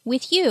in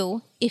with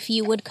you if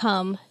you would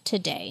come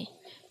today.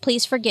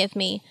 Please forgive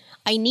me.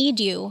 I need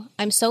you.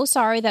 I'm so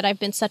sorry that I've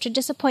been such a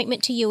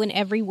disappointment to you in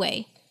every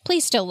way.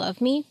 Please still love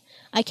me.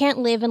 I can't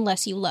live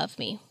unless you love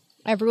me.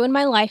 I've ruined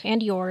my life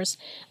and yours,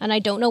 and I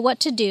don't know what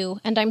to do,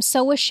 and I'm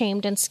so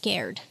ashamed and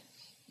scared.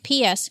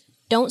 P.S.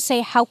 Don't say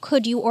how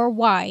could you or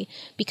why,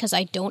 because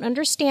I don't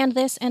understand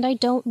this and I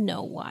don't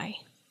know why."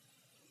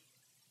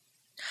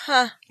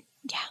 Huh.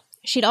 Yeah.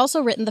 She'd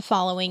also written the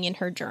following in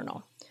her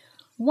journal.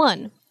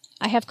 1.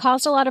 I have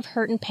caused a lot of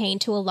hurt and pain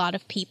to a lot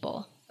of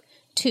people.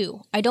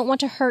 2, I don't want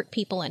to hurt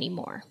people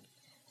anymore.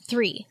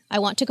 3, I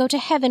want to go to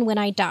heaven when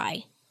I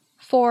die.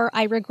 4,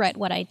 I regret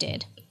what I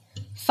did.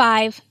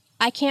 5,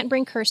 I can't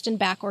bring Kirsten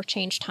back or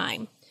change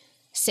time.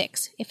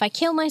 6, if I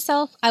kill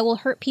myself, I will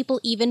hurt people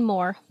even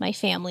more, my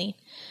family.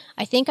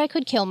 I think I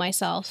could kill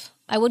myself.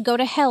 I would go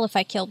to hell if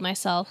I killed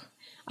myself.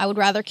 I would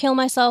rather kill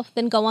myself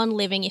than go on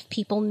living if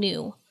people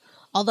knew.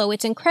 Although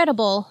it's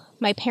incredible,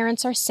 my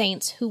parents are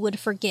saints who would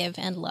forgive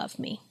and love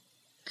me.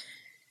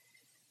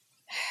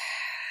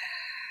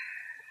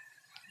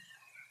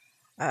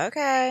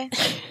 Okay.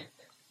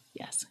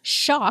 Yes.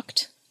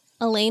 Shocked,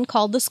 Elaine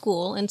called the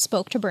school and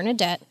spoke to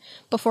Bernadette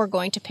before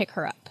going to pick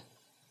her up.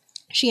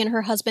 She and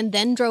her husband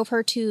then drove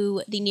her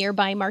to the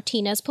nearby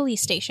Martinez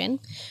police station,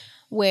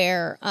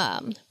 where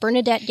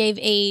Bernadette gave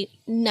a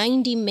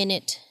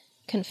 90-minute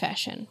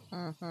confession.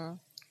 Mm-hmm.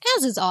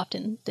 As is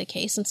often the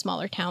case in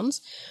smaller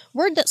towns,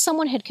 word that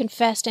someone had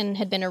confessed and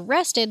had been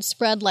arrested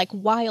spread like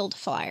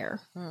wildfire.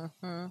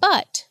 Mm-hmm.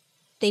 But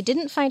they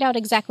didn't find out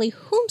exactly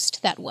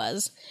whomst that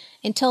was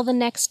until the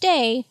next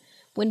day,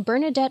 when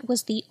Bernadette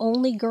was the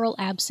only girl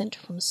absent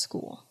from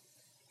school.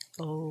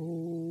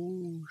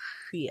 Oh,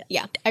 shit.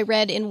 Yeah, I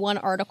read in one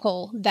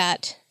article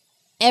that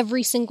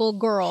every single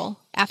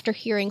girl, after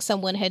hearing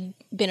someone had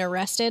been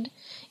arrested,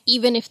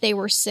 even if they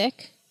were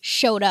sick,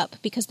 showed up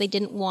because they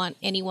didn't want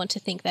anyone to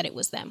think that it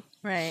was them.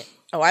 Right.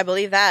 Oh, I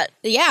believe that.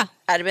 Yeah.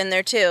 I'd have been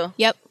there too.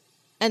 Yep.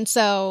 And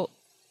so,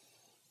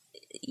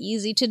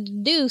 easy to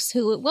deduce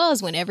who it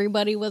was when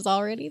everybody was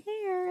already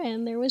there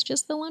and there was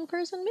just the one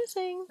person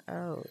missing.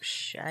 Oh,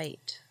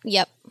 shite.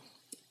 Yep.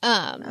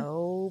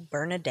 Oh,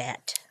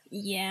 Bernadette.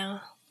 Yeah.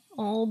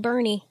 Old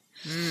Bernie.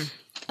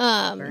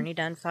 Bernie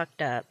done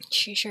fucked up.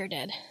 She sure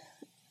did.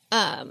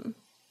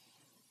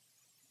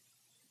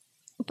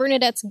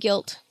 Bernadette's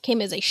guilt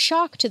came as a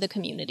shock to the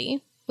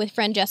community, with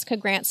friend Jessica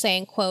Grant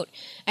saying, quote,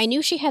 I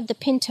knew she had the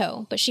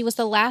Pinto, but she was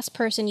the last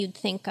person you'd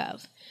think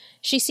of.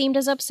 She seemed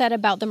as upset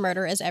about the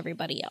murder as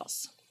everybody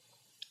else.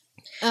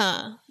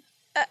 Can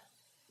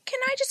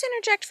I just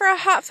interject for a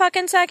hot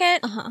fucking second?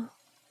 Uh-huh.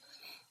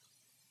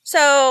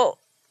 So,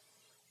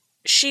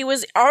 she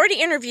was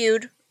already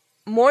interviewed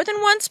more than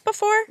once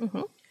before?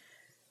 Mm-hmm.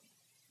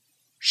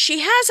 She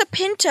has a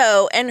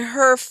Pinto and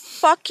her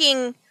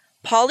fucking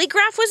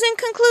polygraph was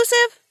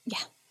inconclusive?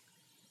 Yeah.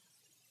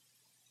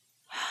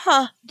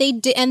 Huh. They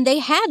did, and they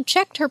had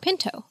checked her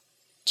Pinto.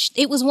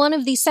 It was one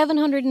of the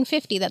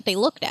 750 that they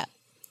looked at.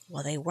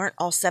 Well, they weren't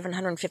all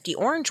 750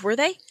 orange, were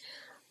they?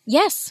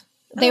 Yes.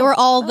 They were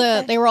all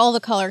okay. they were all the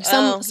color.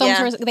 Some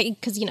yeah.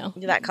 because you know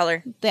That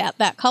color.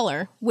 that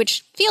color,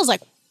 which feels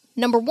like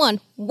number 1,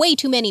 way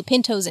too many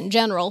Pintos in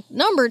general.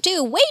 Number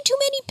 2, way too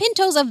many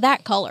Pintos of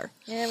that color.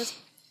 Yeah, it was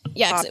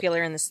Yeah,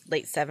 popular in the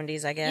late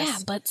 70s, I guess. yeah,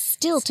 but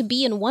still to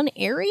be in one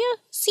area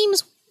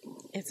seems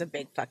It's a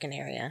big fucking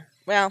area.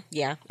 Well,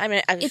 yeah. I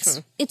mean,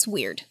 it's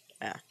weird.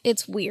 Yeah.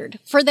 It's weird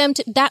for them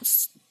to that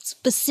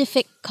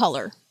specific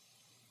color.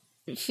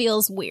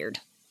 Feels weird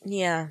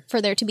yeah.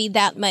 for there to be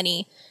that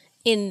many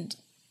in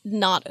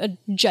not a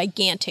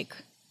gigantic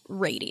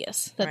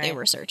radius that they Right.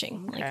 were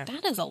searching. Okay. Like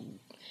that's a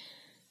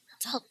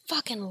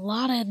fucking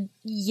lot of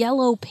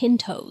yellow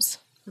Pintos.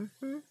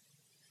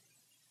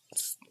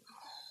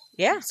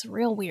 Yeah. It's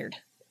real weird.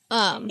 You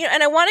know,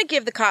 and I want to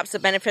give the cops the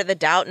benefit of the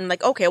doubt and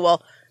like, okay,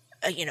 well,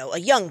 you know, a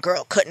young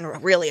girl couldn't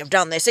really have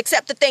done this,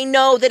 except that they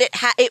know that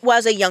it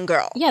was a young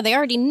girl. Yeah, they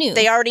already knew.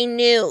 They already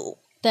knew.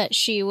 That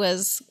she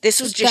was This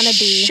was just gonna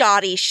be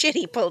shoddy,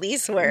 shitty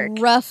police work.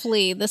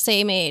 roughly the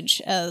same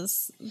age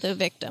as the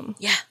victim.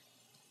 Yeah.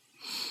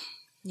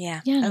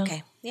 Yeah. Yeah, no.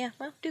 Okay. Yeah.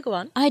 Well, do go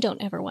on. I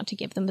don't ever want to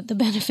give them the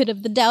benefit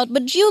of the doubt,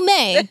 but you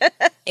may,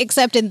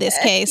 except in this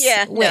case.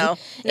 Yeah. when No.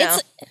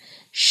 It's,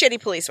 Shitty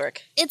police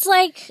work. it's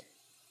like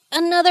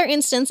another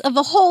instance of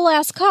a whole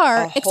ass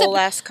car, A whole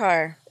ass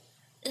car.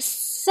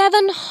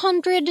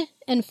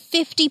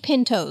 750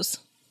 Pintos.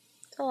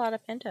 It's a lot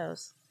of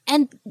Pintos.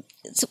 And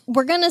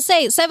we're going to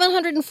say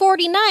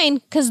 749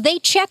 because they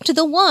checked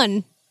the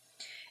one.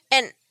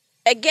 And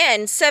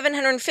again,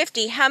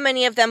 750. How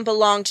many of them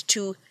belonged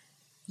to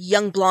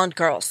young blonde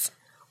girls?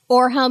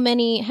 Or how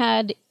many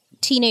had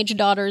teenage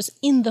daughters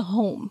in the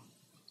home.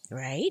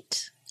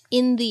 Right.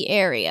 In the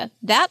area.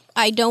 That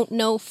I don't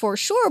know for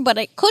sure, but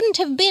it couldn't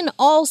have been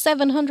all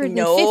 750.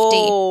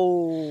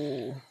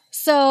 No.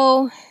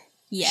 So,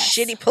 yes.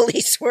 Shitty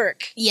police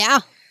work.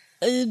 Yeah,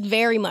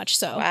 very much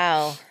so.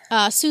 Wow.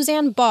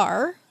 Suzanne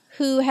Barr,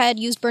 who had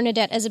used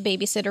Bernadette as a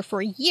babysitter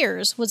for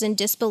years, was in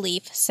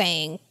disbelief,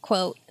 saying,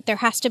 quote, there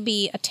has to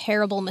be a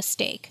terrible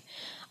mistake.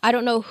 I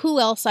don't know who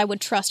else I would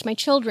trust my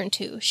children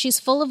to. She's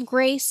full of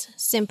grace,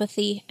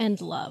 sympathy, and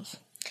love.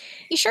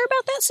 You sure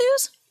about that,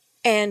 Suze?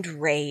 And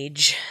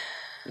rage.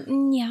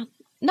 Yeah.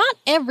 Not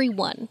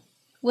everyone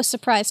was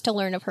surprised to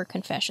learn of her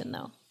confession,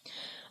 though.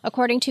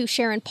 According to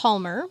Sharon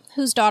Palmer,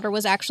 whose daughter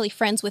was actually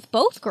friends with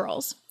both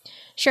girls,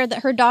 shared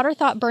that her daughter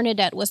thought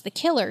Bernadette was the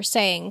killer,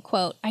 saying,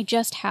 quote, I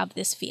just have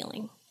this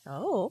feeling.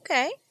 Oh,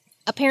 okay.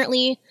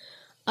 Apparently,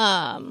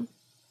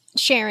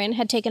 Sharon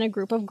had taken a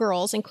group of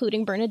girls,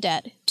 including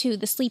Bernadette, to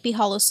the Sleepy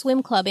Hollow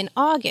Swim Club in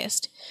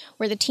August,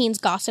 where the teens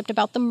gossiped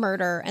about the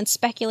murder and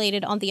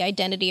speculated on the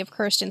identity of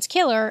Kirsten's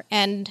killer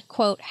and,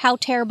 quote, how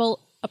terrible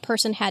a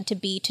person had to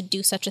be to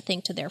do such a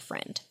thing to their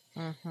friend.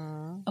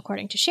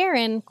 According to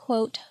Sharon,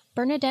 quote,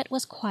 Bernadette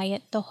was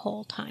quiet the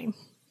whole time.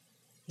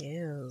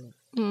 Ew.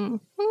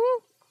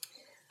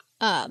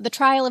 The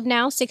trial of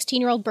now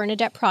 16-year-old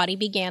Bernadette Proddy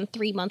began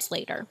 3 months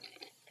later.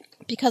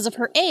 Because of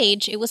her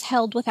age, it was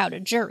held without a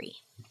jury.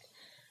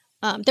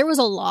 There was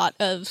a lot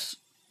of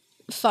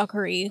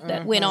fuckery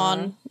that went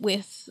on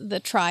with the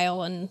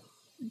trial and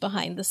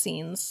behind the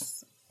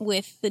scenes,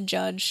 with the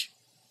judge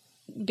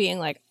being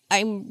like,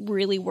 I'm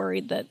really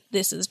worried that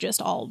this is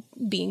just all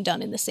being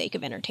done in the sake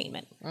of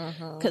entertainment.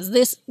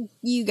 Because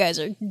you guys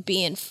are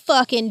being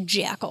fucking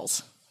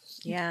jackals.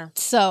 Yeah.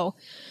 So.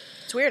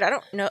 It's weird.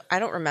 I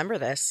don't remember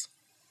this.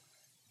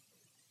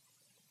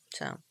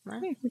 So.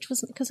 Which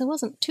wasn't, because it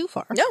wasn't too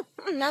far. No,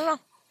 not at all.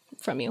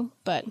 From you,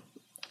 but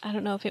I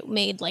don't know if it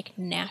made, like,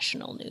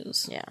 national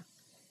news. Yeah.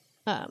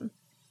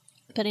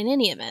 But in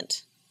any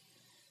event,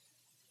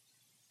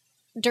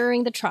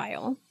 during the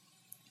trial,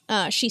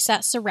 she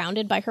sat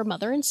surrounded by her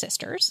mother and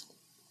sisters,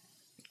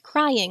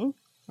 crying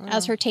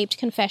as her taped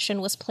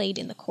confession was played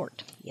in the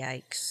court.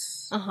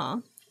 Yikes.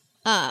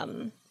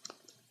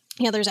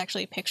 Yeah, there's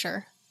actually a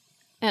picture,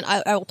 and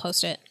I will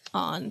post it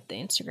on the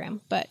Instagram,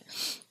 but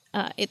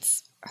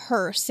it's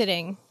her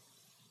sitting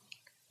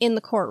in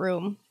the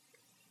courtroom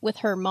with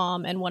her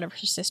mom and one of her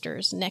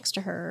sisters next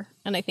to her,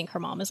 and I think her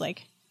mom is,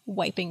 like,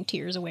 wiping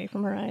tears away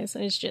from her eyes.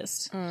 It's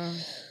just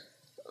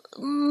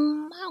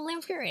mildly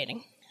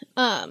infuriating.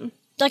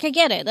 Like, I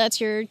get it.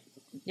 That's your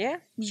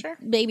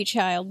baby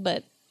child,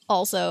 but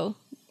also,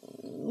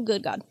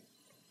 good God.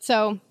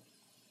 So,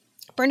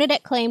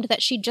 Bernadette claimed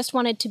that she just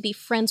wanted to be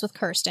friends with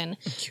Kirsten,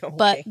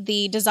 but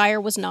the desire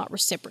was not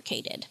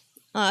reciprocated.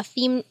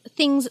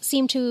 Things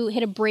seemed to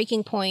hit a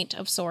breaking point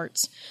of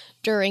sorts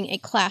during a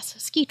class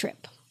ski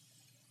trip.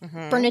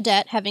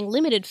 Bernadette, having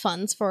limited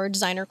funds for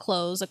designer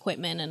clothes,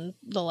 equipment, and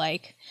the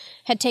like,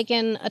 had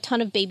taken a ton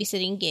of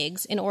babysitting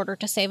gigs in order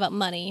to save up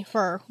money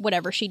for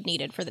whatever she'd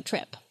needed for the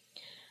trip.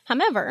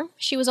 However,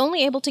 she was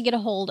only able to get a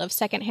hold of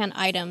secondhand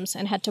items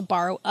and had to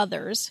borrow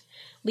others,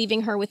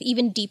 leaving her with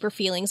even deeper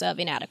feelings of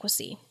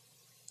inadequacy.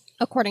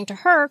 According to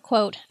her,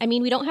 quote, I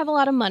mean, we don't have a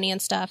lot of money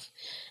and stuff,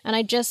 and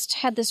I just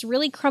had this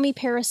really crummy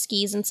pair of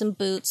skis and some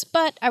boots,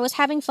 but I was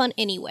having fun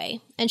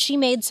anyway, and she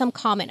made some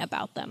comment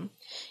about them.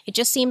 It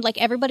just seemed like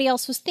everybody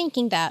else was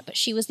thinking that, but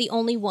she was the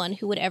only one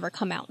who would ever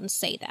come out and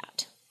say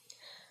that.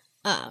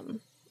 I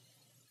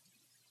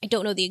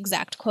don't know the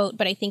exact quote,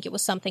 but I think it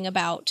was something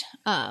about,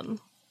 like,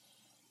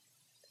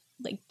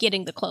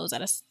 getting the clothes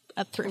at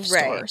a thrift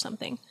store or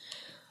something.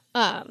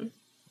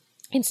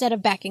 Instead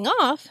of backing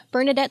off,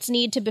 Bernadette's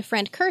need to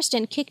befriend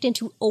Kirsten kicked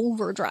into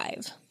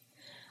overdrive.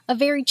 A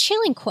very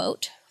chilling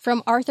quote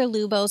from Arthur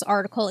Lubo's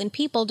article in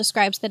People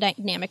describes the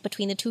dynamic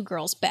between the two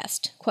girls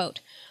best. Quote,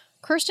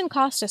 Kirsten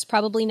Costas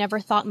probably never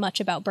thought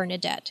much about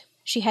Bernadette.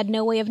 She had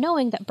no way of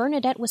knowing that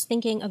Bernadette was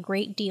thinking a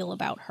great deal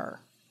about her.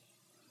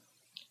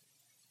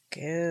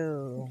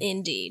 Go.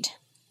 Indeed.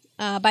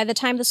 By the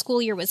time the school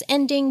year was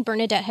ending,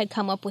 Bernadette had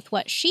come up with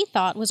what she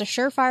thought was a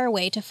surefire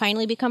way to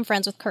finally become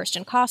friends with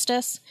Kirsten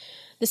Costas,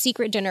 the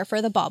secret dinner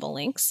for the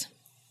Bobolinks,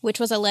 which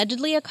was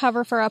allegedly a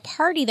cover for a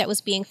party that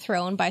was being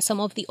thrown by some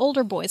of the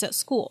older boys at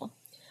school.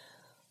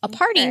 A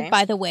party,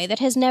 by the way, that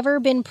has never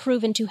been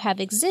proven to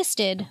have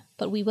existed,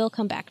 but we will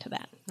come back to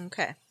that.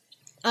 Okay.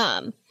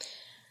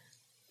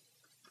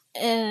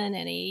 In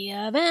any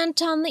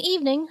event, on the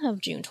evening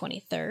of June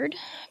 23rd,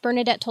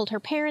 Bernadette told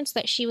her parents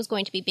that she was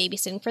going to be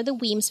babysitting for the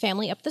Weems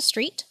family up the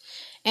street,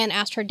 and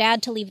asked her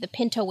dad to leave the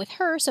Pinto with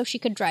her so she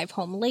could drive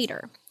home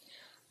later.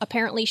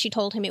 Apparently, she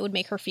told him it would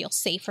make her feel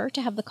safer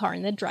to have the car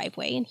in the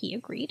driveway, and he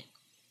agreed.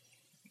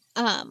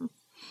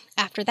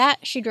 After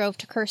that, she drove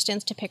to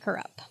Kirsten's to pick her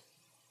up.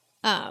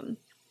 I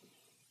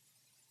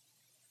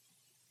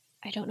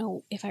don't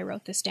know if I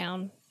wrote this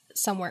down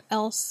somewhere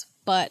else,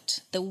 but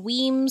the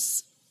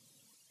Weems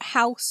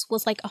house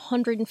was like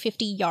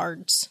 150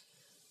 yards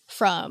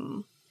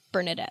from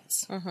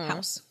Bernadette's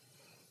house.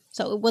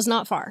 So it was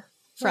not far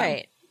from.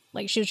 Right.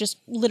 Like, she was just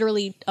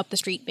literally up the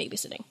street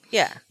babysitting.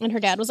 Yeah. And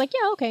her dad was like,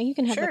 yeah, okay, you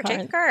can have the car.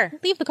 Take the car.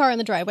 Leave the car in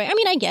the driveway. I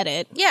mean, I get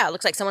it. Yeah, it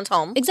looks like someone's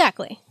home.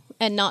 Exactly.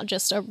 And not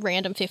just a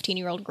random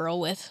 15-year-old girl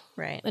with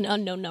an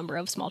unknown number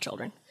of small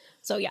children.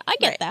 So, yeah, I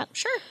get that.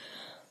 Sure.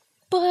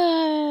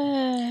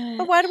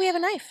 But why do we have a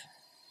knife?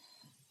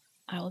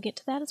 I will get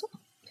to that as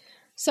well.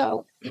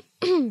 So,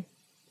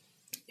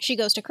 she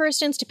goes to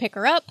Kirsten's to pick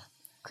her up.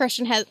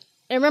 Kirsten has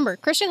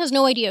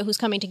no idea who's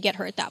coming to get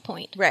her at that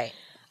point. Right.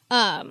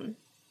 And,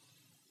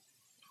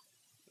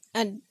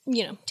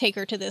 take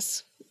her to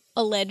this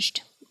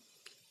alleged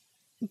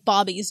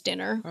Bobby's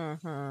dinner.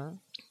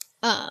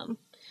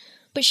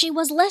 But she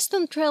was less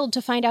than thrilled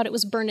to find out it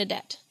was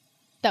Bernadette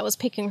that was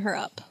picking her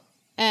up.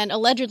 And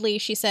allegedly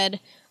she said,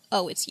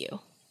 oh, it's you,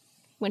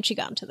 when she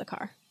got into the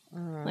car.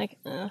 Like,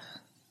 ugh.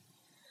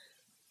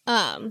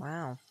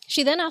 Wow.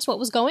 She then asked what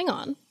was going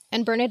on,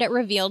 and Bernadette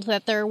revealed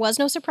that there was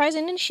no surprise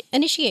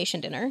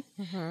initiation dinner.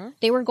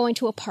 They were going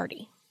to a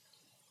party.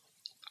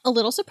 A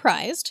little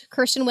surprised,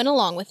 Kirsten went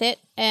along with it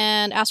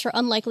and asked her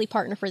unlikely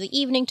partner for the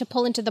evening to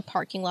pull into the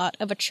parking lot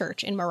of a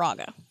church in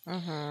Moraga.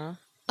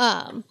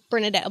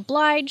 Bernadette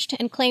obliged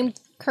and claimed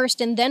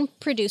Kirsten then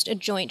produced a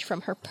joint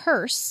from her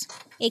purse,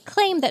 a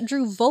claim that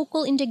drew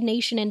vocal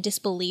indignation and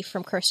disbelief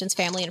from Kirsten's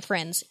family and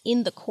friends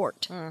in the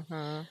court.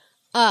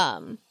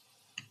 And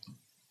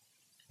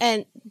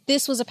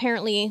this was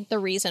apparently the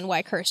reason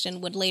why Kirsten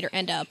would later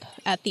end up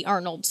at the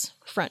Arnold's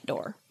front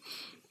door.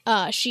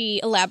 She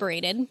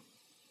elaborated,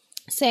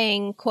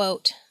 saying,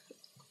 quote,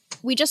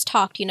 "We just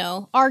talked,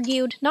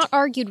 argued, not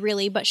argued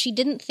really, but she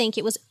didn't think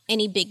it was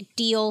any big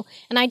deal,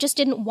 and I just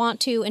didn't want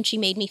to, and she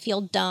made me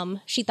feel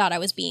dumb. She thought I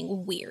was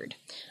being weird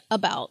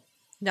about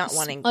not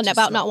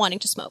wanting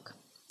to smoke.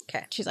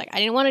 Okay. She's like, I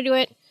didn't want to do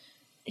it.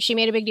 She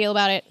made a big deal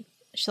about it.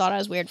 She thought I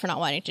was weird for not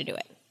wanting to do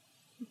it.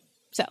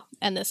 So,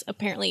 and this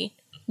apparently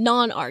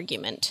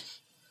non-argument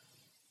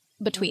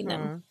between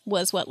them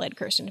was what led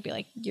Kirsten to be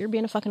like, you're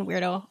being a fucking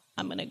weirdo.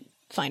 I'm going to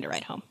find a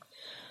ride home.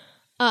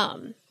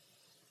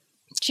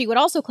 She would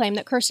also claim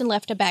that Kirsten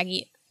left a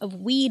baggie of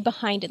weed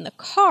behind in the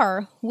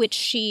car, which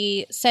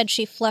she said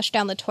she flushed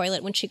down the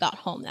toilet when she got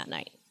home that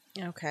night.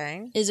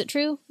 Okay. Is it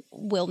true?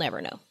 We'll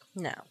never know.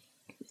 No.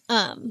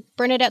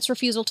 Bernadette's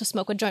refusal to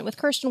smoke a joint with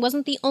Kirsten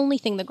wasn't the only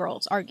thing the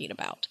girls argued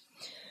about.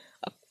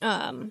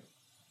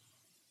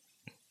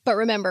 But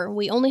remember,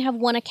 we only have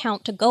one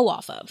account to go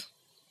off of.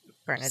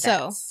 Bernadette's.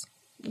 So,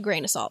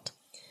 grain of salt.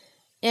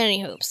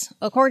 Any hoops.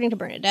 According to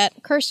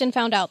Bernadette, Kirsten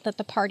found out that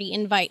the party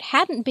invite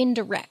hadn't been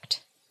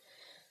direct.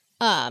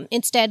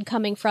 Instead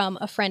coming from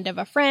a friend of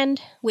a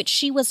friend, which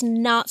she was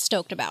not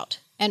stoked about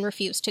and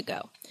refused to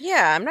go.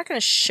 Yeah, I'm not going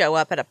to show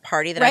up at a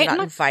party that I'm not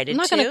invited to. I'm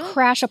not going to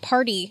crash a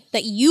party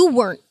that you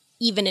weren't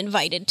even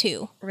invited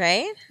to.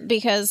 Right?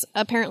 Because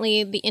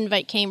apparently the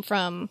invite came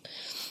from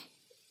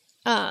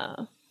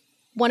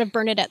one of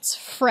Bernadette's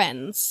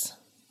friends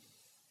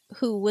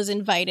who was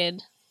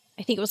invited.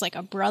 I think it was like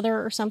a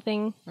brother or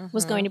something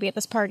was going to be at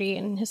this party,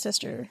 and his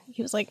sister,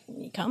 he was like,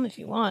 you come if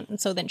you want.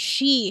 And so then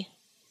she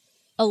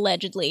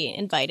allegedly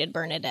invited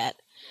Bernadette.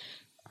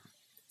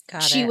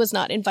 She was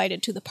not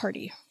invited to the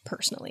party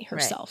personally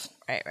herself.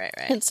 Right.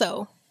 And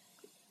so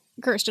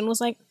Kirsten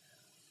was like,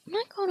 I'm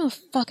not going to a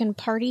fucking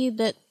party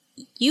that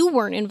you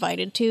weren't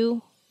invited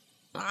to.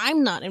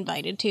 I'm not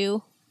invited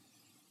to.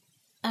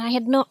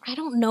 And I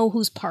don't know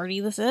whose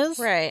party this is.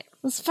 Right.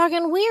 It's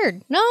fucking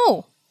weird.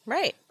 No.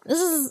 Right.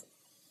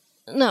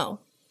 No.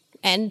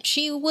 And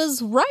she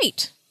was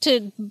right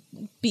to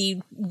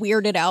be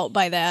weirded out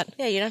by that.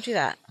 Yeah, you don't do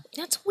that.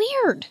 That's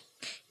weird.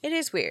 It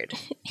is weird.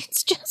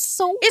 It's just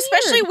so weird.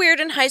 Especially weird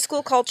in high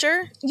school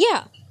culture.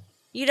 Yeah.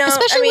 You don't,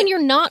 especially when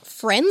you're not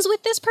friends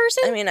with this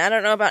person. I mean, I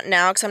don't know about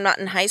now because I'm not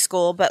in high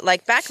school, but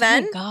like back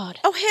then. Oh, God.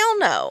 Oh, hell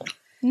no.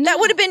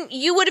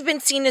 You would have been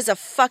seen as a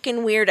fucking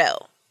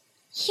weirdo.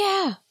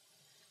 Yeah.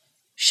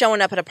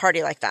 Showing up at a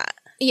party like that.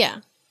 Yeah.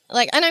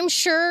 Like, and I'm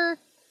sure,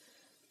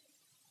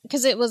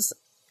 because it was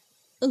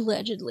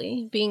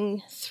allegedly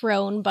being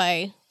thrown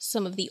by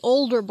some of the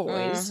older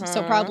boys,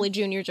 so probably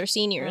juniors or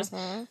seniors,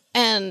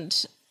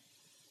 and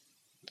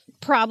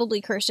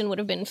probably Kirsten would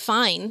have been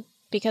fine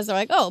because they're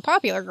like, oh,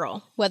 popular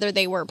girl. Whether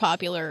they were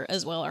popular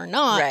as well or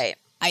not, right.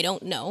 I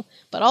don't know.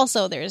 But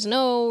also, there's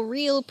no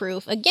real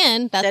proof,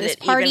 again, that this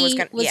party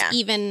was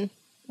even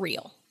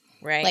real.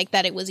 Right. Like,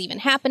 that it was even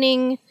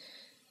happening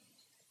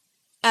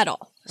at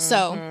all.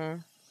 So,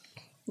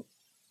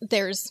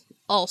 there's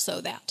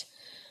also that.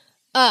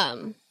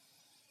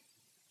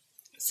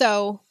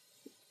 So,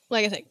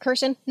 like I said,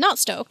 Kirsten, not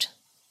stoked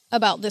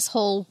about this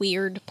whole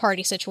weird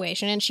party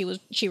situation, and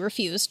she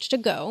refused to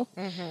go.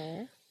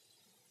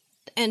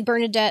 And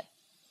Bernadette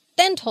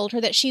then told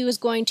her that she was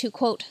going to,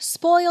 quote,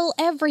 spoil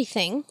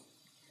everything.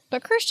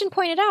 But Kirsten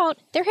pointed out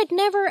there had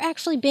never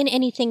actually been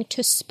anything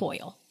to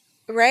spoil.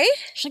 Right?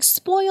 She's like,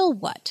 spoil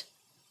what?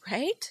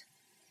 Right?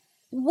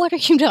 What are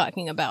you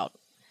talking about?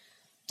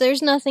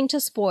 There's nothing to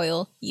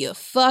spoil, you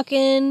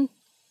fucking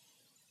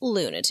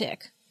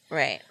lunatic.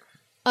 Right.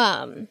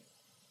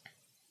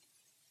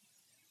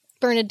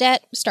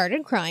 Bernadette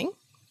started crying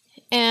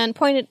and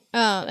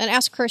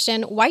asked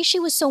Kirsten why she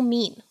was so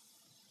mean.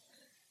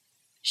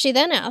 She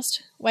then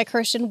asked why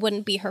Kirsten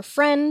wouldn't be her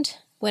friend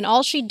when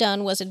all she'd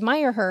done was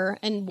admire her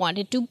and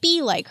wanted to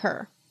be like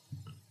her.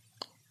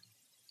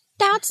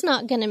 That's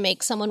not going to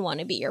make someone want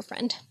to be your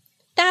friend.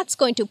 That's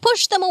going to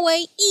push them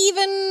away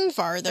even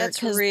farther.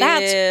 That's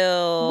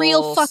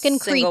real fucking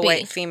creepy. Single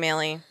white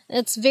female-y.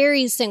 It's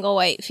very single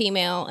white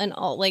female and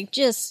all, like,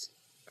 just...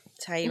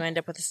 That's how you end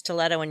up with a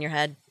stiletto in your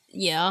head.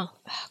 Yeah.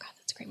 Oh, God,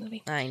 that's a great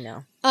movie. I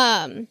know.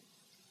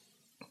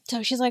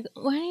 So she's like,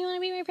 why do you want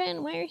to be my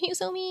friend? Why are you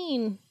so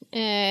mean?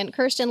 And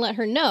Kirsten let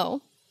her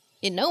know,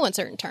 in no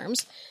uncertain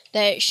terms,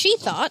 that she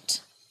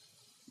thought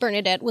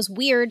Bernadette was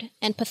weird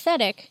and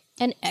pathetic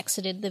and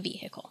exited the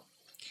vehicle.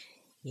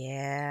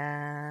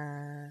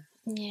 Yeah.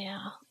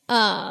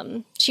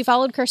 She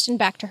followed Kirsten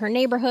back to her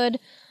neighborhood,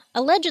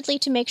 allegedly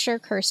to make sure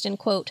Kirsten,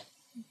 quote,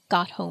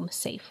 got home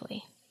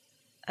safely.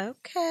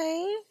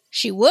 Okay.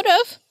 She would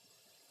have.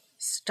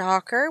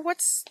 Stalker?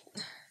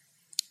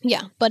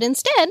 Yeah, but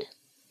instead,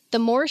 the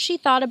more she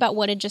thought about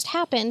what had just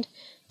happened,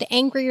 the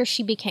angrier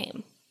she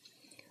became.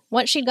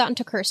 Once she'd gotten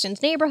to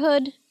Kirsten's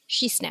neighborhood,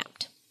 she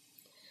snapped.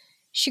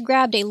 She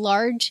grabbed a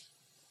large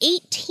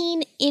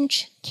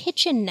 18-inch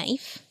kitchen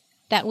knife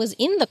that was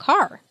in the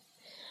car,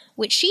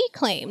 which she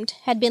claimed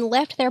had been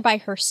left there by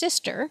her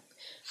sister,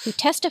 who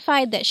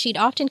testified that she'd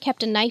often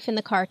kept a knife in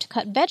the car to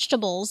cut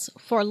vegetables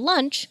for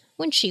lunch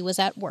when she was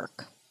at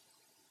work.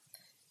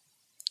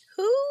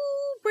 Who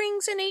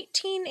brings an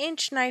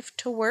 18-inch knife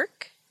to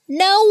work?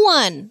 No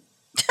one!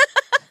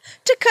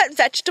 To cut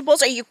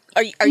vegetables? Are you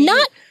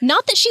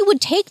Not that she would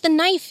take the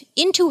knife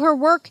into her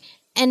work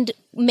and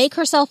make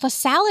herself a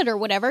salad or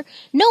whatever.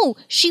 No,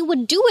 she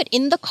would do it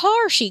in the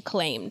car, she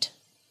claimed.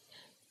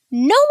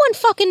 No one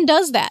fucking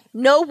does that.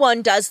 No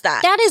one does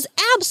that. That is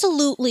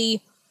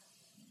absolutely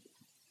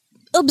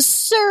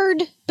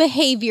absurd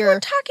behavior. We're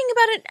talking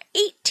about an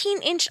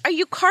 18-inch... Are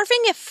you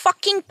carving a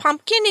fucking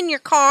pumpkin in your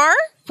car?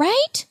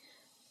 Right?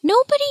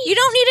 Nobody... You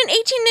don't need an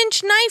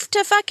 18-inch knife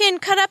to fucking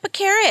cut up a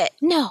carrot.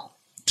 No.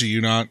 Do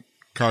you not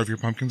carve your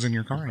pumpkins in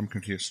your car? I'm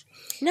confused.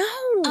 No.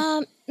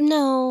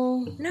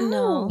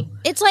 No.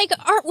 It's like...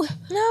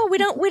 No, we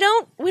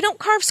don't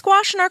carve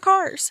squash in our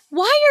cars.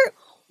 Why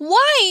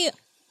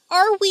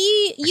are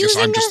we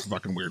using I'm just a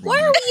fucking weird one.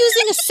 Why are we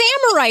using a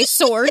samurai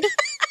sword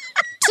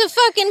to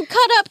fucking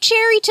cut up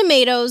cherry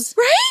tomatoes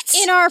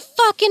Right? in our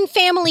fucking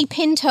family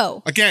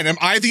Pinto? Again, am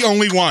I the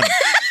only one?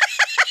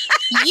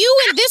 You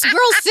and this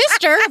girl's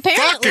sister,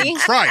 apparently. Fucking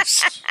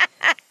Christ.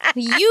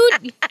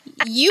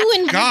 You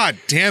and God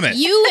damn it.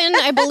 you and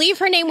I believe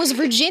her name was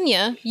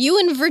Virginia. You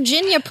and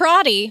Virginia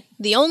Prati,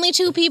 the only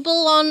two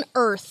people on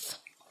Earth.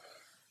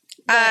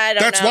 I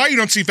don't That's know. why you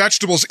don't see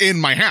vegetables in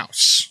my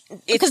house.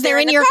 Because they're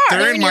in your car.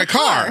 They're in my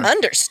car.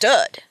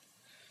 Understood.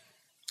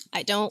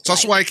 I don't. It's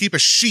also why I keep a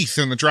sheath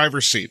in the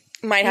driver's seat.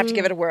 Might have to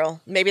give it a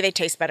whirl. Maybe they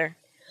taste better.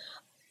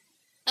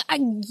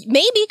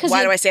 Maybe because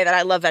Why do I say that?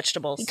 I love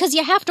vegetables. Because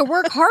you have to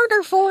work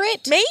harder for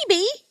it.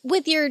 Maybe.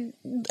 With your,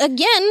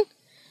 again,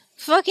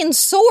 fucking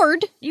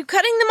sword. You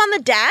cutting them on the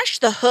dash,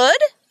 the hood?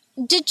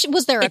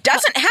 Was there It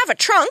doesn't have a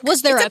trunk.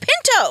 Was there it's a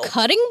Pinto?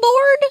 Cutting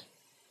board?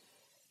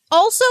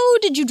 Also,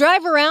 did you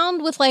drive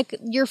around with, like,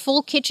 your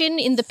full kitchen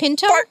in the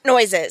Pinto? Fart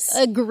noises.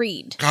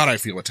 Agreed. God, I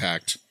feel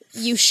attacked.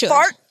 You should.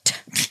 Fart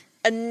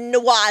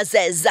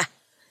noises.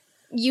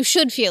 You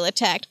should feel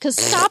attacked, because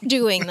stop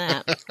doing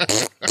that.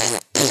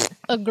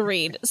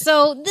 Agreed.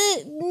 So,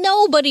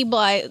 nobody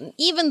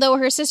even though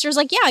her sister's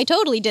like, yeah, I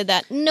totally did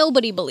that,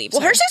 nobody believes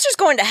Well, her sister's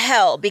going to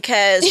hell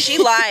because she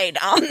lied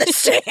on the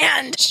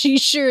stand. She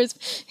sure is.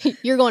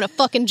 You're going to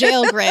fucking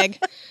jail, Greg.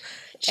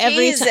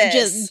 Every time,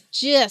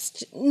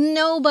 just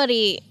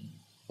nobody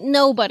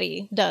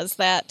does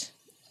that.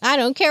 I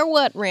don't care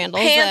what Randall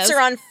Pants says.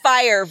 are on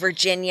fire,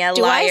 Virginia.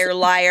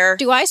 Liar.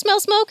 Do I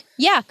smell smoke?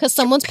 Yeah, because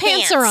someone's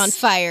pants are on pants.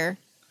 fire.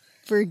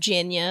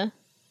 Virginia.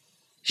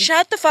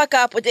 Shut the fuck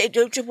up with it.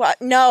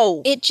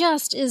 No. It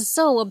just is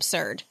so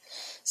absurd.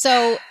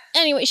 So,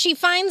 anyway, she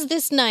finds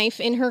this knife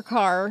in her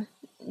car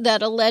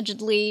that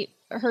allegedly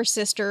her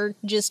sister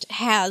just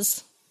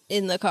has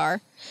in the car.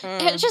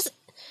 It just...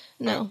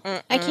 No,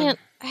 I can't...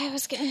 I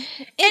was gonna...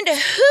 And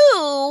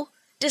who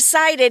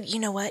decided, you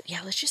know what?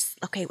 Yeah, let's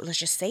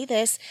just say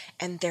this,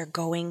 and they're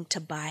going to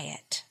buy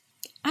it.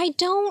 I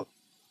don't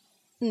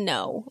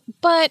know,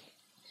 but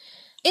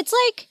it's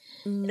like...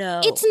 No.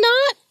 It's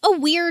not a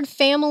weird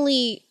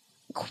family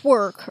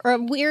quirk or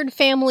a weird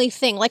family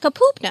thing, like a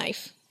poop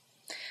knife.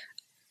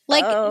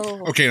 Like,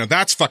 Okay, now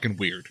that's fucking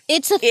weird.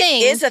 it's a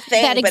thing, It is a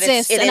thing that but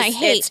exists, and I it's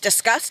hate.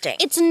 disgusting.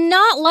 It's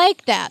not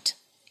like that.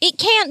 It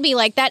can't be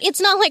like that.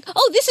 It's not like,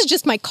 oh, this is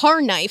just my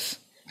car knife.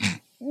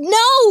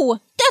 No,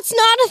 that's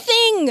not a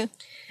thing.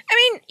 I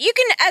mean, you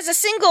can, as a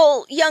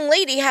single young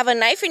lady, have a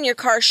knife in your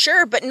car,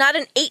 sure, but not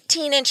an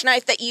 18-inch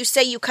knife that you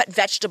say you cut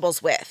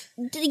vegetables with.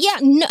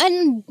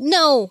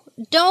 No,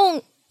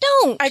 don't.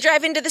 I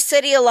drive into the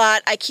city a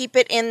lot. I keep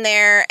it in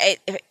there.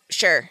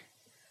 Sure.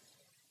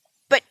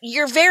 But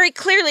you're very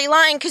clearly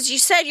lying because you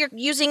said you're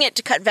using it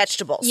to cut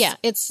vegetables. Yeah,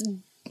 it's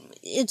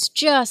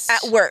just...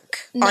 At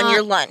work, on Not-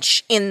 your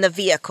lunch, in the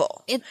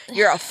vehicle.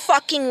 You're a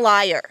fucking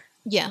liar.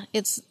 Yeah,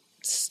 it's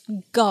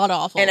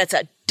god-awful. And it's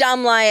a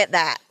dumb lie at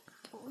that.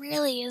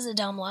 Really is a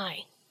dumb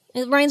lie.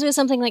 It reminds me of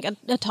something like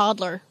a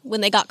toddler, when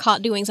they got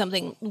caught doing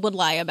something, would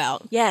lie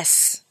about.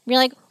 Yes. You're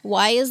like,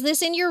 why is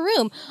this in your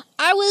room?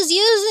 I was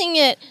using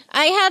it.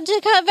 I had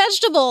to cut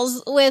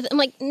vegetables with... I'm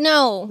like,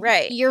 no.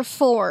 Right. You're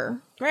 4.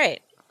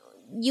 Right.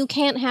 You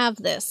can't have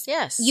this.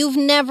 Yes. You've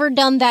never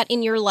done that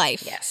in your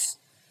life. Yes.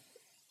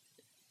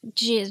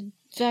 Just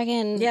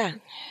fucking... Yeah.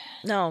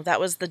 No, that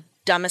was the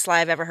dumbest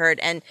lie I've ever heard.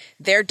 And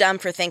they're dumb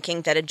for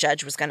thinking that a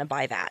judge was going to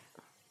buy that.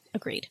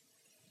 Agreed.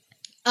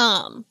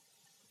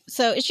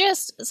 So it's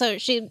just... So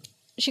she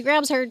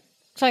grabs her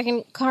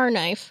fucking car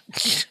knife,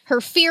 her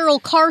feral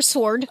car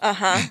sword,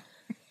 Uh-huh.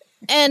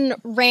 and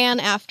ran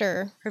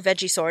after Her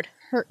veggie sword.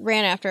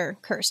 ran after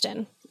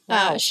Kirsten.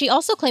 Wow. She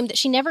also claimed that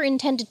she never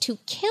intended to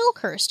kill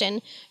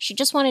Kirsten. She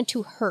just wanted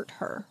to hurt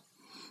her.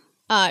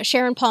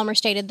 Sharon Palmer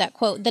stated that,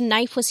 quote, "The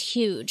knife was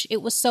huge.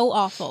 It was so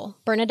awful.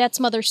 Bernadette's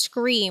mother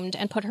screamed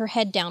and put her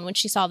head down when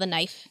she saw the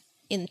knife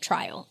in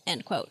trial,"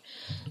 end quote.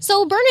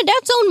 So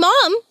Bernadette's own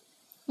mom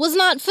was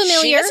not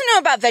familiar. She doesn't know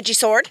about Veggie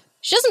Sword.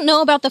 She doesn't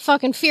know about the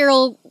fucking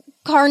feral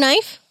car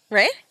knife.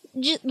 Right?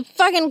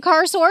 Fucking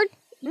car sword.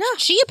 No.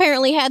 She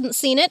apparently hadn't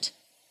seen it.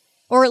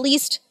 Or at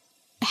least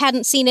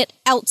hadn't seen it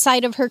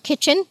outside of her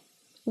kitchen,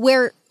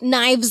 where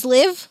knives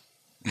live.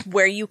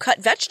 Where you cut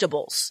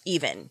vegetables,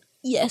 even.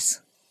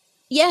 Yes.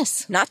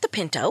 Yes. Not the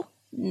pinto.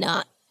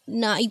 Not.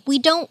 We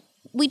don't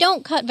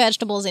cut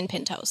vegetables in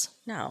pintos.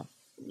 No.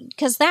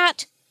 Because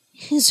that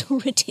is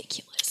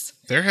ridiculous.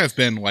 There have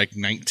been like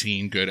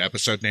 19 good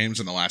episode names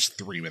in the last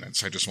 3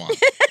 minutes. I just want.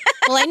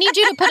 Well, I need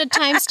you to put a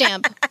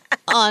timestamp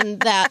on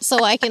that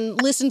so I can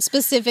listen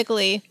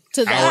specifically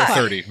to that Hour part.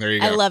 30. There you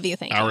go. I love you.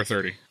 Thank you. Hour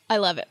 30. I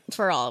love it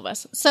for all of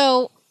us.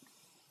 So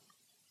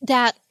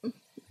that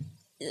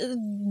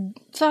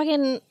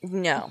fucking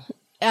No.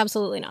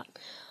 absolutely not.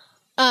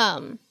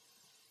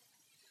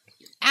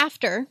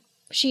 After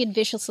she had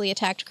viciously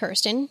attacked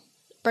Kirsten,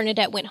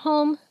 Bernadette went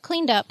home,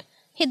 cleaned up,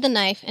 hid the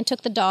knife, and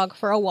took the dog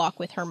for a walk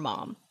with her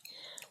mom.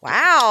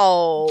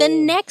 Wow. The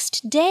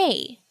next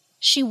day,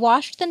 she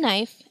washed the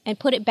knife and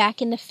put it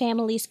back in the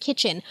family's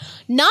kitchen.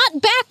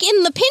 Not back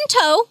in the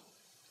Pinto.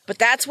 But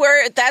that's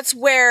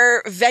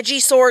where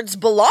Veggie Swords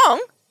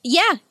belong.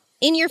 Yeah,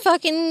 in your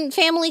fucking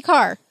family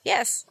car.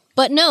 Yes.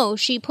 But no,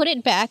 she put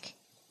it back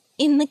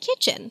in the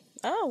kitchen.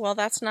 Oh, well,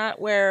 that's not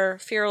where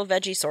feral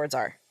Veggie Swords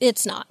are.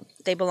 It's not.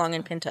 They belong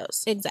in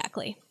pintos.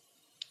 Exactly.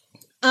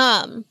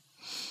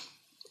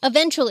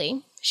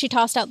 Eventually, she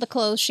tossed out the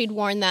clothes she'd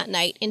worn that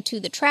night into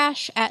the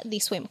trash at the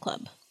swim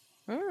club.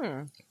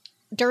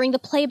 During the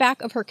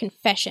playback of her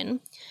confession,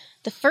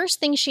 the first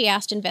thing she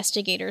asked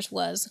investigators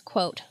was,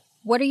 quote,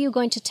 "What are you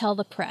going to tell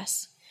the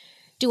press?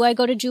 Do I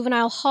go to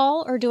juvenile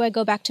hall or do I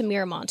go back to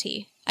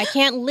Miramonte? I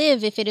can't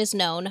live if it is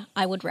known.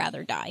 I would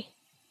rather die."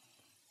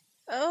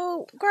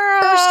 Oh,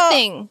 girl. First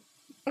thing,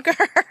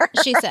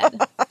 she said.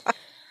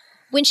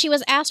 When she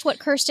was asked what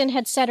Kirsten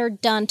had said or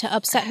done to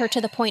upset her to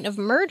the point of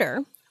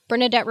murder,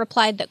 Bernadette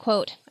replied that,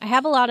 quote, "I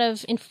have a lot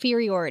of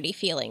inferiority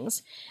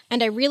feelings,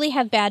 and I really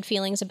have bad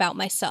feelings about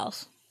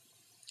myself.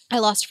 I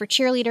lost for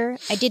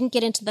cheerleader, I didn't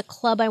get into the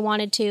club I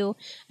wanted to,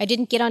 I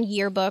didn't get on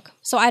yearbook,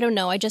 so I don't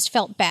know, I just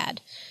felt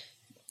bad.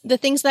 The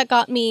things that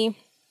got me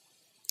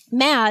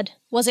mad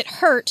was it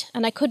hurt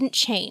and I couldn't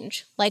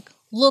change, like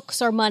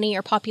looks or money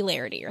or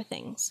popularity or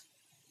things."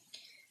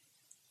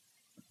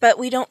 But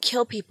we don't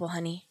kill people,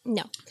 honey.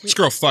 No. This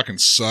girl fucking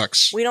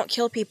sucks. We don't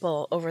kill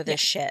people over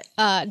this shit.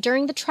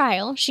 During the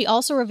trial, she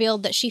also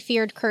revealed that she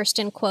feared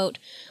Kirsten, quote,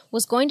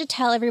 "was going to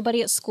tell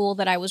everybody at school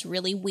that I was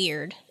really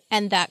weird,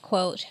 and that,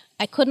 quote,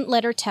 I couldn't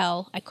let her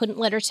tell, I couldn't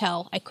let her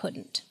tell, I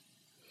couldn't."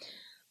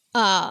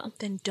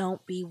 Then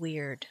don't be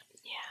weird.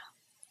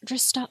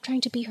 Just stop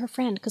trying to be her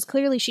friend, because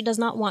clearly she does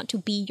not want to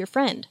be your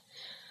friend.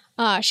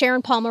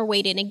 Sharon Palmer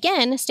weighed in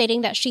again,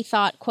 stating that she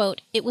thought,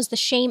 quote, "it was the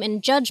shame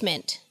and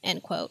judgment,"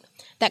 end quote,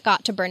 that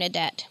got to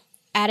Bernadette,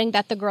 adding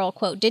that the girl,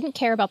 quote, "didn't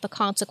care about the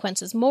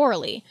consequences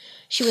morally.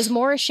 She was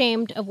more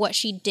ashamed of what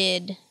she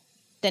did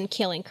than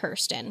killing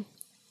Kirsten."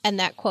 And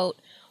that, quote,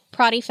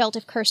 "Prati felt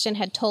if Kirsten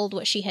had told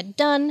what she had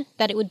done,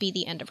 that it would be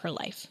the end of her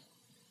life."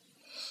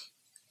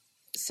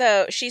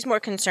 So she's more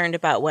concerned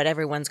about what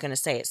everyone's going to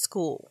say at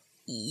school.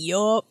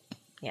 Yup.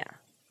 Yeah.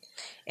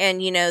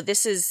 And,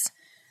 this is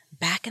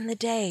back in the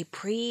day,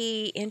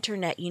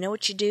 pre-internet. You know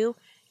what you do?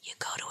 You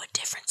go to a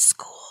different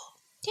school.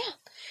 Yeah.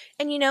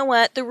 And you know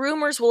what? The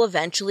rumors will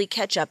eventually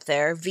catch up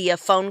there via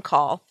phone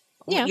call.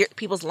 Yeah.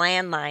 People's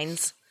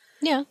landlines.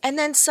 Yeah. And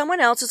then someone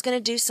else is going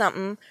to do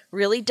something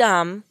really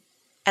dumb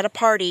at a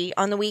party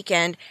on the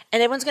weekend,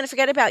 and everyone's going to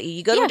forget about you.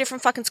 You go to a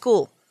different fucking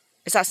school.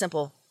 It's that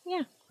simple.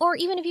 Yeah. Or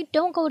even if you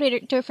don't go to a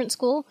different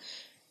school,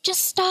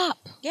 just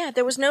stop. Yeah,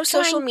 there was no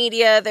social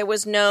media. There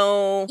was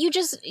no... You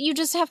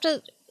just have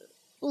to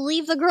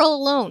leave the girl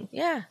alone.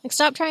 Yeah. Like,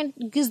 stop trying,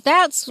 because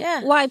that's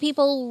why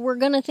people were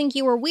going to think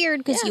you were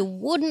weird, because you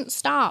wouldn't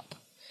stop.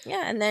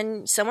 Yeah, and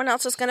then someone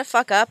else is going to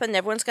fuck up, and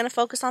everyone's going to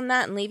focus on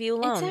that and leave you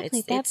alone.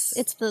 Exactly.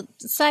 It's the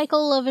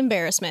cycle of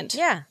embarrassment.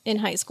 Yeah. In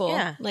high school.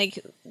 Yeah. Like,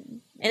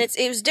 and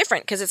it was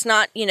different because it's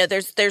not,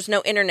 there's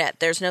no internet,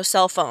 there's no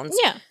cell phones.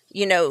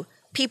 Yeah.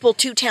 People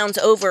 2 towns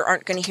over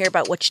aren't going to hear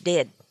about what you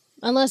did.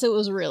 Unless it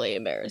was really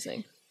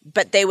embarrassing.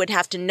 But they would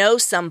have to know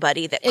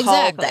somebody that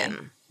called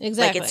them.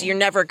 Exactly. Like, you're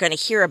never going to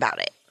hear about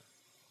it.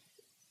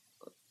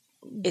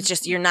 It's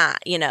just, you're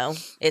not,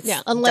 It's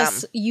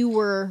unless dumb. you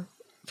were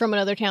from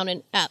another town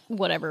and at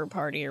whatever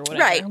party or whatever.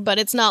 Right. But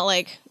it's not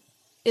like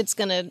it's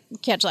going to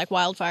catch like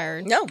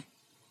wildfire. No.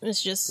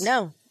 It's just...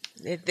 No.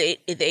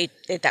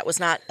 That was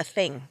not a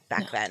thing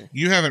back then.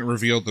 You haven't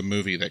revealed the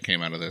movie that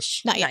came out of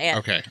this. Not yet. Not yet.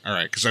 Okay, all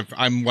right. Because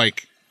I'm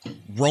like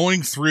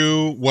rolling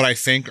through what I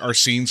think are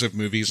scenes of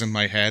movies in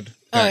my head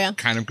that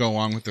kind of go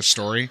along with the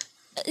story.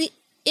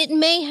 It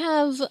may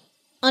have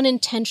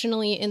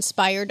unintentionally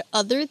inspired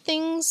other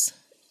things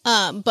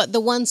But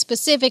the one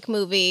specific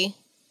movie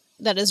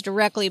that is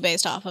directly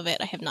based off of it,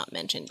 I have not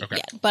mentioned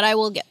yet, but I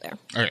will get there.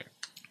 Okay.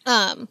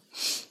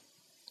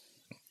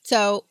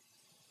 So,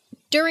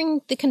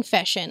 during the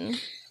confession,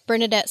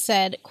 Bernadette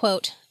said,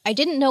 quote, "I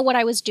didn't know what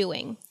I was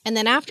doing, and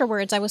then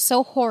afterwards I was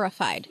so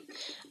horrified.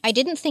 I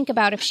didn't think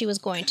about if she was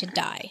going to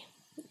die."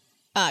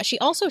 She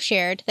also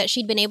shared that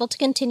she'd been able to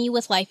continue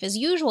with life as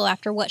usual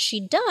after what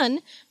she'd done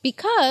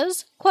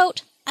because,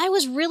 quote, "I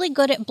was really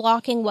good at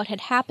blocking what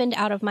had happened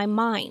out of my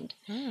mind,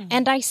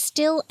 and I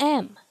still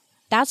am.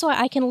 That's why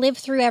I can live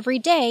through every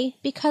day,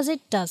 because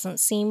it doesn't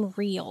seem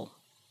real."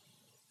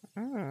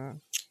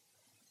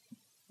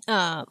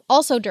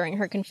 Also during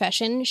her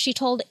confession, she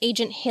told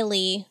Agent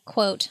Hilly,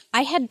 quote,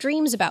 "I had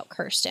dreams about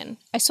Kirsten.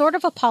 I sort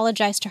of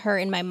apologized to her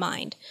in my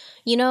mind.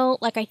 You know,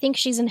 like I think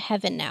she's in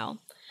heaven now.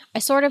 I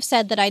sort of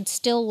said that I'd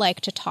still like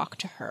to talk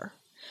to her."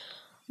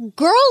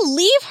 Girl,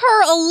 leave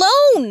her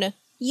alone!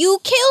 You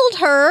killed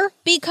her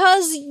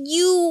because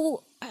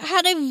you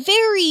had a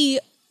very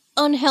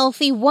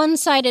unhealthy,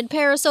 one-sided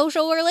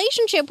parasocial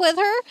relationship with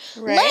her.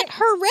 Right. Let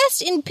her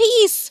rest in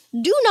peace.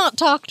 Do not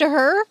talk to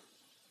her.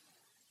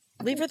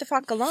 Leave her the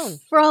fuck alone.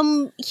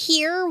 From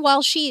here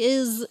while she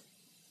is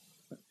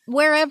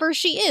wherever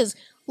she is.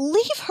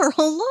 Leave her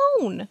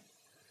alone.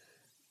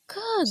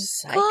 Good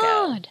Psycho.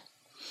 God.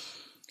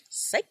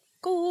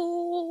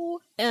 Psycho.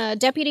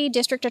 Deputy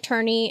District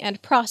Attorney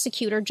and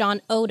Prosecutor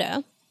John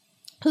Oda,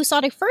 who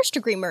sought a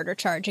first-degree murder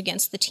charge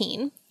against the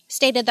teen,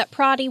 stated that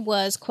Proddy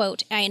was,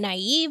 quote, "a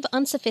naive,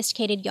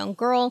 unsophisticated young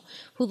girl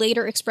who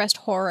later expressed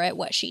horror at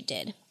what she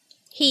did."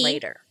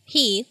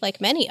 He,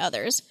 like many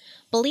others,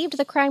 believed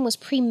the crime was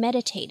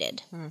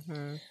premeditated.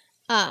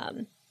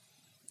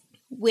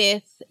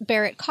 With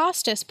Barrett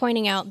Costas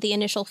pointing out the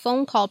initial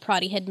phone call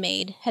Proddy had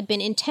made had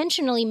been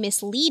intentionally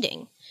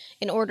misleading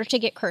in order to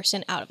get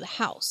Kirsten out of the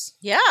house.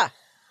 Yeah.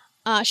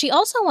 She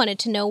also wanted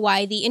to know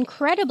why the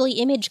incredibly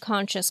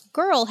image-conscious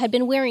girl had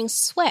been wearing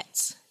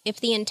sweats if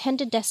the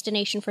intended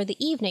destination for the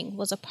evening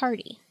was a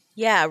party.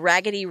 Yeah,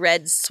 raggedy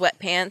red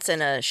sweatpants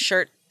and a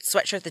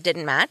sweatshirt that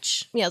didn't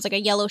match. Yeah, it's like a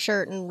yellow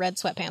shirt and red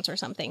sweatpants or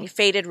something.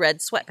 Faded red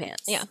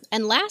sweatpants. Yeah.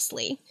 And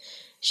lastly,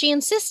 she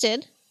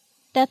insisted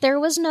that there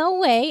was no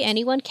way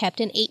anyone kept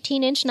an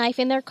 18-inch knife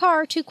in their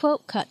car to,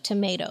 quote, cut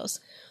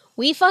tomatoes.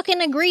 We fucking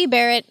agree,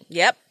 Barrett.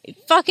 Yep. We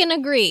fucking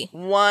agree.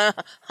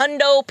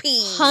 Hundo P.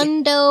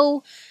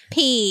 Hundo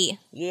P.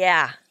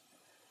 Yeah.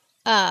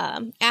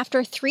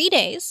 After 3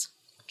 days,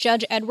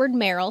 Judge Edward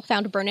Merrill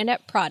found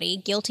Bernadette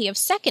Proddy guilty of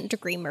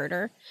second-degree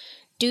murder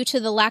due to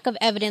the lack of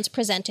evidence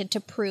presented to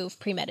prove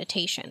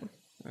premeditation.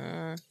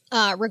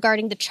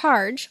 Regarding the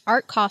charge,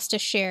 Art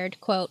Costas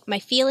shared, quote, "My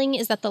feeling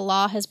is that the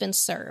law has been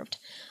served.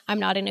 I'm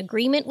not in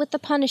agreement with the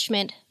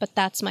punishment, but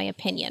that's my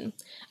opinion.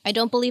 I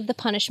don't believe the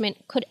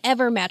punishment could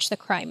ever match the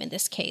crime in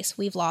this case.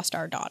 We've lost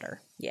our daughter."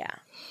 Yeah.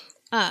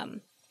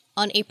 On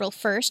April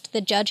 1st,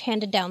 the judge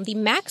handed down the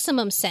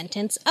maximum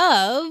sentence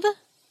of...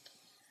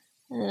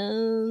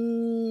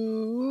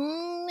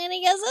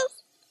 any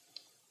guesses?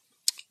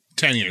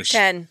 10 years.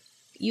 10.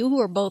 You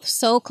were both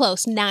so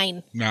close.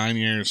 9. 9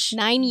 years.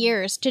 9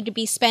 years to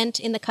be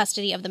spent in the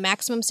custody of the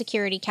Maximum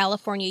Security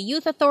California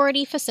Youth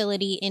Authority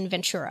facility in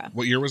Ventura.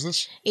 What year was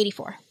this?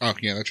 84. Oh,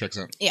 yeah, that checks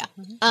out. Yeah.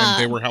 And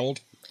they were how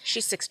old?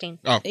 She's 16.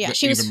 Oh, Yeah,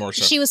 even more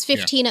so. She was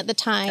 15 at the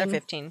time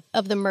 15.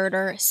 of the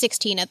murder,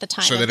 16 at the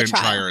time So of they the didn't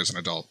trial. try her as an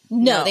adult.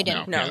 No, they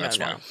didn't. No, that's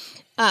no.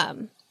 why.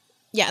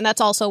 Yeah, and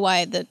that's also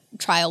why the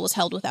trial was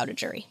held without a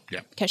jury.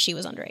 Yeah. Because she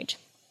was underage.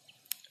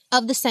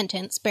 Of the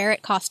sentence,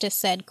 Barrett Costas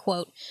said,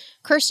 quote,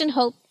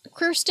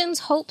 Kirsten's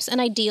hopes and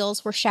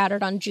ideals were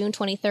shattered on June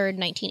 23rd,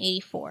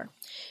 1984.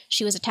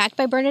 She was attacked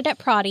by Bernadette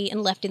Proddy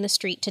and left in the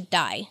street to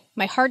die.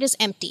 My heart is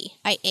empty.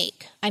 I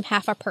ache. I'm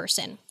half a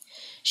person.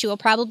 She will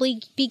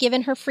probably be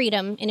given her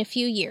freedom in a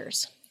few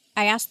years.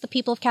 I ask the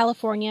people of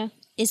California,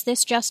 is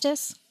this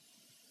justice?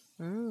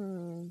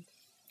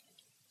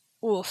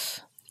 Oof.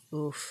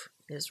 Oof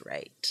is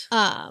right.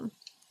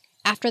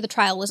 After the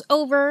trial was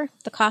over,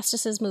 the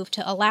Costases moved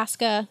to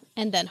Alaska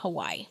and then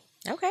Hawaii.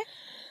 Okay.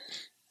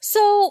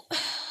 So,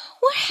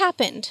 what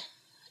happened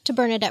to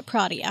Bernadette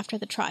Proddy after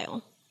the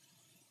trial?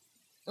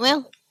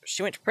 Well,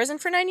 She went to prison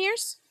for 9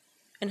 years,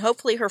 and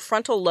hopefully her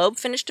frontal lobe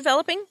finished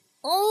developing.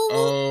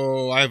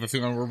 Oh, I have a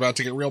feeling we're about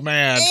to get real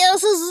mad.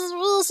 This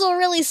will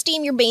really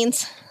steam your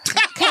beans.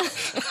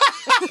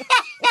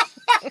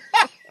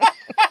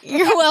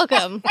 You're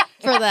welcome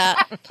for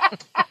that.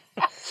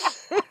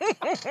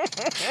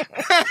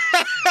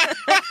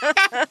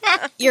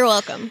 You're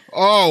welcome.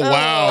 Oh,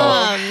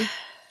 wow.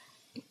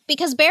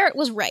 Because Barrett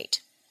was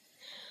right.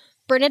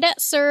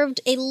 Bernadette served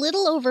a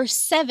little over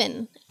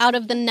 7 out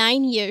of the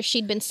 9 years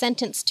she'd been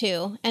sentenced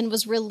to and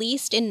was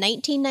released in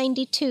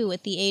 1992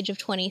 at the age of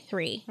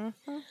 23.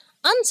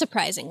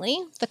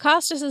 Unsurprisingly, the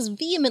Costases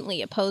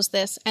vehemently opposed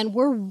this and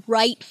were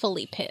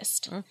rightfully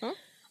pissed.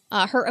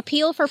 Her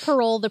appeal for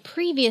parole the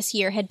previous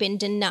year had been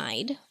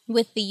denied,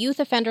 with the Youth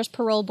Offenders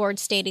Parole Board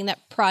stating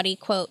that Proddy,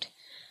 quote,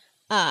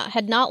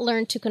 had not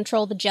learned to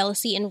control the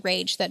jealousy and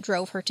rage that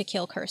drove her to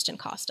kill Kirsten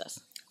Costas.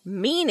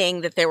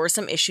 Meaning that there were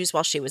some issues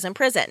while she was in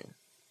prison.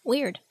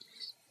 Weird.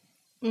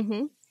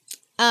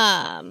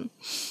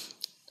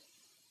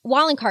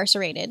 While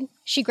incarcerated,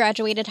 she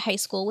graduated high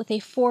school with a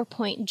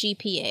 4-point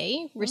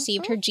GPA,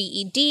 received her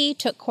GED,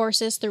 took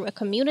courses through a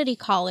community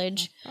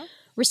college,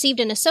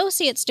 received an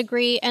associate's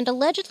degree, and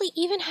allegedly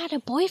even had a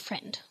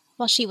boyfriend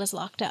while she was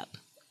locked up.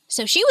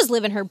 So she was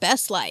living her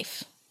best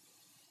life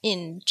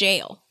in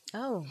jail.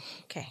 Oh,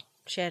 okay.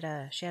 She had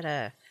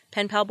a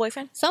pen pal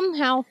boyfriend?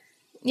 Somehow.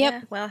 Yep.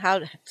 Yeah, well,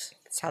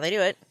 that's how they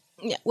do it.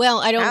 Yeah. Well,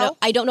 I don't How? know.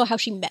 I don't know how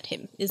she met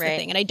him is the Right.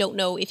 thing. And I don't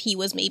know if he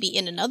was maybe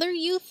in another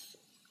youth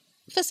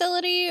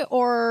facility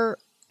or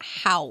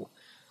how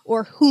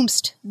or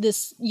whomst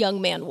this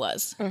young man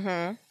was.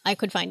 Mm-hmm. I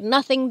could find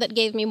nothing that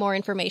gave me more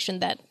information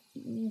that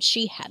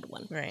she had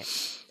one. Right.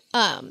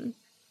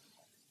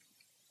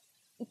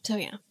 So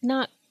yeah,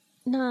 not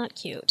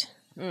cute.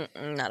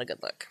 Not a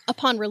good look.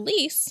 Upon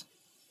release,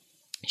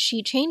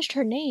 she changed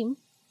her name,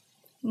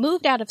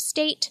 moved out of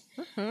state,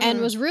 and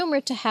was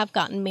rumored to have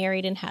gotten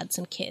married and had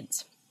some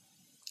kids.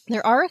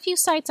 There are a few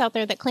sites out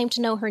there that claim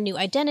to know her new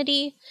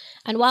identity,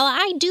 and while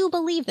I do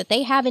believe that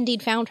they have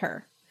indeed found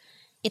her,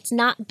 it's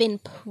not been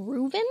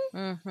proven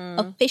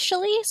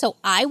officially, so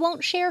I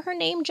won't share her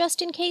name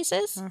just in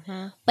cases,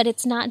 but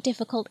it's not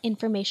difficult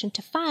information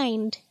to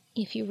find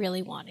if you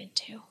really wanted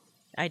to.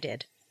 I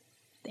did.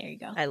 There you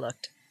go. I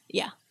looked.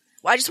 Yeah.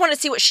 Well, I just wanted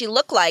to see what she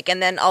looked like,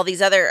 and then all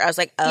these other, I was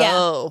like,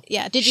 oh.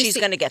 Yeah. She's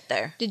going to get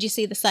there. Did you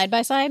see the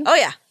side-by-side? Oh,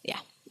 yeah. Yeah.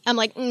 I'm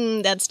like,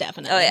 that's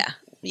definitely. Oh, yeah.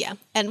 Yeah.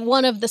 And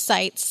one of the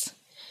sites,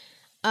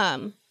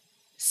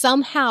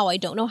 somehow, I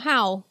don't know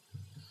how,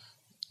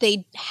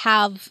 they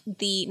have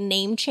the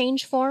name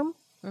change form.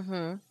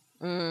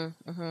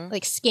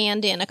 Like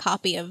scanned in a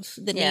copy of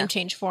the name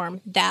change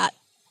form. That,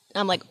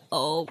 I'm like,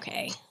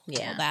 okay.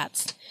 Yeah. So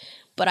that's,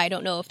 but I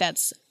don't know if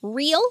that's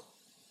real.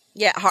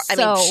 Yeah. I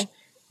So, mean,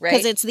 right?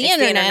 because it's the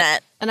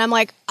internet. And I'm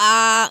like,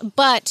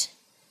 but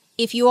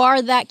if you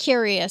are that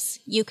curious,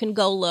 you can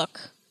go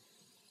look.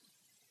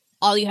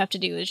 All you have to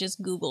do is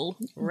just Google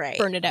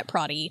Bernadette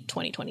Proddy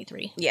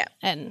 2023. Yeah.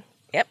 And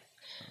yep.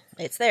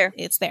 It's there.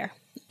 it's there.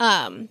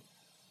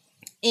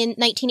 In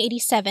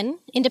 1987,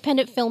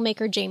 independent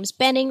filmmaker James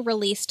Benning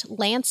released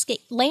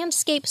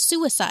Landscape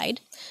Suicide,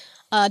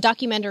 a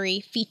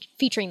documentary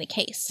featuring the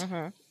case.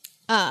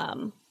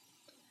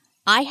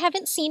 I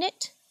haven't seen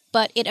it,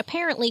 but it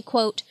apparently,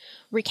 quote,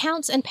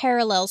 recounts and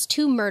parallels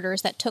two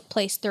murders that took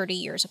place 30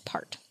 years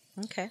apart.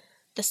 Okay.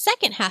 The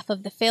second half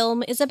of the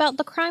film is about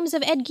the crimes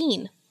of Ed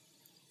Gein.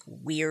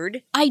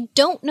 Weird. I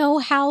don't know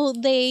how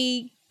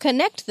they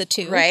connect the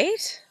two.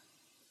 Right?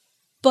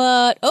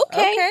 But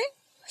okay. Okay.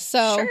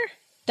 So Sure.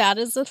 that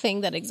is a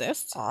thing that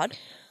exists. Odd.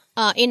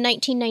 In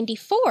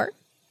 1994,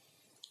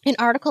 an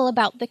article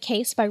about the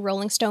case by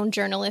Rolling Stone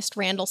journalist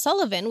Randall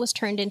Sullivan was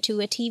turned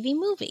into a TV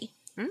movie.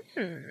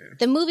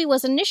 The movie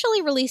was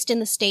initially released in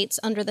the States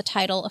under the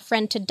title A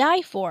Friend to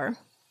Die For,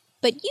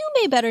 but you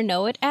may better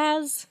know it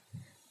as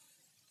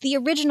the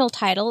original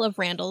title of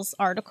Randall's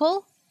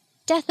article,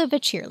 Death of a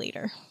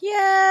Cheerleader.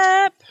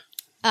 Yep.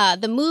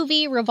 The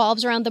movie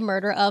revolves around the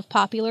murder of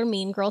popular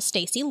mean girl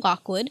Stacey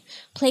Lockwood,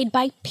 played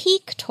by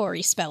peak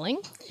Tori Spelling,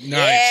 Nice.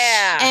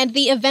 Yeah. and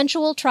the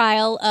eventual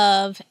trial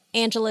of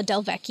Angela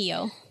Del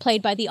Vecchio,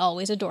 played by the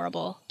always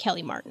adorable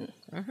Kelly Martin.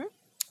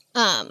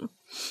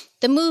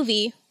 The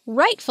movie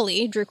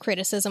rightfully drew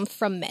criticism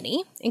from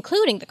many,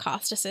 including the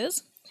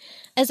Costases,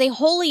 as a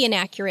wholly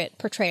inaccurate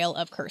portrayal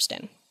of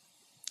Kirsten.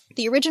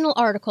 The original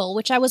article,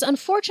 which I was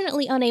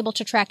unfortunately unable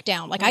to track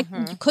down, like I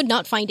could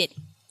not find it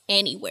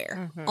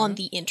anywhere on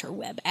the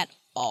interweb at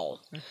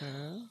all.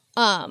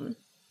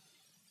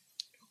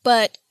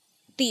 But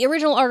the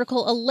original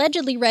article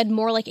allegedly read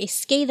more like a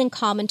scathing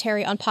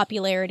commentary on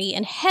popularity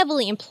and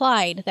heavily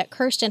implied that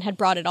Kirsten had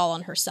brought it all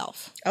on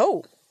herself.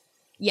 Oh.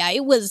 Yeah,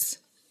 it was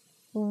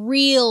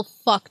real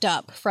fucked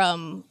up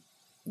from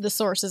the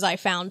sources I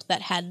found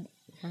that had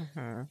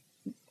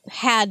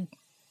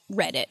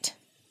read it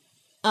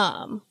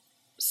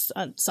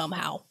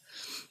somehow.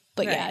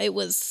 But yeah, Right. it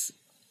was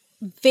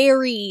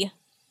very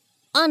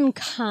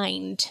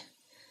unkind.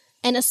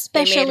 And They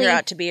especially made her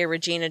out to be a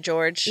Regina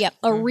George. yep,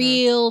 a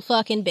real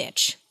fucking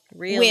bitch.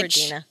 Real which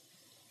Regina.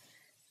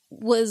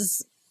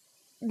 was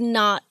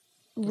not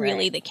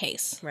really Right. the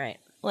case. Right.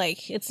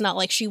 Like, it's not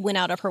like she went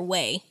out of her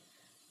way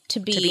to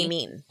be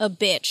mean. a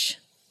bitch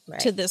Right.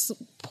 to this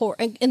poor...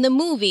 In the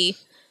movie,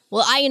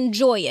 well, I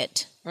enjoy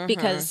it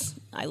because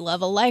I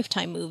love a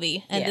Lifetime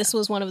movie, and Yeah. this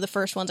was one of the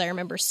first ones I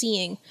remember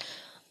seeing.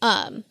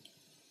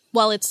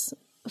 While it's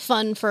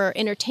fun for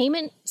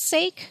entertainment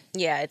sake,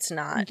 Yeah, it's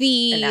not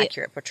The- an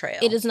accurate portrayal.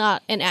 it is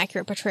not an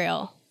accurate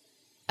portrayal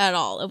at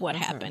all of what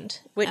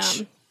happened.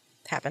 Which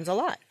happens a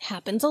lot.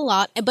 Happens a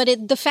lot,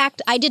 but the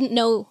fact I didn't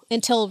know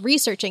until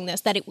researching this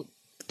that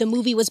the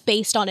movie was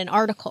based on an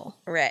article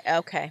Right.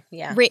 Okay.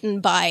 Yeah. written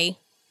by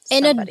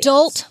an Somebody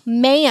adult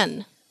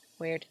man,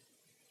 Weird.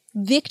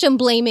 victim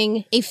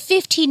blaming a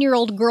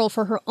 15-year-old girl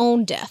for her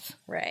own death,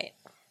 Right.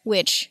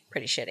 which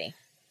Pretty shitty.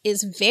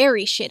 is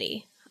very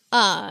shitty.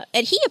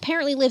 And he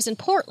apparently lives in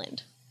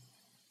Portland,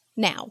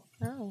 now.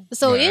 Oh.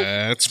 So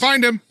Let's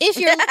find him. if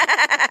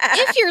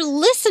you're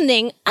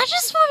listening, I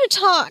just want to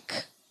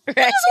talk. Right.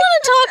 I just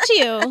want to talk to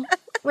you,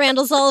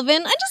 Randall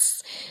Sullivan. I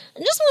just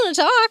want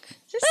to talk.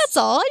 That's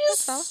all. I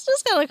just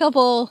got a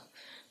couple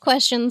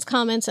questions,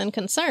 comments, and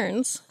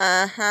concerns.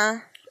 Uh-huh.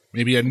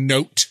 Maybe a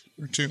note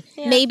or two.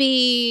 Yeah.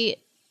 Maybe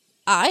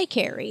I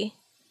carry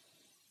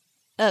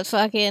a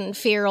fucking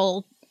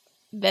feral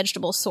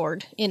vegetable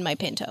sword in my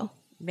Pinto.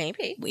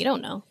 Maybe. We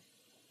don't know.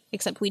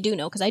 Except we do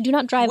know, because I do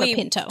not drive a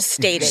Pinto.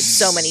 Stated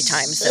so many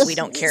times that we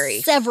don't carry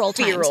Several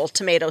times. feral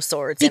tomato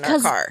swords in our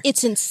car.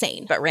 It's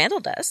insane. But Randall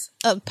does.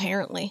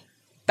 Apparently.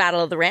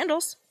 Battle of the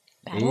Randalls.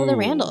 Battle of the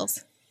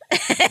Randalls.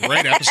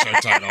 Great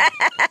episode title.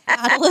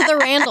 Battle of the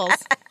Randalls.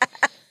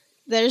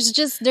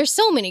 There's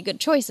so many good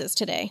choices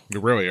today. You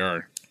really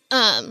are.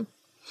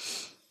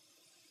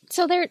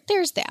 So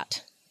there's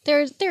that.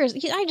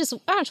 I just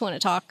want to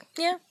talk,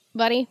 Yeah.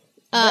 buddy.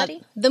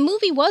 The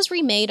movie was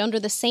remade under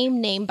the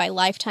same name by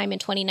Lifetime in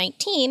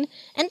 2019,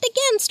 and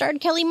again starred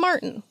Kelly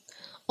Martin.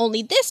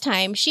 Only this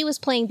time, she was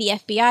playing the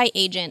FBI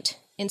agent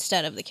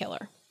instead of the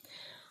killer.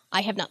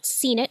 I have not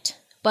seen it,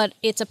 but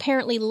it's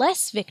apparently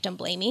less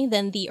victim-blamey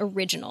than the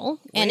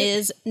original, and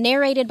is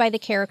narrated by the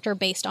character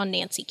based on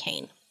Nancy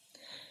Kane.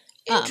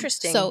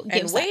 Interesting.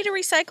 And way to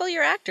recycle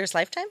your actors,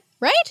 Lifetime.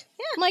 Right?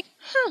 Yeah. I'm like,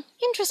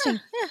 interesting.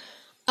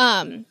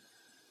 Yeah.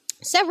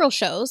 Several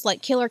shows,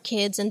 like Killer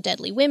Kids and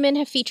Deadly Women,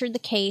 have featured the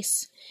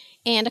case,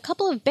 and a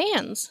couple of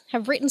bands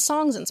have written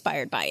songs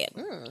inspired by it.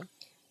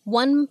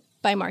 One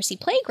by Marcy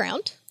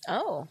Playground,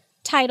 Oh.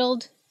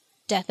 titled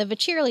Death of a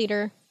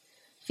Cheerleader,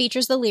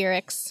 features the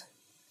lyrics,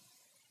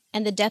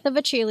 "And the death of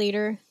a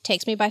cheerleader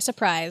takes me by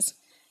surprise,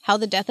 how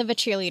the death of a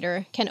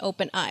cheerleader can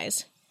open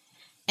eyes.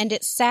 And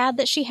it's sad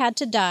that she had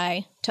to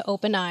die to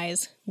open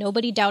eyes.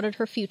 Nobody doubted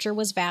her future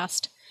was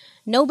vast.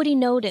 Nobody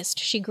noticed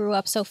she grew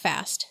up so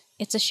fast.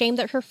 It's a shame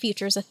that her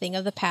future's a thing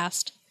of the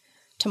past.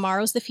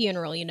 Tomorrow's the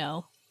funeral, you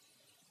know.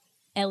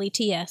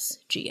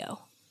 LETSGO."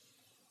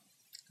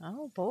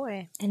 Oh,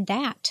 boy. And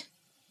that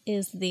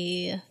is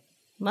the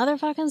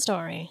motherfucking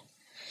story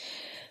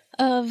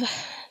of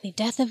the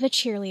death of a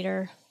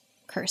cheerleader,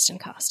 Kirsten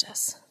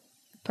Costas,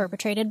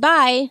 perpetrated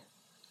by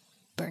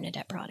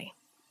Bernadette Brody.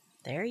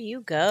 There you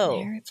go.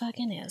 There it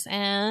fucking is.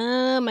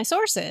 And my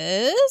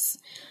sources,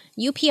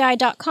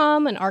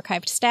 UPI.com, an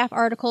archived staff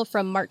article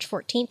from March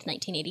 14th,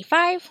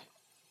 1985.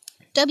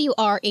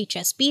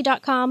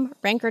 WRHSB.com,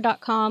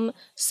 Ranker.com,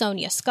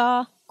 Sonia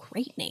Ska,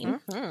 great name.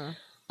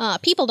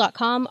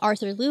 People.com,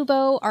 Arthur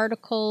Lubo,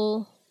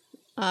 article,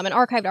 an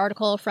archived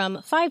article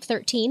from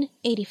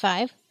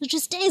 5/13/85,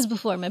 just days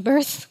before my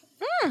birth.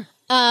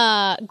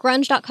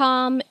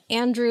 Grunge.com,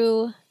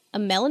 Andrew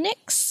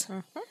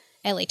Melanix.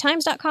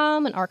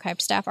 LATimes.com, an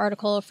archived staff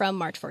article from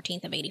March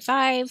 14th of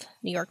 85.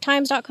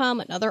 NewYorkTimes.com,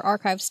 another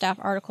archived staff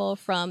article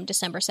from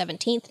December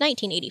 17th,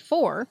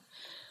 1984.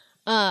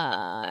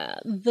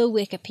 The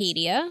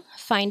Wikipedia,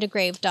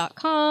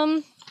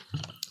 findagrave.com,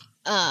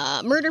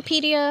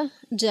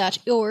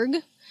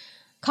 murderpedia.org,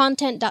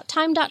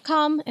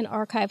 content.time.com, an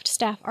archived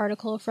staff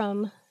article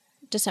from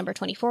December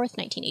 24th,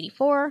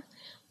 1984,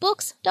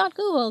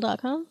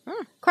 books.google.com,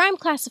 Crime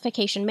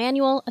Classification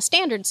Manual, a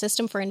standard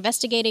system for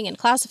investigating and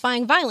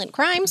classifying violent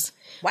crimes,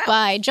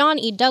 by John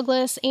E.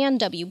 Douglas, Ann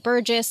W.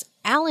 Burgess,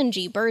 Alan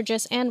G.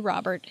 Burgess, and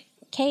Robert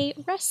K.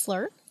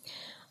 Ressler,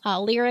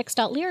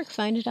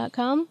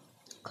 lyrics.lyricfinder.com,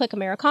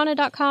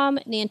 clickamericana.com,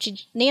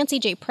 Nancy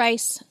J.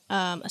 Price,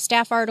 a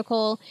staff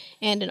article,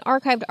 and an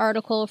archived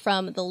article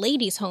from the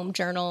Ladies' Home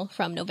Journal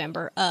from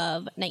November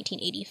of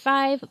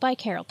 1985 by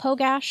Carol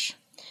Pogash,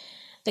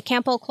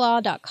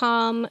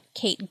 thecampoclaw.com,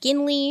 Kate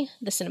Ginley,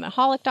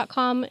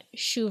 thecinemaholic.com,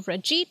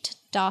 Shuvrajit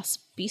Das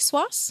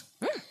Biswas,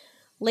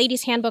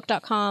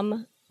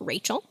 ladieshandbook.com,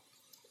 Rachel,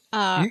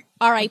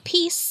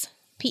 RIPeace,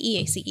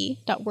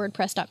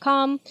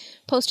 PEACE.wordpress.com,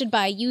 posted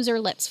by user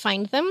Let's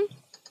Find Them,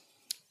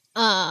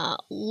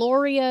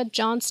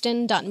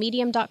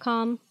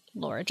 LauriaJohnston.medium.com,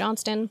 Laura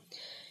Johnston,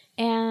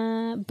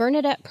 and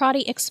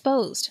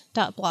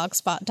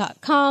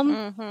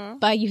BernadetteProddyExposed.blogspot.com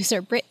by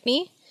user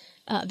Brittany.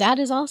 That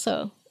is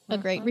also a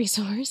great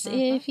resource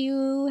if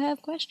you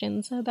have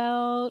questions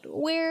about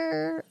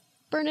where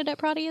Bernadette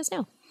Proddy is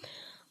now.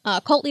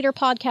 Cult Leader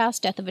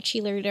Podcast, Death of a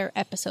Cheerleader,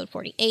 Episode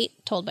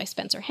 48, told by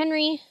Spencer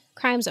Henry.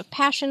 Crimes of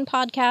Passion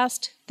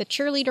Podcast, The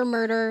Cheerleader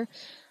Murder,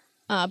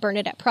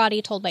 Bernadette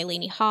Proddy, told by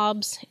Lainey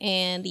Hobbs,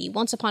 and the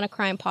Once Upon a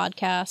Crime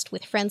Podcast,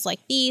 With Friends Like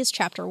These,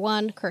 Chapter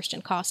 1,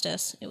 Kirsten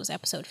Costas. It was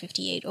Episode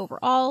 58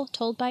 overall,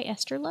 told by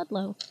Esther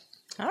Ludlow.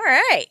 All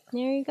right.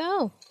 There you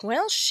go.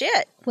 Well,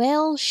 shit.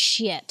 Well,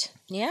 shit.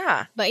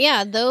 Yeah. But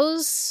yeah,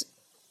 those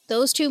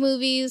two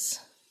movies,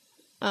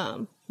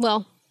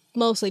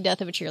 mostly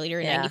Death of a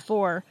Cheerleader in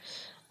 94,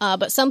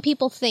 but some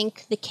people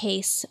think the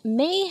case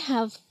may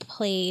have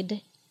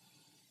played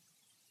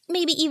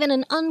maybe even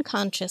an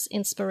unconscious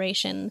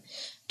inspiration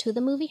to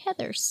the movie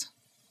Heathers.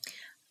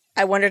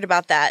 I wondered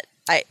about that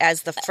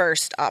as the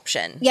first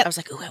option. Yep. I was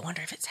like, ooh, I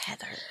wonder if it's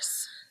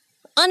Heathers.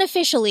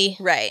 Unofficially.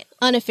 Right.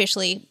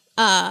 Unofficially.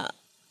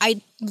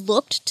 I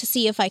looked to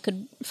see if I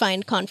could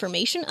find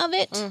confirmation of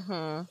it,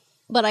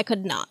 but I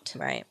could not.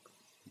 Right.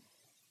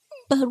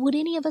 But would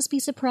any of us be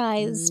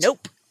surprised?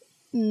 Nope.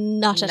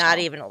 Not at all. Not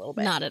even a little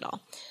bit. Not at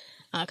all.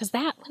 Because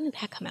when did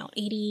that come out?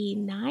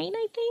 89,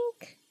 I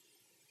think?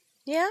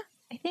 Yeah,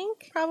 I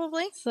think.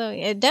 probably. So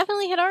it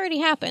definitely had already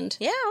happened.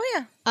 Yeah,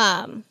 oh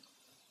yeah.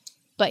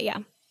 But yeah.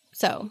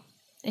 So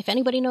if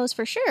anybody knows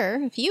for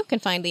sure, if you can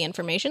find the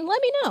information,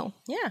 let me know.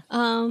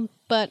 Yeah.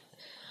 But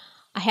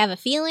I have a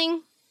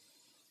feeling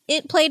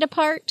it played a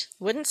part.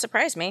 Wouldn't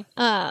surprise me.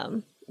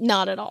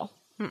 Not at all.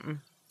 Mm-mm.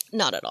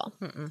 Not at all.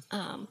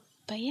 Mm-mm.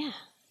 But yeah.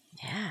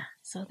 Yeah.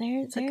 So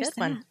there's a good that.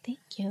 one. Thank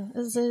you. It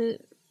was a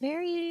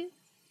very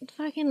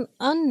fucking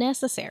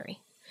unnecessary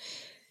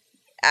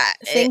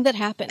thing that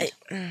happened.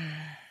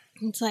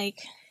 It's like,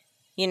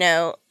 You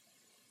know,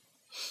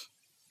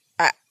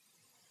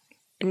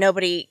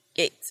 nobody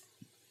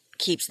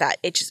keeps that.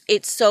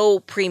 It's so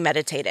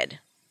premeditated.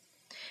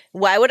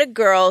 Why would a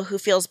girl who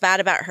feels bad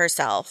about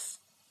herself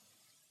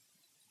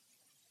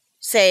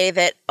say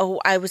that, oh,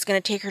 I was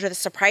going to take her to the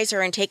surprise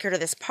her and take her to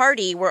this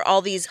party where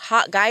all these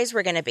hot guys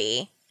were going to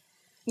be?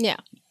 yeah.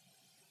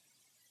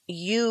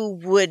 You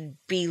would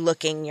be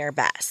looking your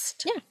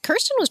best. Yeah.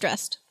 Kirsten was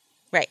dressed.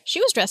 Right. She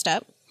was dressed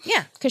up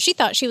Yeah. because she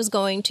thought she was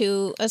going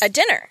to A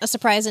dinner. a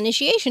surprise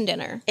initiation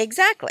dinner.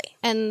 Exactly.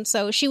 And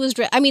so she was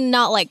I mean,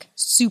 not like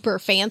super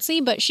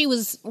fancy, but she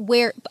was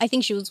I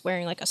think she was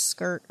wearing like a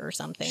skirt or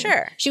something.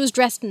 Sure. She was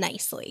dressed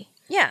nicely.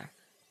 Yeah.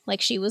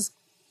 Like she was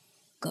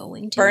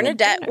going to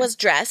Bernadette a dinner. was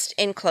dressed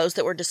in clothes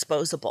that were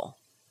disposable.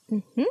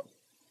 Mm-hmm.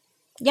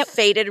 Yep.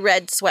 Faded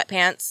red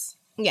sweatpants.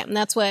 Yeah, and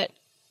that's what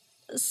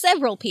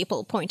several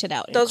people pointed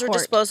out in Those were court.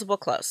 disposable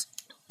clothes.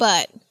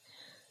 But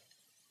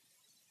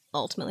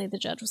ultimately the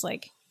judge was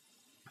like,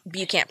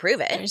 You can't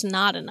prove it. there's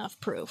not enough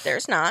proof.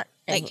 There's not.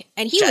 and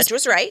he judge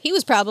was right. He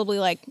was probably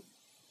like,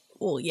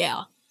 well,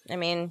 yeah. I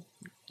mean,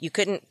 you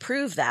couldn't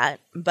prove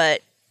that,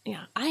 but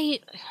Yeah,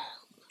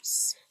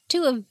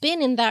 to have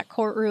been in that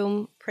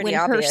courtroom Pretty when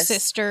obvious. her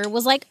sister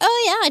was like,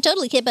 oh yeah, I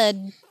totally keep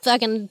a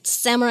fucking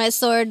samurai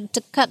sword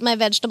to cut my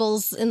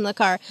vegetables in the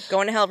car.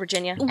 going to hell,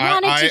 Virginia.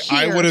 Wanted to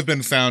I hear. would have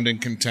been found in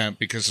contempt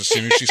because as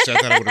soon as she said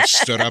that, I would have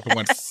stood up and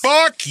went,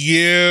 "Fuck you!"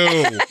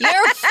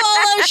 You're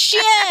full of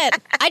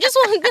shit. I just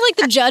want to be like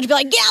the judge, be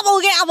like,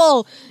 gavel,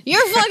 gavel.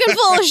 You're fucking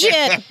full of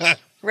shit.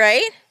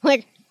 Right?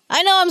 Like,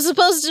 I know I'm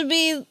supposed to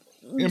be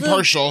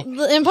Impartial.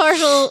 the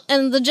impartial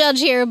and the judge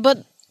here,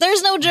 but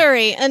there's no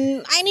jury,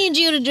 and I need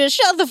you to just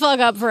shut the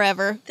fuck up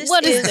forever.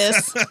 What is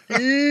this?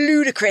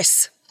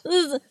 Ludicrous.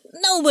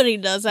 Nobody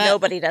does that.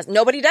 Nobody does.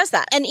 Nobody does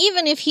that. And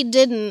even if he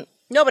didn't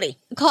Nobody.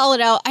 call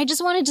it out, I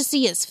just wanted to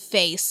see his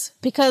face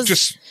because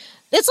Just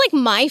it's like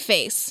my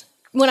face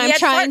when He I'm had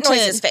trying fart to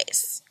noises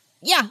face.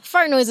 yeah,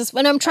 fart noises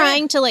when I'm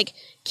trying to like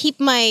keep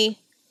my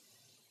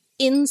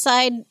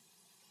inside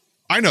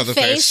I know the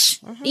face.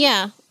 face.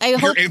 Yeah, I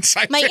hope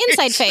inside my face.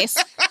 inside face,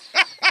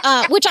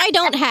 which I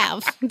don't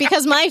have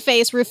because my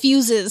face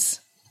refuses.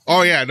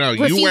 Oh yeah, no,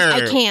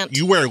 I can't.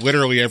 you wear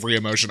literally every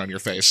emotion on your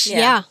face. Yeah.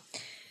 Yeah,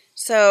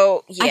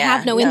 So, yeah. I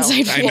have no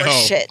inside I face. know.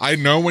 Shit. I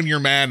know when you're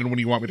mad and when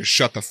you want me to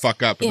shut the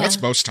fuck up, and Yeah. that's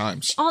most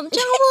times.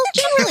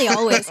 Generally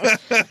always.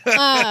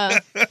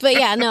 But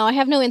yeah, no, I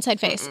have no inside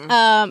face.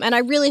 And I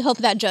really hope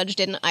that judge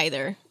didn't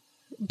either.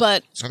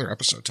 But This other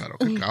episode title.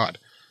 Good God.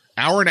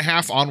 Hour and a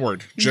half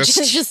onward.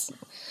 Just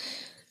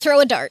throw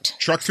a dart.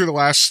 truck through the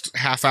last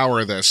half hour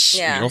of this.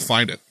 Yeah. And you'll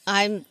find it.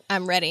 I'm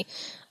ready.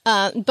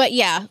 But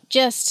yeah,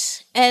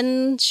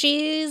 and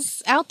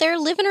she's out there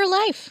living her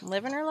life.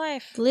 Living her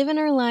life. Living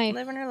her life.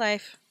 Living her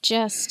life.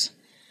 Just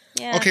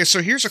Yeah. Okay,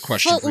 so here's a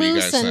question for you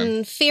footloose guys then.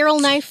 and feral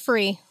knife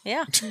free.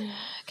 Yeah.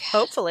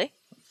 Hopefully.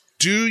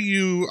 Do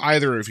you,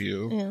 either of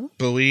you,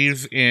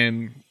 believe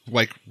in,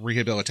 like,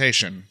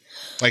 rehabilitation?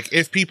 Like,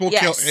 if people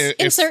Yes. kill...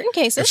 In certain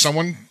cases. If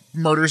someone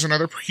murders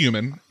another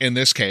human, in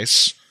this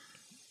case,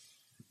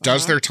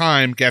 does their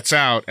time, gets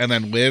out, and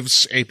then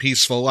lives a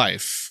peaceful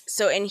life.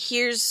 So, and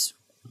here's...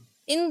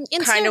 In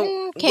kind of-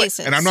 certain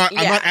cases. And I'm not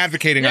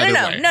advocating either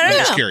way. I'm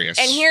just curious.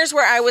 And here's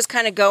where I was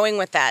kind of going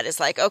with that. Is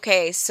like,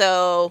 okay,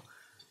 so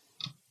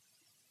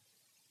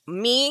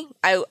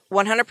I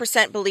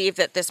 100% believe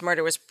that this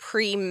murder was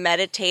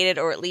premeditated,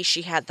 or at least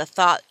she had the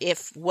thought,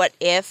 what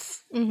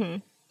if.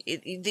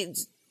 Mm-hmm.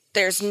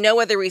 There's no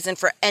other reason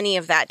for any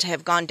of that to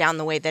have gone down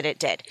the way that it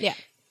did. Yeah.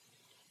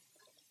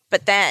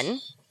 But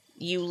then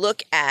you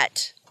look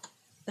at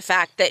the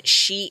fact that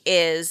she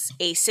is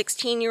a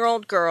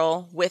 16-year-old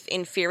girl with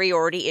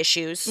inferiority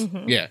issues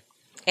Yeah.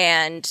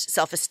 and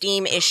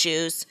self-esteem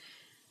issues.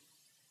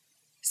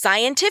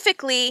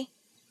 Scientifically,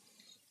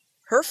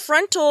 her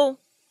frontal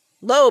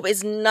lobe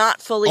is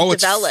not fully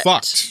developed.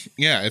 It's fucked.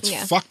 Yeah, it's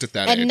fucked at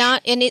that age.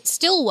 And it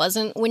still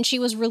wasn't when she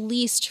was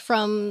released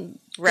from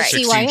Right.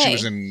 the 16, CYA. she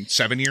was in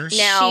 7 years?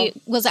 Now-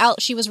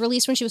 She was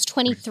released when she was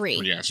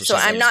 23. Yeah, So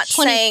seven I'm years. not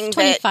saying that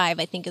 25,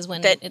 I think, is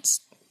when that-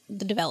 it's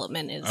the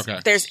development is. Okay.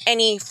 There's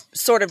any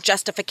sort of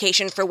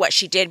justification for what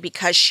she did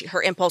because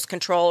her impulse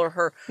control or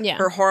her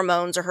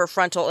hormones or her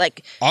frontal,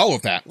 like... All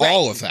of that. Right.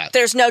 All of that.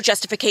 There's no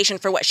justification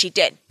for what she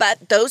did.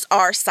 But those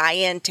are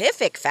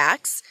scientific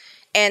facts.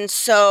 And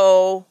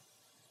so...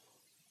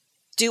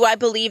 Do I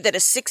believe that a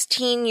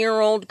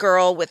 16-year-old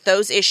girl with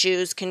those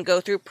issues can go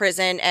through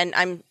prison and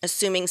I'm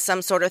assuming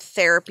some sort of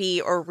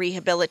therapy or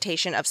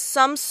rehabilitation of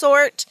some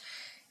sort?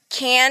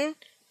 Can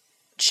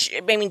she?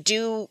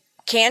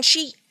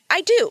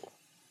 I do.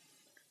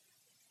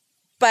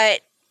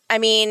 But, I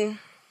mean...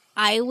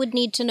 I would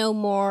need to know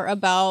more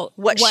about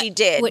what she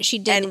did.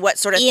 And what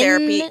sort of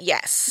therapy.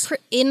 Yes.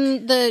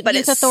 In the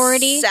Youth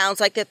Authority. It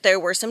sounds like that there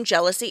were some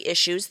jealousy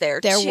issues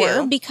there, too. There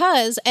were,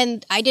 because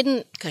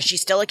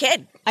she's still a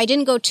kid. I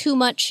didn't go too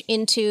much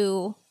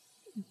into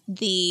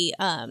the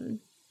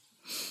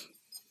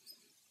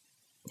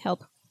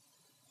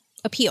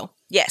appeal.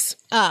 Yes.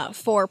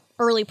 For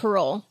early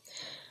parole.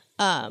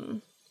 But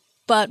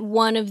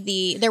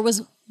there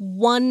was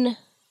one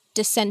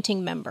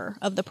dissenting member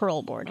of the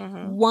parole board.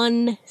 Mm-hmm.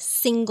 One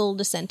single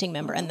dissenting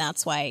member, and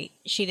that's why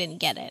she didn't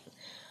get it.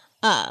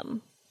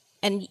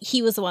 And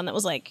he was the one that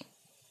was like,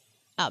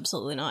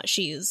 absolutely not.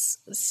 She's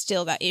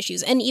still got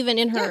issues. And even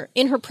in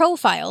her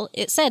profile,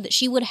 it said that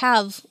she would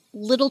have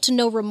little to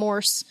no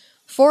remorse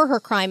for her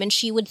crime, and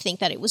she would think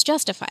that it was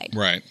justified.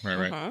 Right.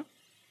 Uh-huh.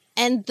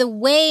 And the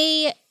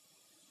way,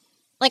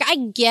 like, I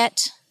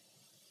get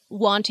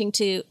wanting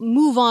to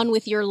move on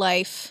with your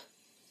life.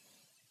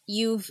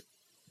 You've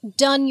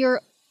done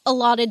your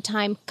allotted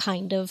time,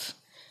 kind of.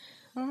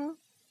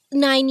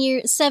 9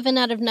 years, 7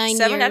 out of 9 years.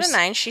 7 out of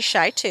 9. She's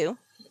shy, too.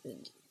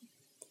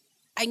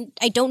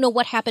 I don't know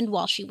what happened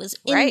while she was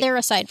in there,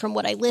 aside from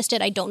what I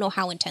listed. I don't know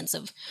how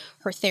intensive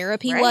her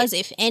therapy was,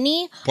 if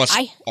any. Plus,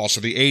 also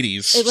the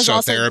 80s. It was so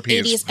also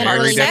therapy 80s is and very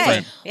early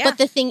different. Yeah. But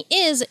the thing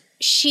is,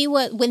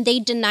 when they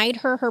denied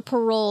her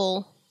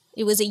parole,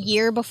 it was a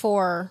year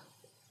before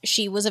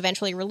she was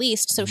eventually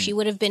released. So she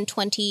would have been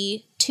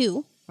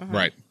 22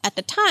 right at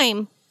the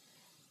time.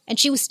 And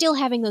she was still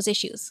having those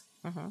issues.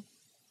 And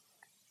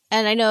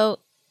I know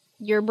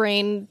your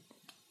brain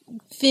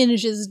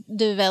finishes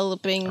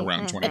developing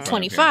around 25, at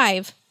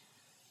 25.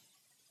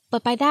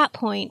 But by that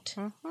point,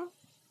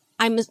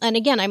 I'm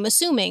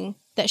assuming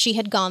that she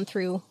had gone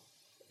through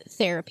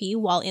therapy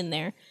while in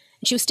there.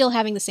 And she was still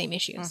having the same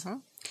issues.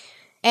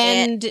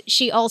 And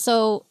she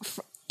also,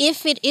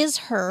 if it is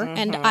her,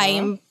 and I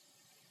am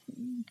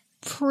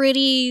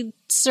pretty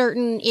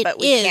certain it is. But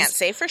we can't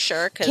say for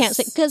sure. Can't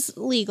say, because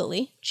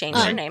legally. Change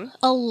her name.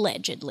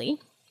 Allegedly.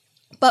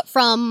 But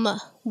from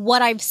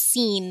what I've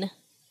seen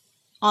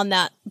on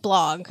that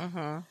blog,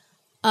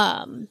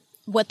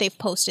 what they've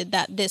posted,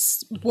 that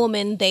this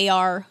woman they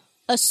are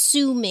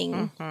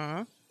assuming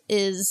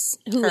is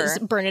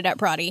Bernadette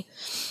Proddy.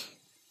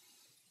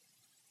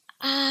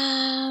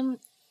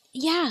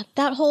 Yeah,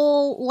 that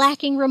whole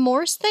lacking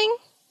remorse thing.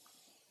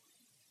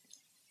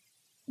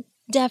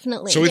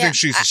 Definitely. So we think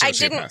she's a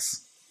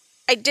sociopath.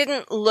 I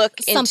didn't look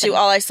into.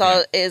 All I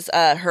saw is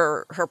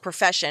her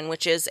profession,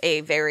 which is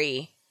a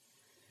very.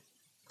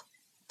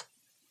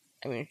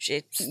 I mean,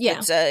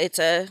 it's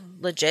a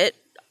legit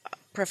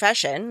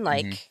profession,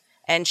 like,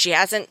 and she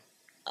hasn't.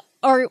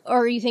 Or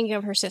are you thinking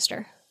of her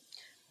sister?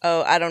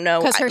 Oh, I don't know.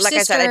 Like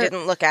I said, I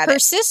didn't look at it. Her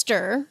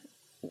sister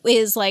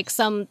is like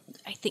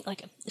I think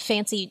like a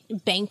fancy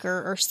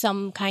banker or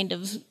some kind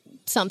of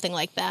something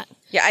like that.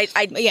 Yeah,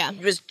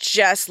 it was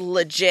just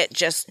legit,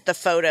 just the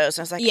photos.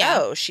 I was like,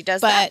 oh, she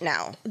does that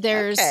now.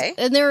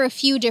 And there are a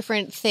few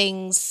different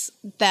things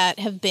that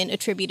have been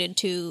attributed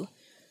to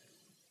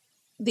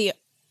the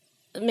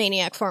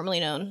maniac formerly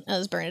known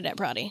as Bernadette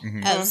Proddy,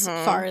 as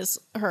far as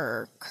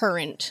her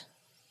current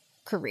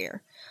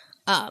career.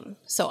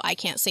 So I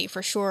can't say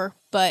for sure,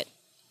 but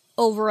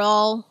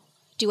overall,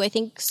 do I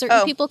think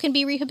certain people can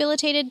be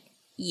rehabilitated?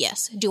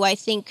 Yes. Do I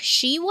think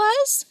she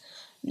was?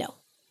 No.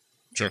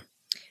 Sure.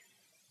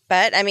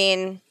 But, I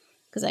mean...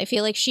 Because I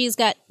feel like she's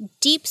got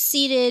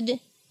deep-seated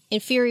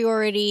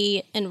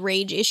inferiority and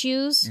rage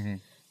issues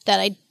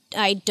that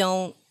I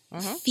don't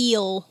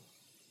feel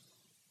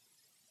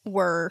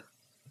were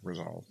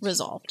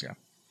resolved. Yeah.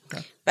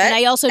 Okay. But, and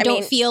I also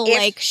don't feel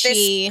like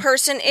she this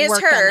person is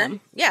her.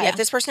 Yeah, if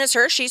this person is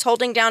her, she's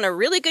holding down a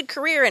really good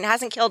career and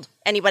hasn't killed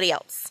anybody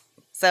else.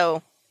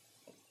 So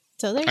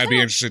I'd be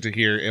interested to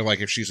hear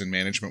if she's in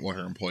management, what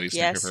her employees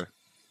think of her.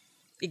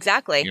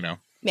 Exactly. You know?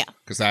 Yeah.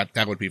 Because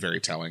that would be very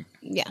telling.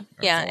 Yeah.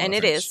 Yeah, and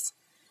it is.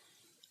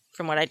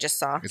 From what I just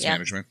saw. It's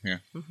management, yeah.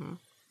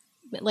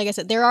 Like I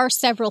said, there are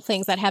several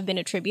things that have been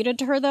attributed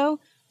to her, though.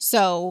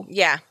 So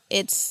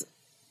it's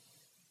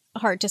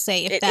hard to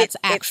say if that's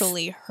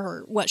actually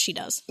her, what she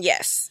does.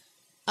 Yes.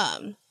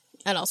 And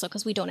also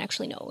because we don't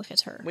actually know if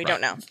it's her. We don't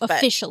know.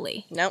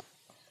 Officially. Nope.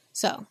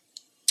 So,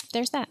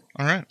 there's that.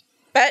 All right.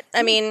 But,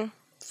 I mean,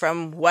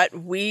 from what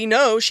we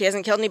know, she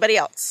hasn't killed anybody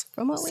else.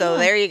 From what we know. So,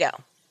 there you go.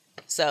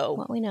 So,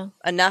 what we know.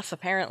 Enough,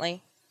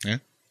 apparently. Yeah.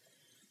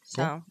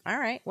 Cool. So, all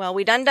right. Well,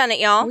 we done it,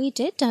 y'all. We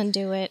did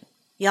do it.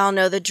 Y'all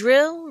know the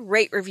drill.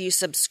 Rate, review,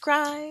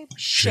 subscribe.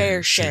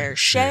 Share.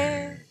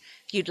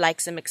 If you'd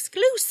like some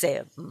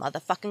exclusive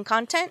motherfucking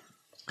content,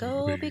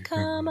 go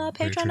become a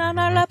patron on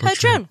our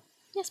Patreon.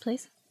 Yes,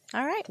 please.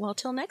 All right. Well,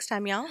 till next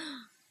time, y'all.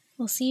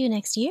 We'll see you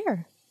next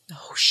year.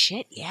 Oh,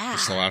 shit. Yeah.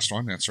 It's the last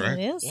one. That's right.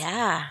 It is.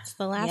 Yeah. It's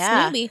the last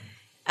Yeah. movie.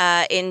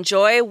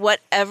 Enjoy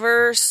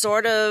whatever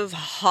sort of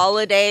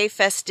holiday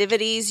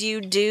festivities you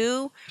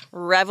do.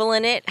 Revel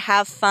in it.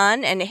 Have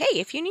fun. And hey,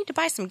 if you need to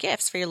buy some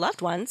gifts for your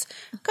loved ones,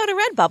 go to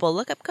Redbubble,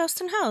 look up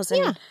Ghost and Hose,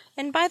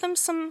 and buy them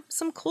some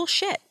cool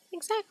shit.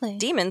 Exactly.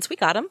 Demons, we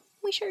got them.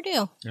 We sure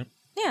do. Yep.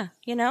 Yeah,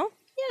 you know?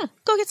 Yeah.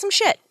 Go get some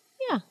shit.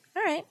 Yeah.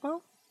 All right,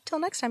 well, till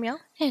next time, y'all.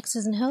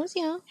 Hexes and hoes,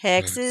 y'all.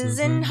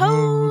 Hexes and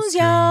hoes,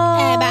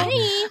 y'all.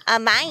 Bye.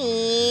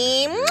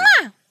 Bye.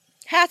 Mwah!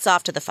 Hats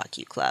off to the Fuck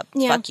You Club.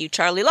 Yeah. Fuck you,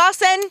 Charlie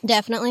Lawson.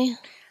 Definitely.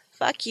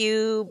 Fuck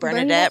you,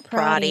 Bernadette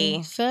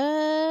Prati.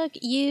 Fuck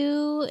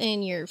you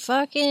and your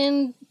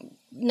fucking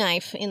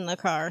knife in the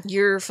car.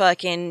 Your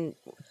fucking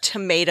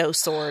tomato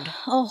sword.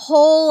 A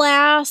whole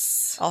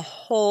ass A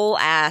whole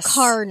ass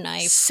car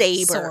knife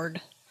saber.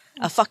 sword.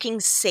 A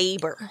fucking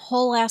saber.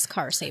 Whole ass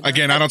car saber.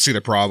 Again, I don't see the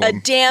A problem.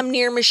 damn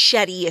near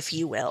machete, if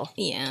you will.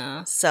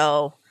 Yeah.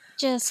 So,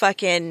 Just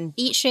fucking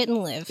eat shit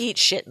and live. eat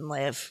shit and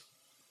live.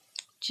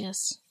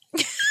 Just.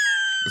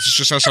 This is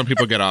just how some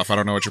people get off. I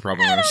don't know what your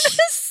problem is.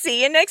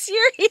 See you next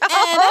year, y'all.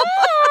 Bye.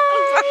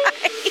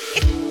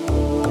 Bye.